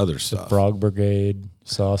other stuff. Frog Brigade,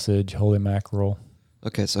 Sausage, Holy Mackerel.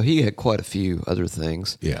 Okay, so he had quite a few other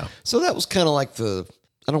things. Yeah. So that was kind of like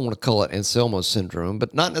I don't want to call it Anselmo syndrome,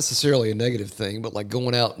 but not necessarily a negative thing, but like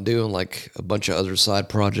going out and doing like a bunch of other side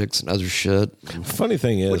projects and other shit, Funny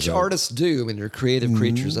thing is, which artists do. I mean, they're creative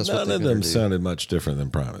creatures. That's what none they're of gonna them do. sounded much different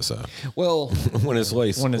than Primus, though. Well, when it's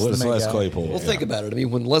Les, When it's the main Les guy. Claypool. well, yeah. think about it. I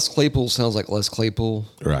mean, when Les Claypool sounds like Les Claypool,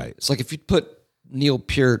 Right. it's like if you put Neil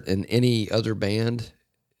Peart in any other band,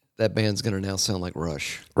 that band's going to now sound like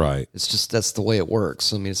Rush. Right. It's just, that's the way it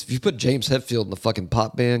works. I mean, if you put James Hetfield in a fucking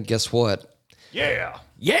pop band, guess what? Yeah.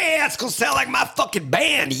 Yeah, it's going to sound like my fucking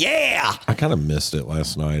band. Yeah. I kind of missed it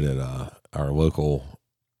last night at our local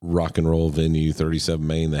rock and roll venue, 37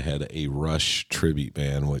 Main, that had a Rush tribute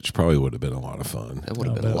band, which probably would have been a lot of fun. That would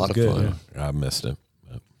have Oh, been a that lot was of good, fun. yeah. I missed it.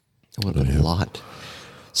 It would have been a lot.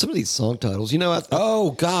 Some of these song titles, you know,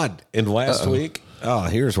 Oh, God. And last week,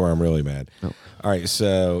 here's where I'm really mad. All right.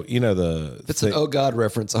 So, you know, if it's an Oh God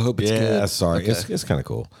reference, I hope it's good. Yeah, sorry. Okay. It's kind of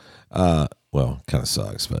cool. Well, kind of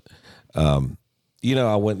sucks, but you know,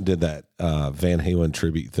 I went and did that Van Halen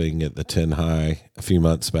tribute thing at the 10 High a few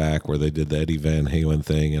months back, where they did the Eddie Van Halen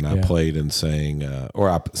thing, and I Yeah. played and sang,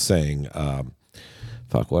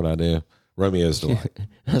 fuck what I do, Romeo's Delight.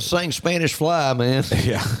 I sang Spanish Fly, man.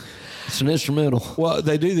 Yeah. It's an instrumental. Well,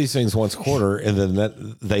 they do these things once a quarter, and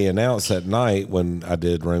then they announced that night when I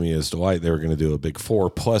did Romeo's Delight, they were going to do a big 4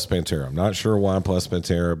 plus Pantera. I'm not sure why plus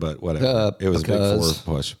Pantera, but whatever. It was a big because-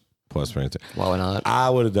 4 plus Pantera. Why not? I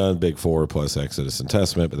would have done big 4 plus Exodus and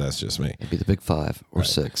Testament, but that's just me. It'd be the big 5 or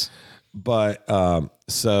 6. But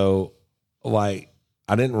so like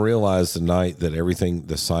I didn't realize the night that everything,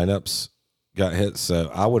 the signups got hit.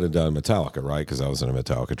 So I would have done Metallica, right? Because I was in a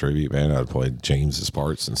Metallica tribute band. I'd played James's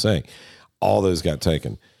parts and sang. All those got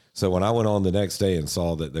taken. So when I went on the next day and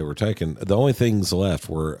saw that they were taken, the only things left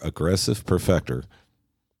were Aggressive Perfector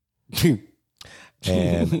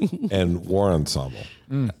and War Ensemble.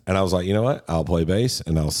 And I was like, you know what? I'll play bass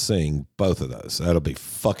and I'll sing both of those. That'll be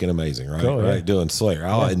fucking amazing, right? Cool, yeah. Right? Doing Slayer.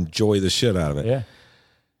 I'll enjoy the shit out of it. Yeah.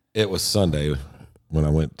 It was Sunday when I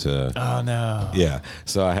went to Oh no. yeah,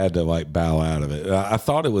 so I had to like bow out of it. I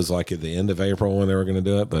thought it was like at the end of April when they were going to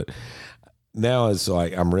do it, but now it's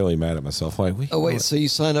like I'm really mad at myself. Like, Oh, wait. So you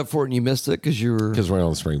signed up for it and you missed it because you were. because we're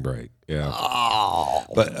on spring break. Yeah. Oh,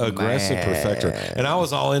 But Aggressive Perfector, and I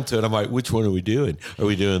was all into it. I'm like, which one are we doing? Are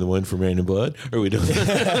we doing the one from Rain and Blood? Are we doing? You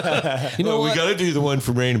know we what? got to do the one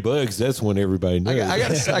from Rain and Blood because that's when everybody knows.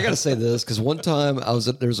 I gotta say this because one time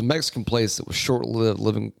there was a Mexican place that was short lived,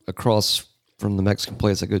 living across from the Mexican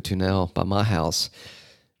place I go to now by my house,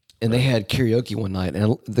 and they had karaoke one night,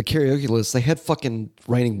 and the karaoke list they had fucking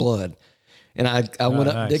Raining Blood, and I went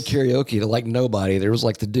up and did nice. karaoke to like nobody. There was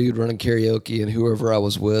like the dude running karaoke and whoever I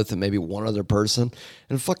was with and maybe one other person,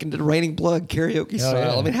 and fucking did Raining Blood karaoke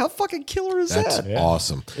style. yeah. I mean, how fucking killer is That's that?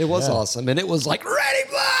 awesome. It was awesome, and it was like Raining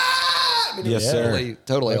Blood. I mean, it Yes, was sir.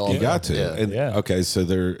 totally all You got to. Yeah. And, Yeah. Okay, so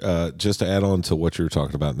there. Just to add on to what you were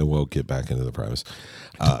talking about, and then we'll get back into the premise.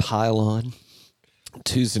 Pile on.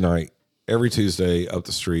 Tuesday night, every Tuesday up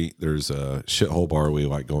the street, there's a shithole bar we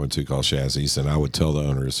like going to called Shazzy's, and I would tell the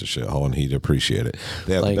owner it's a shithole, and he'd appreciate it.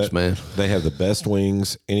 They have Thanks, man. They have the best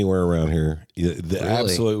wings anywhere around here,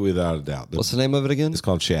 absolutely without a doubt. What's the name of it again? It's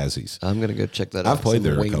called Shazzy's. I'm gonna go check that out. I've played I'm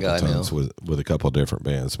there a wing couple guy times with a couple of different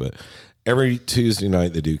bands, but every Tuesday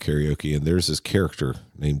night they do karaoke, and there's this character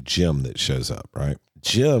named Jim that shows up. Right,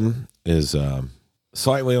 Jim is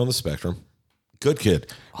slightly on the spectrum. Good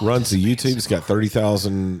kid. Runs the YouTube. He's got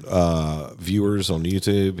 30,000 viewers on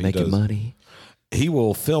YouTube. He Making does- money. He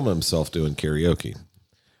will film himself doing karaoke.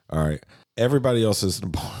 All right. Everybody else is in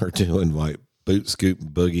the bar doing like boot scoop and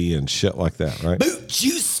boogie and shit like that, right? Boot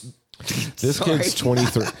juice. This kid's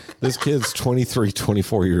 23. This kid's 23,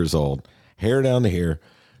 24 years old. Hair down to here.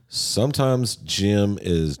 Sometimes Jim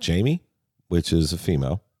is Jamie, which is a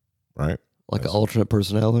female, right? Like an alternate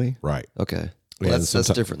personality. Right. Okay. Yeah, Well, and that's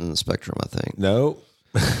someti- different than the spectrum, I think. No,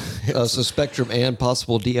 So spectrum and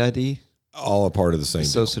possible DID, all a part of the same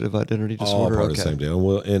deal. dissociative identity All disorder. part of the same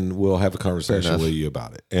deal. And we'll have a conversation enough. with you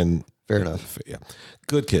about it. And Fair enough. Yeah.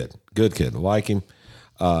 Good kid. Like him.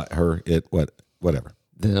 Whatever.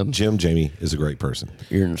 Them. Jim Jamie is a great person.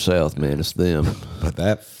 You're in the South, man. It's them. But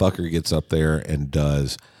that fucker gets up there and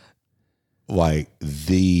does like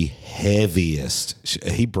the heaviest.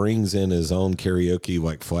 He brings in his own karaoke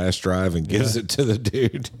like flash drive and gives it to the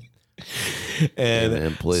dude. And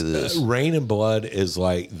man, play this. Rain and Blood is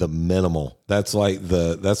like the minimal. That's like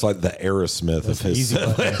the Aerosmith of his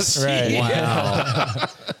set list. Right. Wow.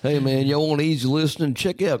 Hey, man, y'all want easy listening?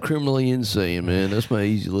 Check out Criminally Insane, man. That's my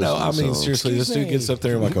easy listening No, I mean, song. seriously, this dude gets up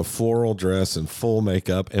there in like a floral dress and full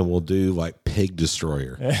makeup and will do like Pig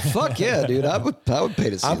Destroyer. Fuck yeah, dude. I would pay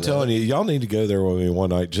to see I'm that. telling you, y'all need to go there with me one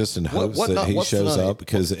night just in hopes that he what's the shows night? up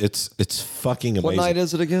because it's fucking amazing. What night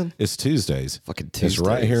is it again? It's Tuesdays. Fucking It's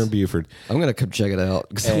right Tuesdays. here in Buford. I'm going to come check it out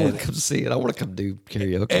because I want to come see it. I want to come do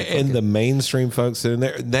karaoke. And the mainstream folks in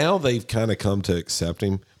there, now they've kind of come to accept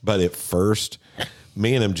him. But at first,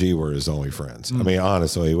 me and MG were his only friends. I mean,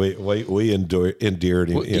 honestly, we endeared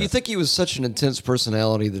him. Well, do you think he was such an intense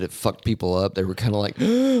personality that it fucked people up? They were kind of like,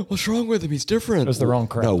 what's wrong with him? He's different. It was the wrong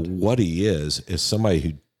crowd. No, what he is somebody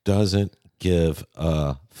who doesn't give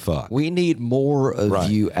a fuck. We need more of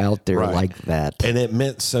you out there Right. like that. And it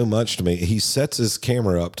meant so much to me. He sets his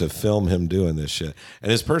camera up to film him doing this shit.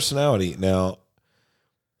 And his personality now,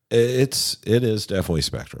 it is definitely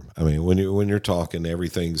spectrum. I mean, when you're talking,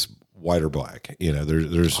 everything's white or black. You know,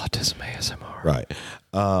 there's Autism ASMR. right.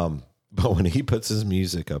 But when he puts his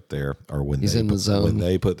music up there, or when He's in the zone. when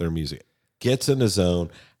they put their music, gets in the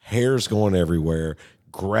zone, hair's going everywhere,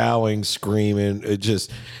 growling, screaming, it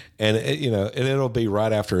just. And and it'll be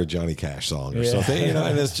right after a Johnny Cash song or something,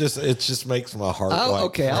 and it just makes my heart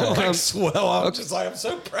I'll swell. I'm just like, I'm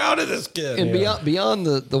so proud of this kid. And beyond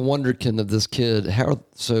the wonderkin of this kid, are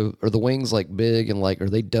the wings like big and like are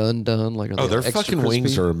they done? Like are they their extra fucking crispy?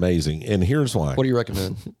 wings are amazing, and here's why. What do you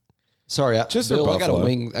recommend? Sorry, Just Bill, their I got a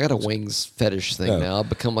buffalo. wings fetish thing No. now. I've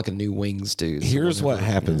become like a new wings dude. Here's what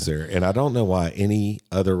happens there, and I don't know why any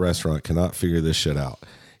other restaurant cannot figure this shit out.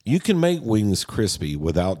 You can make wings crispy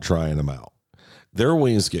without drying them out. Their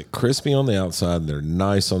wings get crispy on the outside and they're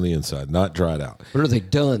nice on the inside, not dried out. But are they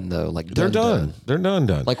done though? Like They're done. They're done.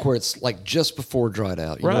 Like where it's like just before dried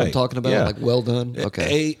out. You know what I'm Right. talking about? Yeah. Like well done. Okay.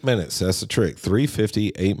 8 minutes. That's the trick.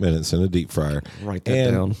 350, 8 minutes in a deep fryer. Write that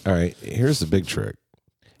down. All right. Here's the big trick.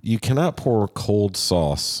 You cannot pour cold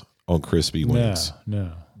sauce on crispy wings.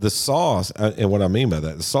 No. The sauce, and what I mean by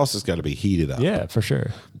that, the sauce has got to be heated up. Yeah, for sure.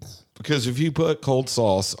 Because if you put cold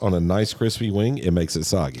sauce on a nice crispy wing, it makes it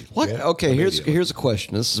soggy. What? Yeah? Okay, here's a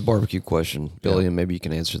question. This is a barbecue question, Billy, and maybe you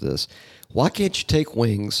can answer this. Why can't you take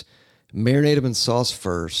wings, marinate them in sauce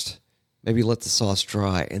first, maybe let the sauce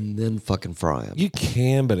dry, and then fucking fry them? You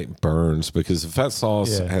can, but it burns because if that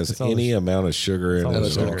sauce Yeah, has it's all any the- amount of sugar in all it, the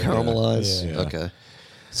It's gonna sugar. caramelize. Yeah. Okay.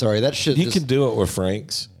 Sorry, that shit. You just- can do it with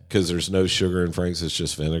Frank's because there's no sugar in Frank's; it's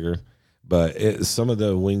just vinegar. But some of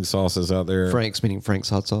the wing sauces out there, Frank's meaning Frank's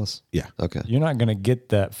hot sauce. yeah. Okay. You're not going to get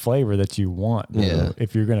that flavor that you want though, Yeah.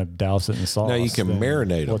 if you're going to douse it in sauce. Now you can then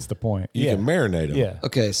marinate 'em. What's the point? You can marinate them. Yeah.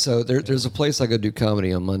 Okay, so there's a place I go do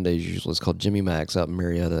comedy on Mondays usually. It's called Jimmy Mac's out in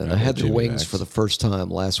Marietta. And I had their Jimmy wings Mac's. for the first time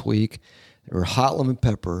last week. They were hot lemon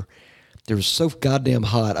pepper. They were so goddamn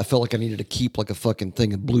hot, I felt like I needed to keep like a fucking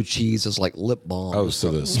thing of blue cheese as like lip balm. Oh,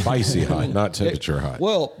 so the spicy hot, not temperature hot.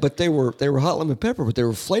 Well, but they were hot lemon pepper, but they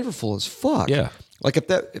were flavorful as fuck. Yeah. Like if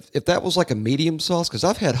that was like a medium sauce, because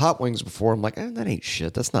I've had hot wings before, I'm like, that ain't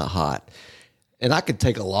shit. That's not hot. And I could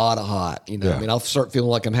take a lot of hot. You know, Yeah. I mean, I'll start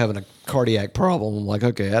feeling like I'm having a cardiac problem. I'm like,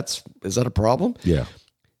 okay, is that a problem? Yeah.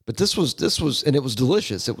 But this was, and it was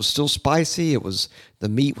delicious. It was still spicy. The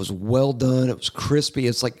meat was well done. It was crispy.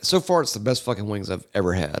 It's like, so far, it's the best fucking wings I've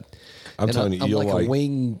ever had. I'm And telling you, I'm you'll like like a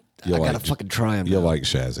wing. I gotta fucking try them. You'll like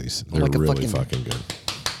Shazzy's. They're like a really fucking- fucking good.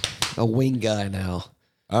 A wing guy now.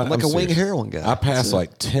 I'm like I'm a wing serious. heroin guy. I passed That's it.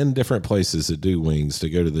 like 10 different places that do wings to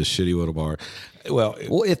go to this shitty little bar. Well,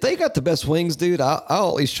 Well, if they got the best wings, dude, I'll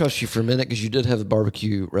at least trust you for a minute because you did have a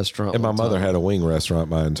barbecue restaurant. and my one mother time. had a wing restaurant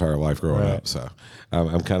my entire life growing up. So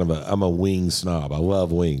I'm kind of I'm a wing snob. I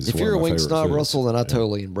love wings. If One you're of a my wing favorite snob, foods. Russell, then I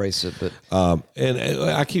totally embrace it. But And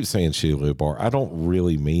I keep saying shitty little bar. I don't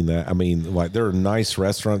really mean that. I mean, like, there are nice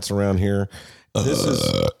restaurants around here. This is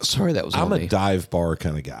sorry, that was I'm on a me. dive bar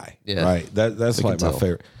kind of guy. Yeah. Right. That's I can like my tell.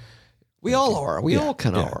 favorite. We all are. We all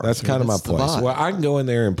kind of are. That's kind of my That's the place. vibe. Well, I can go in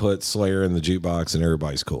there and put Slayer in the jukebox and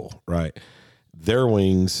everybody's cool, right? their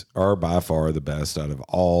wings are by far the best out of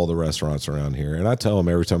all the restaurants around here. And I tell them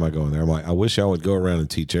every time I go in there, I'm like, I wish I would go around and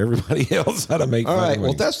teach everybody else how to make All fucking right. Well,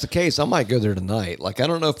 wings. if that's the case, I might go there tonight. Like, I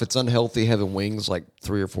don't know if it's unhealthy having wings like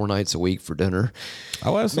 3 or 4 nights a week for dinner.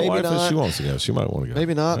 I'll ask the maybe wife if not. she wants to go. She might want to go.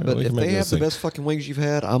 Maybe not, Yeah, but we if can make they have this the thing. best fucking wings you've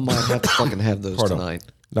had, I might have to fucking have those Pardon. tonight.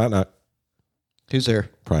 Not Who's there?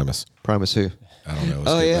 Primus. Primus who? I don't know. Let's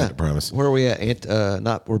Oh, get yeah. back to Primus. Where are we at?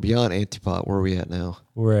 We're beyond Antipop. Where are we at now?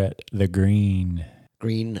 We're at the Green.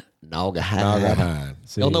 Green Naugahyde. Naugahyde.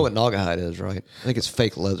 See, Y'all know what Naugahyde is, right? I think it's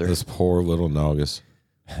fake leather. Those poor little Naugas.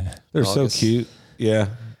 They're so Naugas. cute. Yeah.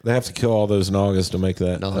 They have to kill all those Naugas to make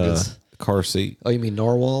that Naugas. car seat. Oh, you mean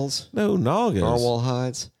narwhals? No, Naugas. Narwhal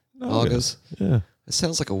hides? Naugas? Yeah. It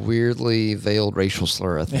sounds like a weirdly veiled racial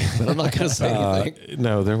slur, I think, but I'm not going to say anything.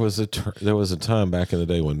 No, there was a time back in the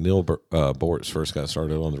day when Neil Bortz first got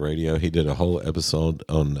started on the radio. He did a whole episode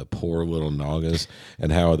on the poor little Naugas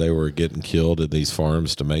and how they were getting killed at these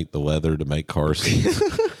farms to make the leather to make car seats.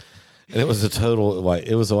 And it was a total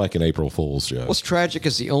it was like an April Fool's joke. What's tragic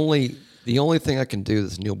is the only thing I can do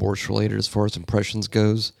that's Neil Bortz related as far as impressions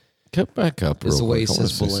goes Get back up. is the real way he quick. I wanna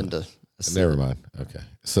says see Belinda. something. Never mind. Okay,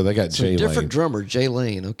 so they got It's a Jay different Lane. drummer, Jay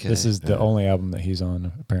Lane. Okay. This is the only album that he's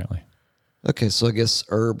on, apparently. Okay, so I guess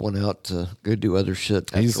Herb went out to go do other shit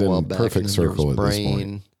after He's a while in back. perfect and then there circle was at this point.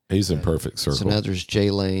 Brain. He's in perfect circle. So now there's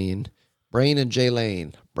Jay Lane. Brain and Jay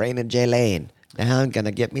Lane. Brain and Jay Lane. Now I'm going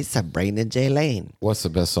to get me some Brain and Jay Lane. What's the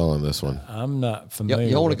best song on this one? I'm not familiar.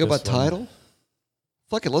 Y'all want to with go by this one. title?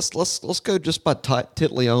 Fuck it. Let's go just by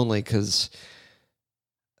Titley only because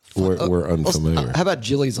We're unfamiliar. How about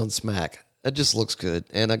Jilly's on Smack? That just looks good,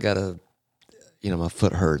 and I gotta, my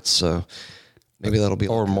foot hurts, so maybe that'll be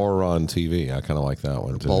Or like more on TV. I kind of like that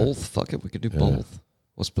one too. both. Fuck it, we could do both.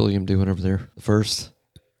 What's Billiam doing over there? The first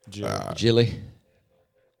Jilly.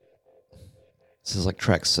 This is like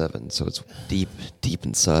track 7, so it's deep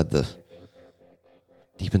inside the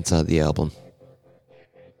album.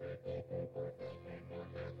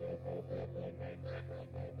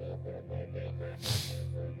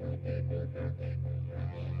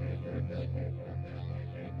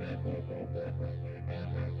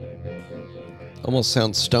 Almost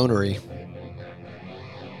sounds stonery.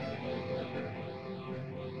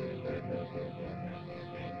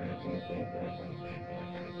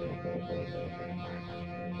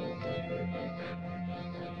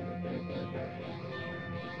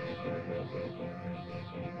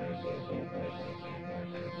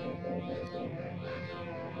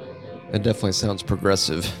 It definitely sounds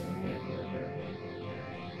progressive.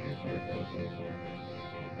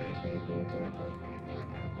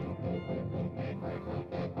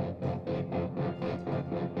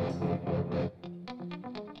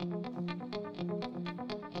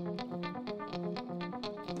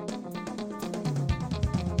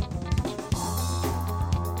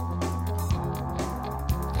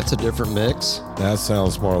 That's a different mix. That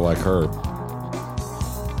sounds more like Herb.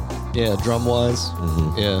 Yeah, drum wise.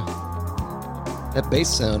 Yeah. That bass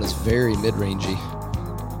sound is very mid rangey.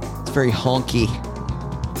 It's very honky.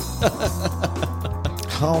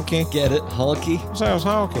 Honky. Get it? Honky? Sounds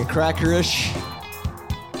honky. Crackerish.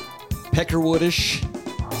 Peckerwoodish.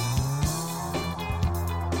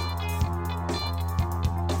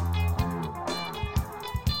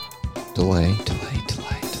 Delay.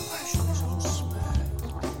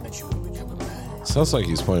 Sounds like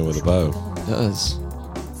he's playing with a bow. Does.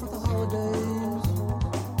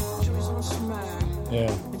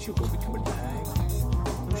 Yeah.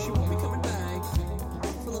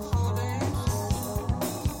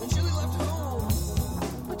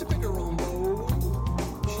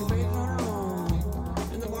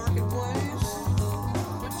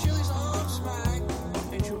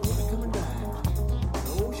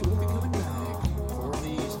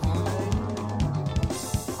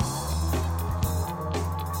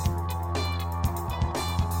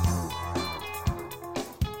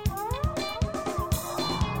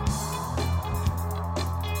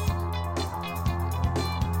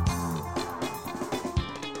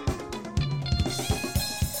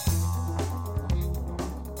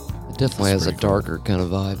 It definitely has a pretty cool. darker kind of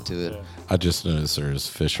vibe to it. I just noticed there's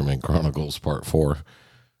Fisherman Chronicles Part 4.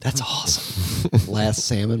 That's awesome. Last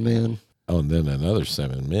Salmon Man. Oh, and then another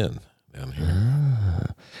 7 men down here.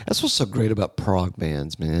 That's what's so great about prog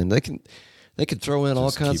bands, man. They can throw in all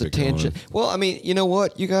Just kinds keep of it going. tangent. Well, I mean, you know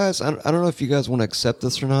what, you guys? I don't know if you guys want to accept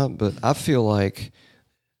this or not, but I feel like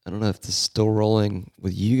I don't know if this is still rolling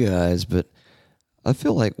with you guys, but I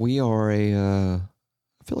feel like we are I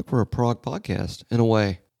feel like we're a prog podcast in a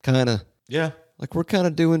way, kind of. Yeah. Like we're kind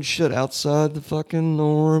of doing shit outside the fucking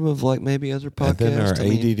norm of like maybe other podcasts. And then our I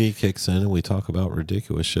mean, ADD kicks in, and we talk about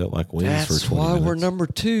ridiculous shit like wings for that's 20 why minutes. we're number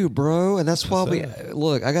 2, bro. And that's why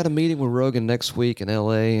look. I got a meeting with Rogan next week in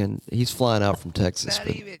LA, and he's flying out from Texas.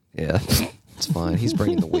 But, yeah, it's fine. He's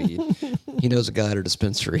bringing the weed. He knows a guy at a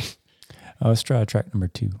dispensary. Oh, let's try track number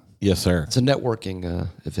 2. Yes, sir. It's a networking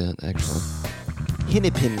event, actually.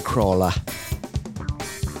 Hennepin crawler.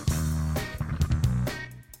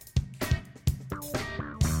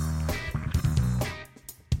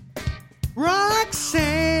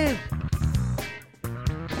 Roxanne.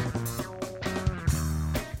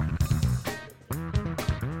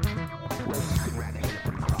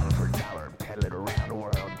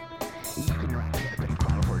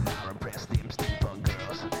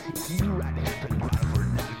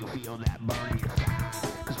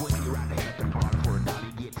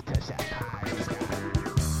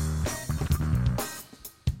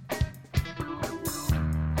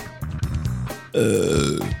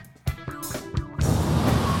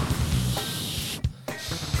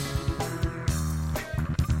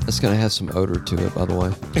 It's gonna have some odor to it, by the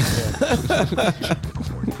way.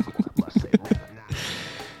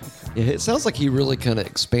 Yeah, it sounds like he really kind of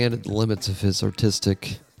expanded the limits of his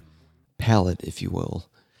artistic palette, if you will.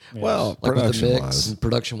 Well, Like with the production mix wise, and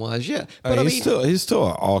production-wise, yeah. But I mean, he's still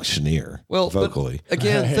an auctioneer. well, but vocally.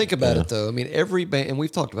 again, think about it though. I mean, every band, and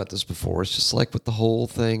we've talked about this before. It's just like with the whole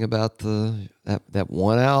thing about that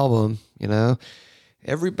one album. You know,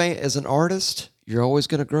 every band as an artist, you're always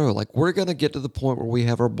going to grow. Like we're going to get to the point where we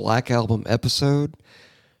have our Black Album episode,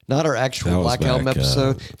 not our That actual was Black Album back,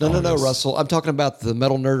 episode. No, August. Russell. I'm talking about the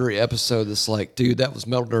Metal Nerdery episode. That's like, dude, that was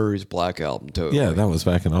Metal Nerdery's Black Album totally. Yeah, that was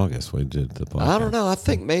back in August. We did the podcast. I don't know. I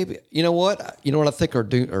think maybe you know what? You know what I think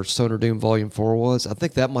our Stoner Doom Volume 4 was? I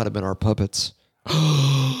think that might have been our puppets.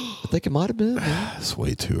 I think it might have been. Man. It's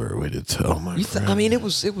way too early to tell, my friend. I mean, it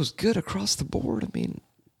was good across the board. I mean,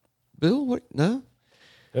 Bill, what? No,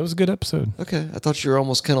 That was a good episode. okay. I thought you were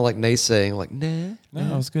almost kind of like naysaying, like, nah.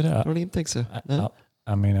 No, it was good. I don't even think so. No.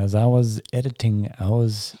 I mean, as I was editing, I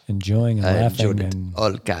was enjoying and I laughing enjoyed it. and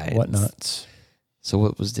All kinds. whatnots. So,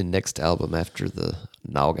 what was the next album after the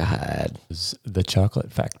Naugahyde? It was The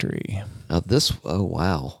Chocolate Factory. Now this, oh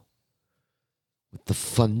wow, with the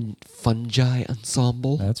fungi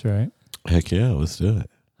ensemble. That's right. Heck yeah, let's do it.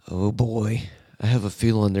 Oh boy, I have a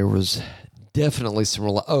feeling there was definitely some.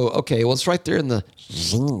 Oh, okay. Well, it's right there in the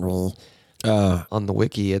on the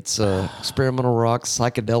wiki. It's experimental rock,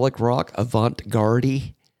 psychedelic rock,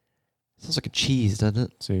 avant-garde. Sounds like a cheese, doesn't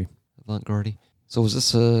it? See, Avant-garde. So was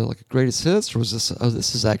this like a greatest hits, or was this? Oh,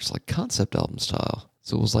 this is actually like concept album style.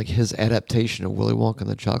 So it was like his adaptation of Willy Wonka and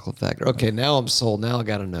the Chocolate Factory. Okay, now I'm sold. Now I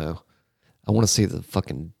got to know. I want to see the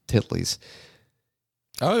fucking Titleys.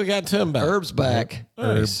 Oh, we got Tim back. Herb's back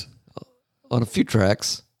Nice. on a few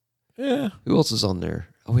tracks. Yeah. Who else is on there?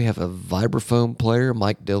 Oh, we have a vibraphone player,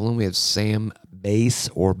 Mike Dillon. We have Sam Bass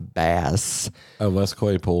or Bass Oh, Les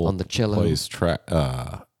Claypool on the cello.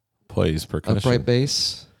 plays percussion Upright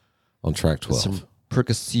bass. on track With 12. some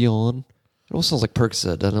percussion. It almost sounds like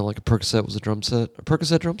Percocet, doesn't it? Like a Percocet was a drum set. A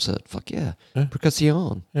Percocet drum set. Fuck yeah.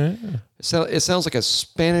 Percussion. Yeah. It sounds like a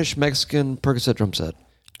Spanish-Mexican Percocet drum set.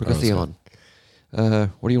 Percussion.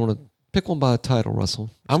 What do you want to pick one by a title, Russell?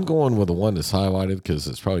 I'm going with the one that's highlighted because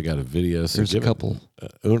it's probably got a video. So There's a give it, couple.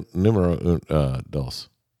 Numero dos.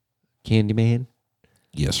 Candyman.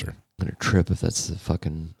 Yes, sir. I'm gonna trip if that's the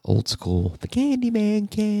fucking old school. The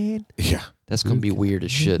Candyman can. Yeah. That's gonna be weird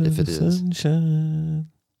as shit if it is.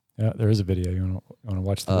 yeah, there is a video. You want to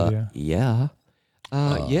watch the video? Yeah.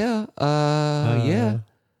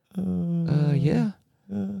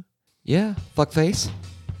 Yeah. Fuckface.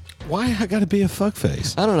 Why I got to be a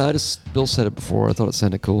fuckface? I don't know. Bill said it before. I thought it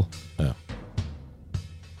sounded cool. Oh.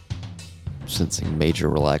 Sensing major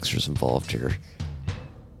relaxers involved here.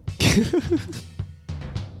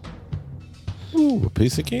 Ooh, a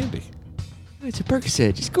piece of candy. It's a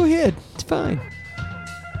Percocet. Just go ahead. It's fine.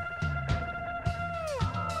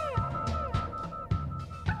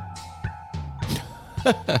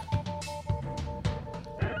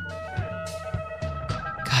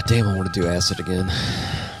 God damn, I want to do acid again.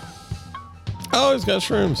 Oh, he's got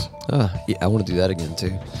shrooms. Yeah, I want to do that again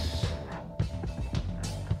too.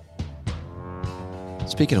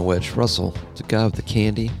 Speaking of which, Russell, the guy with the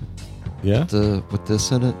candy, Yeah. with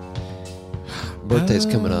this in it. Birthday's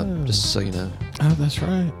coming up, just so you know. Oh, that's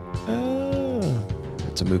right. Oh.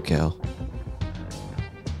 It's a moo cow.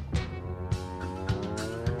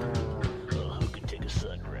 Who can take a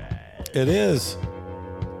sunrise? It is.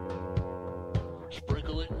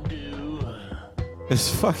 Sprinkle it in dew. It's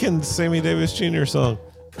fucking Sammy Davis Jr. song.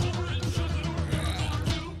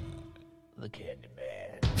 The candy.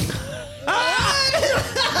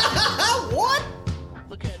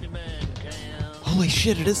 Holy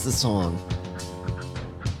shit! It is the song.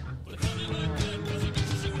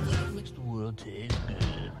 Makes the world taste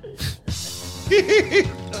good.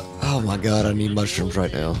 Oh my god! I need mushrooms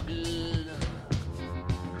right now.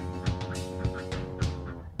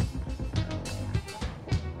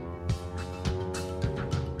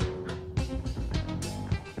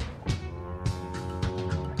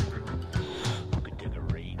 Who could take a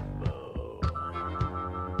rainbow?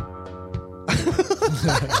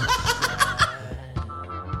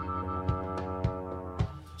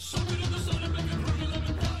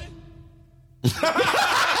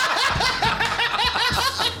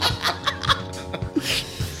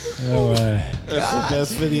 Oh, That's the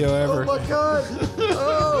best video ever. my god!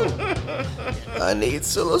 Oh, I need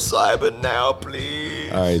psilocybin now,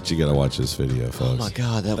 please. All right, you got to watch this video, folks. Oh my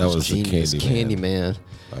god, that was the genius. Candyman.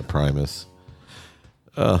 by Primus.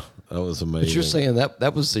 That was amazing. But you're saying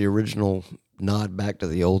that was the original nod back to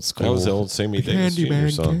the old school. that was the old Sammy Davis Jr.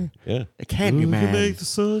 song. Yeah. The Candyman. Make the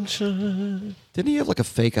sunshine. Didn't he have like a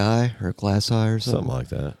fake eye or a glass eye or something? Something like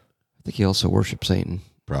that. I think he also worshipped Satan,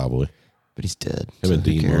 Probably. but he's dead. Him and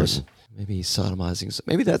who Dean cares? Martin. Maybe he's sodomizing.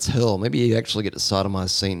 Maybe that's hell. Maybe you actually get to sodomize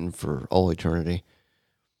Satan for all eternity.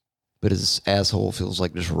 But his asshole feels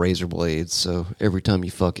like just razor blades. So every time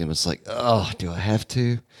you fuck him, it's like, oh, do I have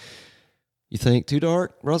to? You think too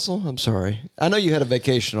dark, Russell? I'm sorry. I know you had a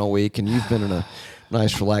vacation all week and you've been in a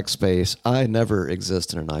nice, relaxed space. I never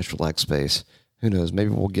exist in a nice, relaxed space. Who knows? Maybe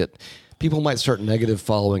we'll get... People might start negative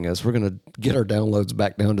following us. We're going to get our downloads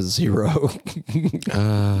back down to 0.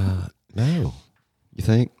 No. You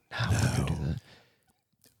think? No, we're not going to do that.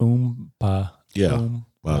 Oompa. Yeah.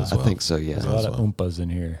 Might as I well. think so, yeah. There's a lot of oompas in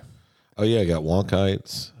here. Oh, yeah, I got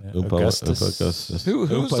Wonkites. Yeah, Oompa Augustus. Augustus. Who's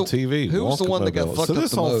Oompa the- TV. who's the Wonka one that got Mobile. fucked So up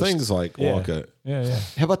this the whole most? thing's like Yeah. Wonka Yeah, yeah.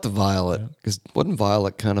 How about the Violet? Because wasn't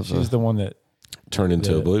Violet kind of She was a... the one that turned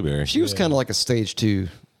into a blueberry. She was kind of like a stage 2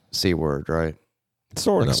 C word, right?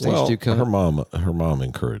 Sort like a of. stage Well, 2 cunt. her mom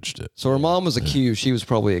encouraged it. So her mom was a Q. She was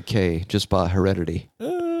probably a K just by heredity.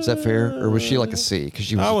 Is that fair? Or was she like a C because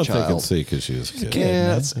she was I a would think child? it's C because she was a kid.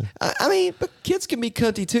 Yeah, I mean, but kids can be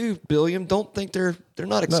cunty too, Billiam. Don't think they're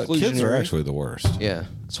not No, exclusionary. kids are actually the worst. Yeah,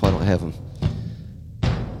 that's why I don't have them.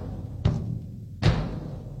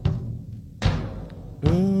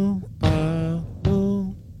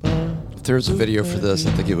 If there was a video for this,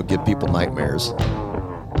 I think it would give people nightmares.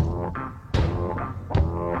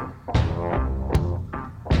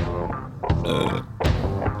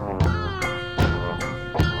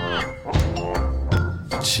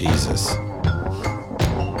 Jesus.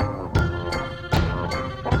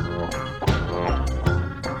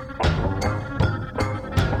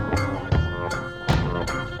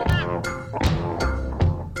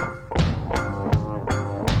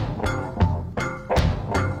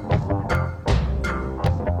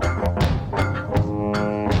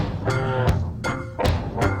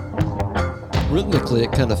 Rhythmically,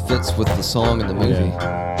 it kind of fits with the song in the movie.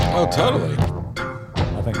 Oh, totally.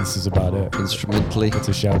 I think this is about it. Instrumentally, It's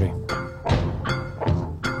a shouty.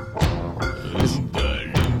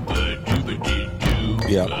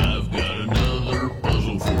 Yeah. I've got another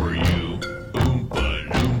puzzle for you. Oompa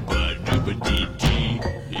loompa doopa dee dee.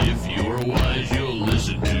 If you're wise, you'll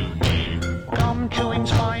listen to me. Come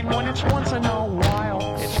chewing's fine when it's once in a while.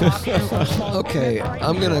 It's not super smoke. okay,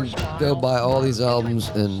 I'm gonna go buy all these albums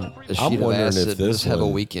and a sheet of wondering if acid and this just have a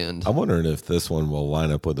one- weekend. I'm wondering if this one will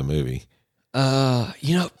line up with the movie.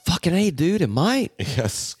 Fucking A, dude, it might.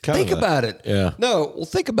 Yes. Think about it. Yeah. No, well,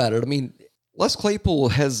 think about it. I mean, Les Claypool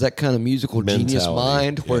has that kind of musical genius Mentality,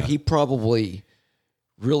 mind where yeah. he probably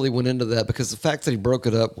really went into that because the fact that he broke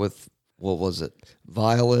it up with, what was it,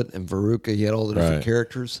 Violet and Veruca, he had all the different Right.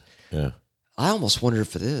 characters. Yeah. I almost wonder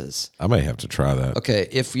if it is. I may have to try that. Okay,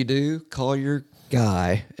 if you do, call your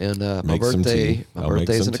guy. And my Make some birthday, tea. my I'll make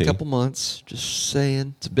birthday's some in a tea. couple months. Just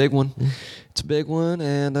saying, it's a big one. It's a big one,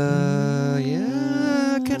 and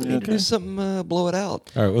yeah, I kind of need to do something, blow it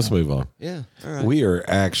out. All right, let's move on. Yeah, all right. We are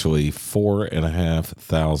actually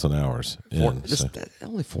 4,500 hours in. so-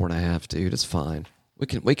 Only 4.5, dude. It's fine.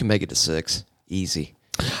 We can make it to 6, easy.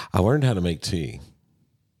 I learned how to make tea.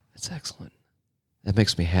 That's excellent. That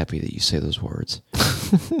makes me happy that you say those words.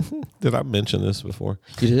 Did I mention this before?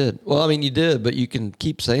 You did. Well, I mean, you did, but you can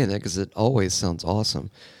keep saying that because it always sounds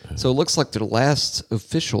awesome. So it looks like their last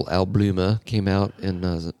official album came out in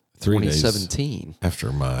 3 days 2017.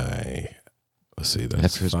 after my, let's see, that's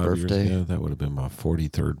After his 5 years birthday? ago. That would have been my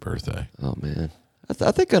 43rd birthday. Oh man,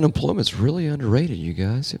 I think unemployment's really underrated, you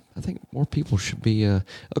guys. I think more people should be.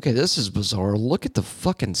 Okay, this is bizarre. Look at the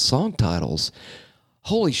fucking song titles.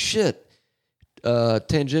 Holy shit!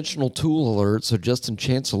 Tangential tool alert. So Justin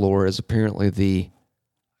Chancellor is apparently the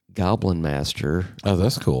Goblin Master, Oh,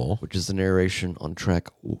 that's cool. which is the narration on track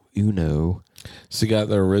Uno. So you got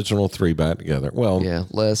the original 3 back together. Well, Yeah,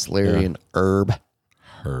 Les, Larry, Yeah. and Herb.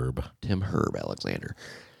 Herb. Herb Alexander.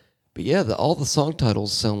 But yeah, all the song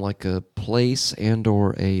titles sound like a place and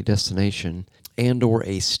or a destination and or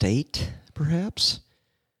a state, perhaps.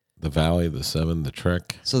 The Valley, the Seven, the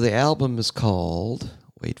Trek. So the album is called,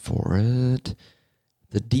 wait for it,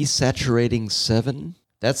 The Desaturating Seven.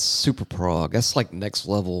 That's super prog. That's like next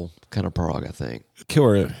level kind of prog, I think.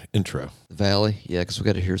 Killer intro. The Valley, yeah, because we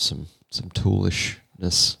got to hear some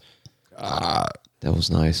toolishness. That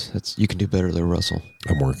was nice. You can do better there, Russell.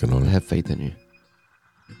 I'm working on I it. have faith in you.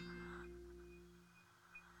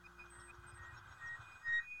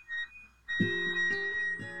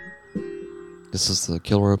 This is the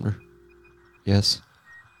killer opener. Yes.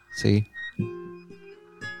 See?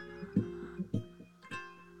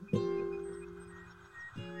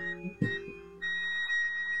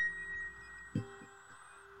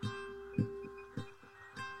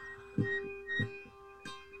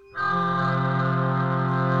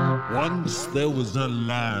 Once there was a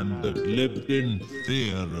land that lived in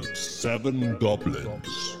fear of 7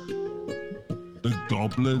 goblins. The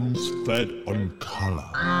goblins fed on color.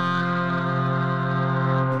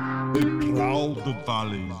 They prowled the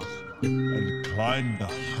valleys and climbed the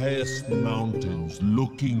highest mountains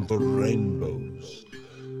looking for rainbows.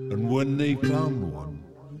 And when they found one,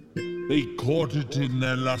 they caught it in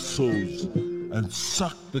their lassos and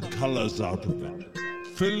sucked the colors out of it,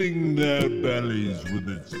 filling their bellies with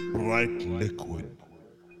its bright liquid.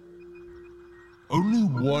 Only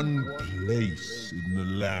one place in the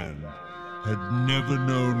land had never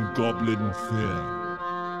known goblin fear,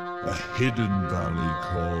 a hidden valley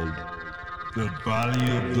called the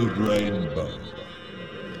Valley of the Rainbow.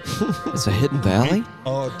 It's a hidden valley?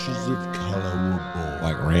 Arches of color were born.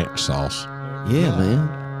 Like ranch sauce. Yeah,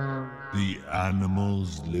 man. The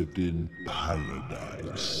animals lived in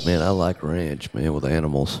paradise. Man, I like ranch, man, with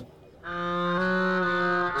animals.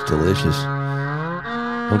 It's delicious.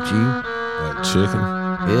 Don't you? Like chicken.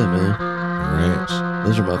 Yeah, man. Ranch.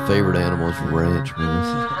 Those are my favorite animals for ranch,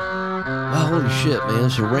 man. Oh, holy shit, man.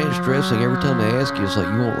 So ranch dressing, every time they ask you, it's like,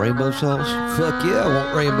 you want rainbow sauce? Fuck yeah, I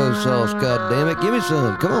want rainbow sauce, god damn it. Give me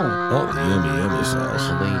some, come on. Oh, yummy sauce.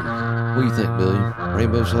 I mean, what do you think, Billy?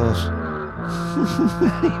 Rainbow sauce?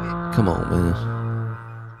 Come on, man.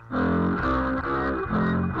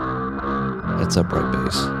 That's upright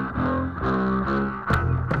bass.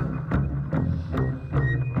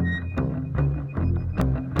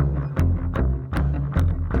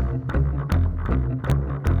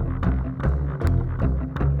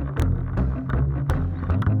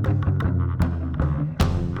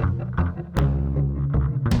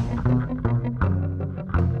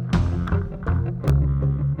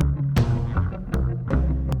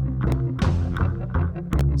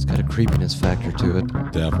 It's got a creepiness factor to it.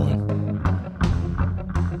 Definitely.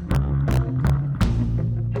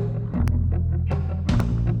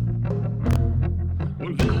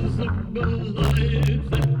 Invisible lights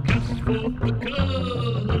that cast forth the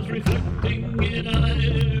colors, reflecting in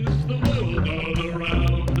eyes the world all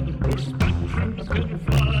around, where spectrums can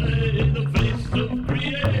fly the face of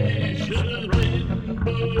creation,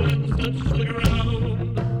 rainbows touch the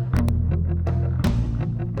ground.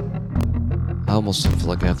 I almost feel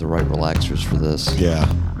like I have to write relaxers for this. Yeah.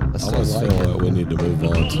 I still almost like feel it. like we need to move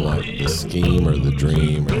on to like the scheme or the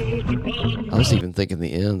dream. Or, I was even thinking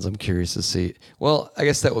the ends. I'm curious to see. Well, I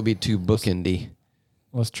guess that would be too bookendy.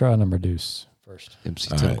 Let's try number deuce first.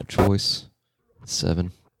 MC All Temple right. Choice.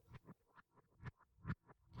 7.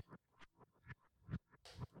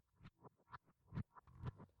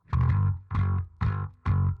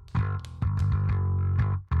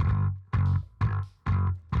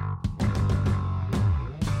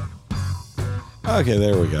 okay,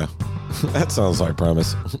 there we go. That sounds like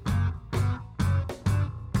promise.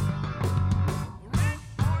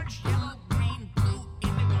 Orange, yellow, green, blue,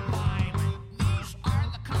 indigo, violet. These are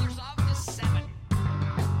the colors of the 7.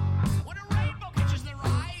 When a rainbow catches their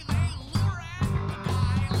eye, they lure and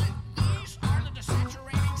beguile it. These are the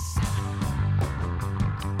desaturating 7.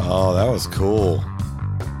 Oh, that was cool.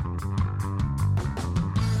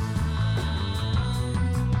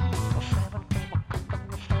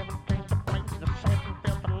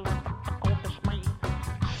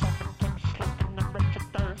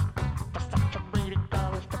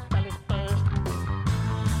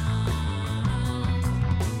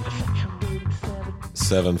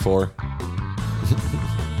 Seven, 4.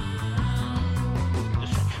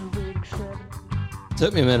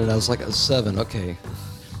 Took me a minute. I was like, a 7. Okay.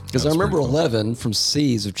 Because I That's remember pretty cool. 11 from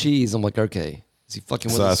Seas of Cheese. I'm like, okay. Is he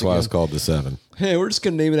fucking with So us that's why it's again? called the 7. Hey, we're just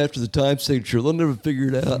gonna name it after the time signature. They'll never figure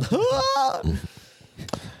it out.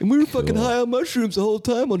 And we were fucking high on mushrooms the whole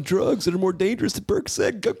time on drugs that are more dangerous than Percocet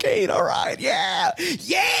and cocaine. All right, yeah,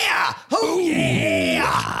 yeah, oh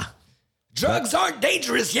yeah. Drugs aren't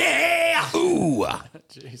dangerous, yeah. Ooh.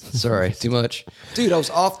 Sorry, too much, dude. I was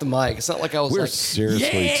off the mic. It's not like I was. We're like,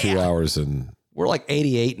 seriously yeah. 2 hours and We're like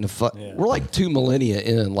 88 and we're like 2 millennia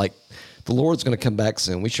in. Like the Lord's gonna come back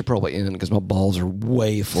soon. We should probably end because my balls are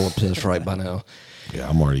way full of piss right by now. yeah,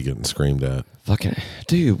 I'm already getting screamed at. Fucking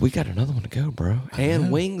dude, we got another one to go, bro.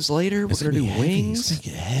 And wings later. We're gonna do wings. It's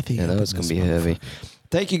gonna get heavy. I know it's gonna be heavy.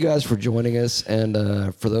 Thank you guys for joining us, and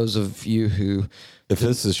for those of you who, If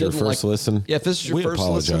this is your didn't first listen, yeah, if this is your we first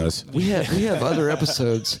apologize. listen, we have other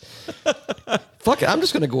episodes. Fuck it, I'm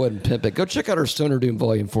just gonna go ahead and pimp it. Go check out our Stoner Doom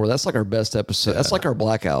Volume 4. That's like our best episode. That's like our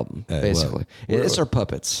Black Album, Hey, basically. look, It's our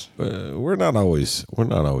puppets. we're not always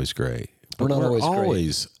great. We're But not always great.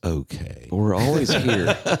 always okay. But we're always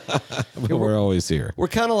here. But we're always here. We're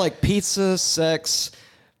kind of like pizza, sex,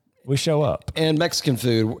 We show up. and Mexican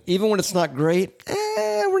food. Even when it's not great,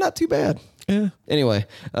 we're not too bad. Yeah. Anyway,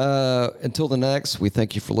 until the next, we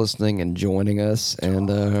thank you for listening and joining us. And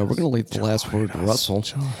we're going to leave the last word to Russell.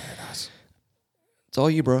 It's all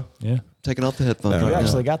you, bro. Yeah. Taking off the headphones No. We right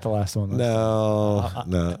actually now. got the last one. No.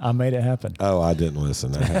 I made it happen. Oh, I didn't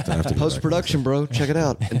listen. I have to go back and Post production, bro. Check it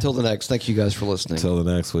out. Until the next, thank you guys for listening. listen. Until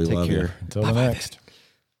the next, we Take love care. Until the next.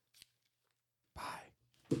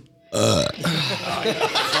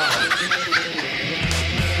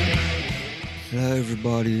 Hello,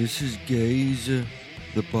 everybody. This is Gazer,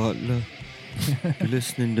 the butler. You're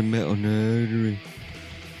listening to Metal Nerdery.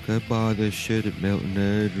 Go buy their shit at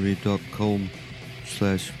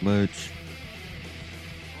metalnerdery.com/merch.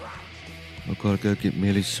 I've got to go get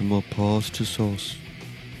Millie some more pasta sauce.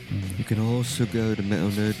 You can also go to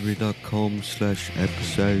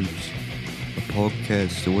metalnerdery.com/episodes, a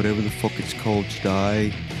podcast, or whatever the fuck it's called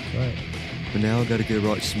today. Right. But now I gotta go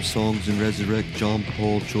write some songs and resurrect John,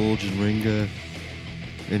 Paul, George, and Ringo.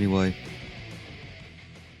 Anyway.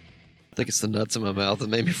 I think it's the nuts in my mouth that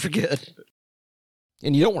made me forget.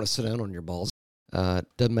 And you don't want to sit down on your balls.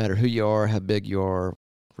 Doesn't matter who you are, how big you are.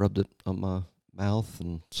 Rubbed it on my mouth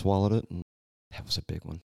and swallowed it, and that was a big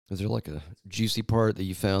one. Is there like a juicy part that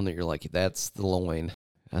you found that you're like, that's the loin?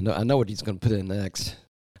 I know what he's going to put in next.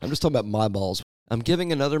 I'm just talking about my balls. I'm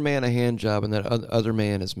giving another man a hand job, and that other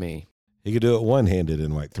man is me. He could do it one-handed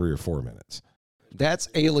in like 3 or 4 minutes. That's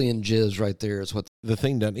alien jizz right there. Is what The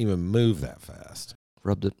thing doesn't even move that fast.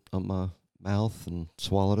 rubbed it on my mouth and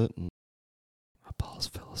swallowed it, and my balls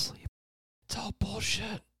fell asleep. It's all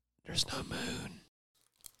bullshit. There's no moon.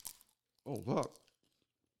 Oh, fuck.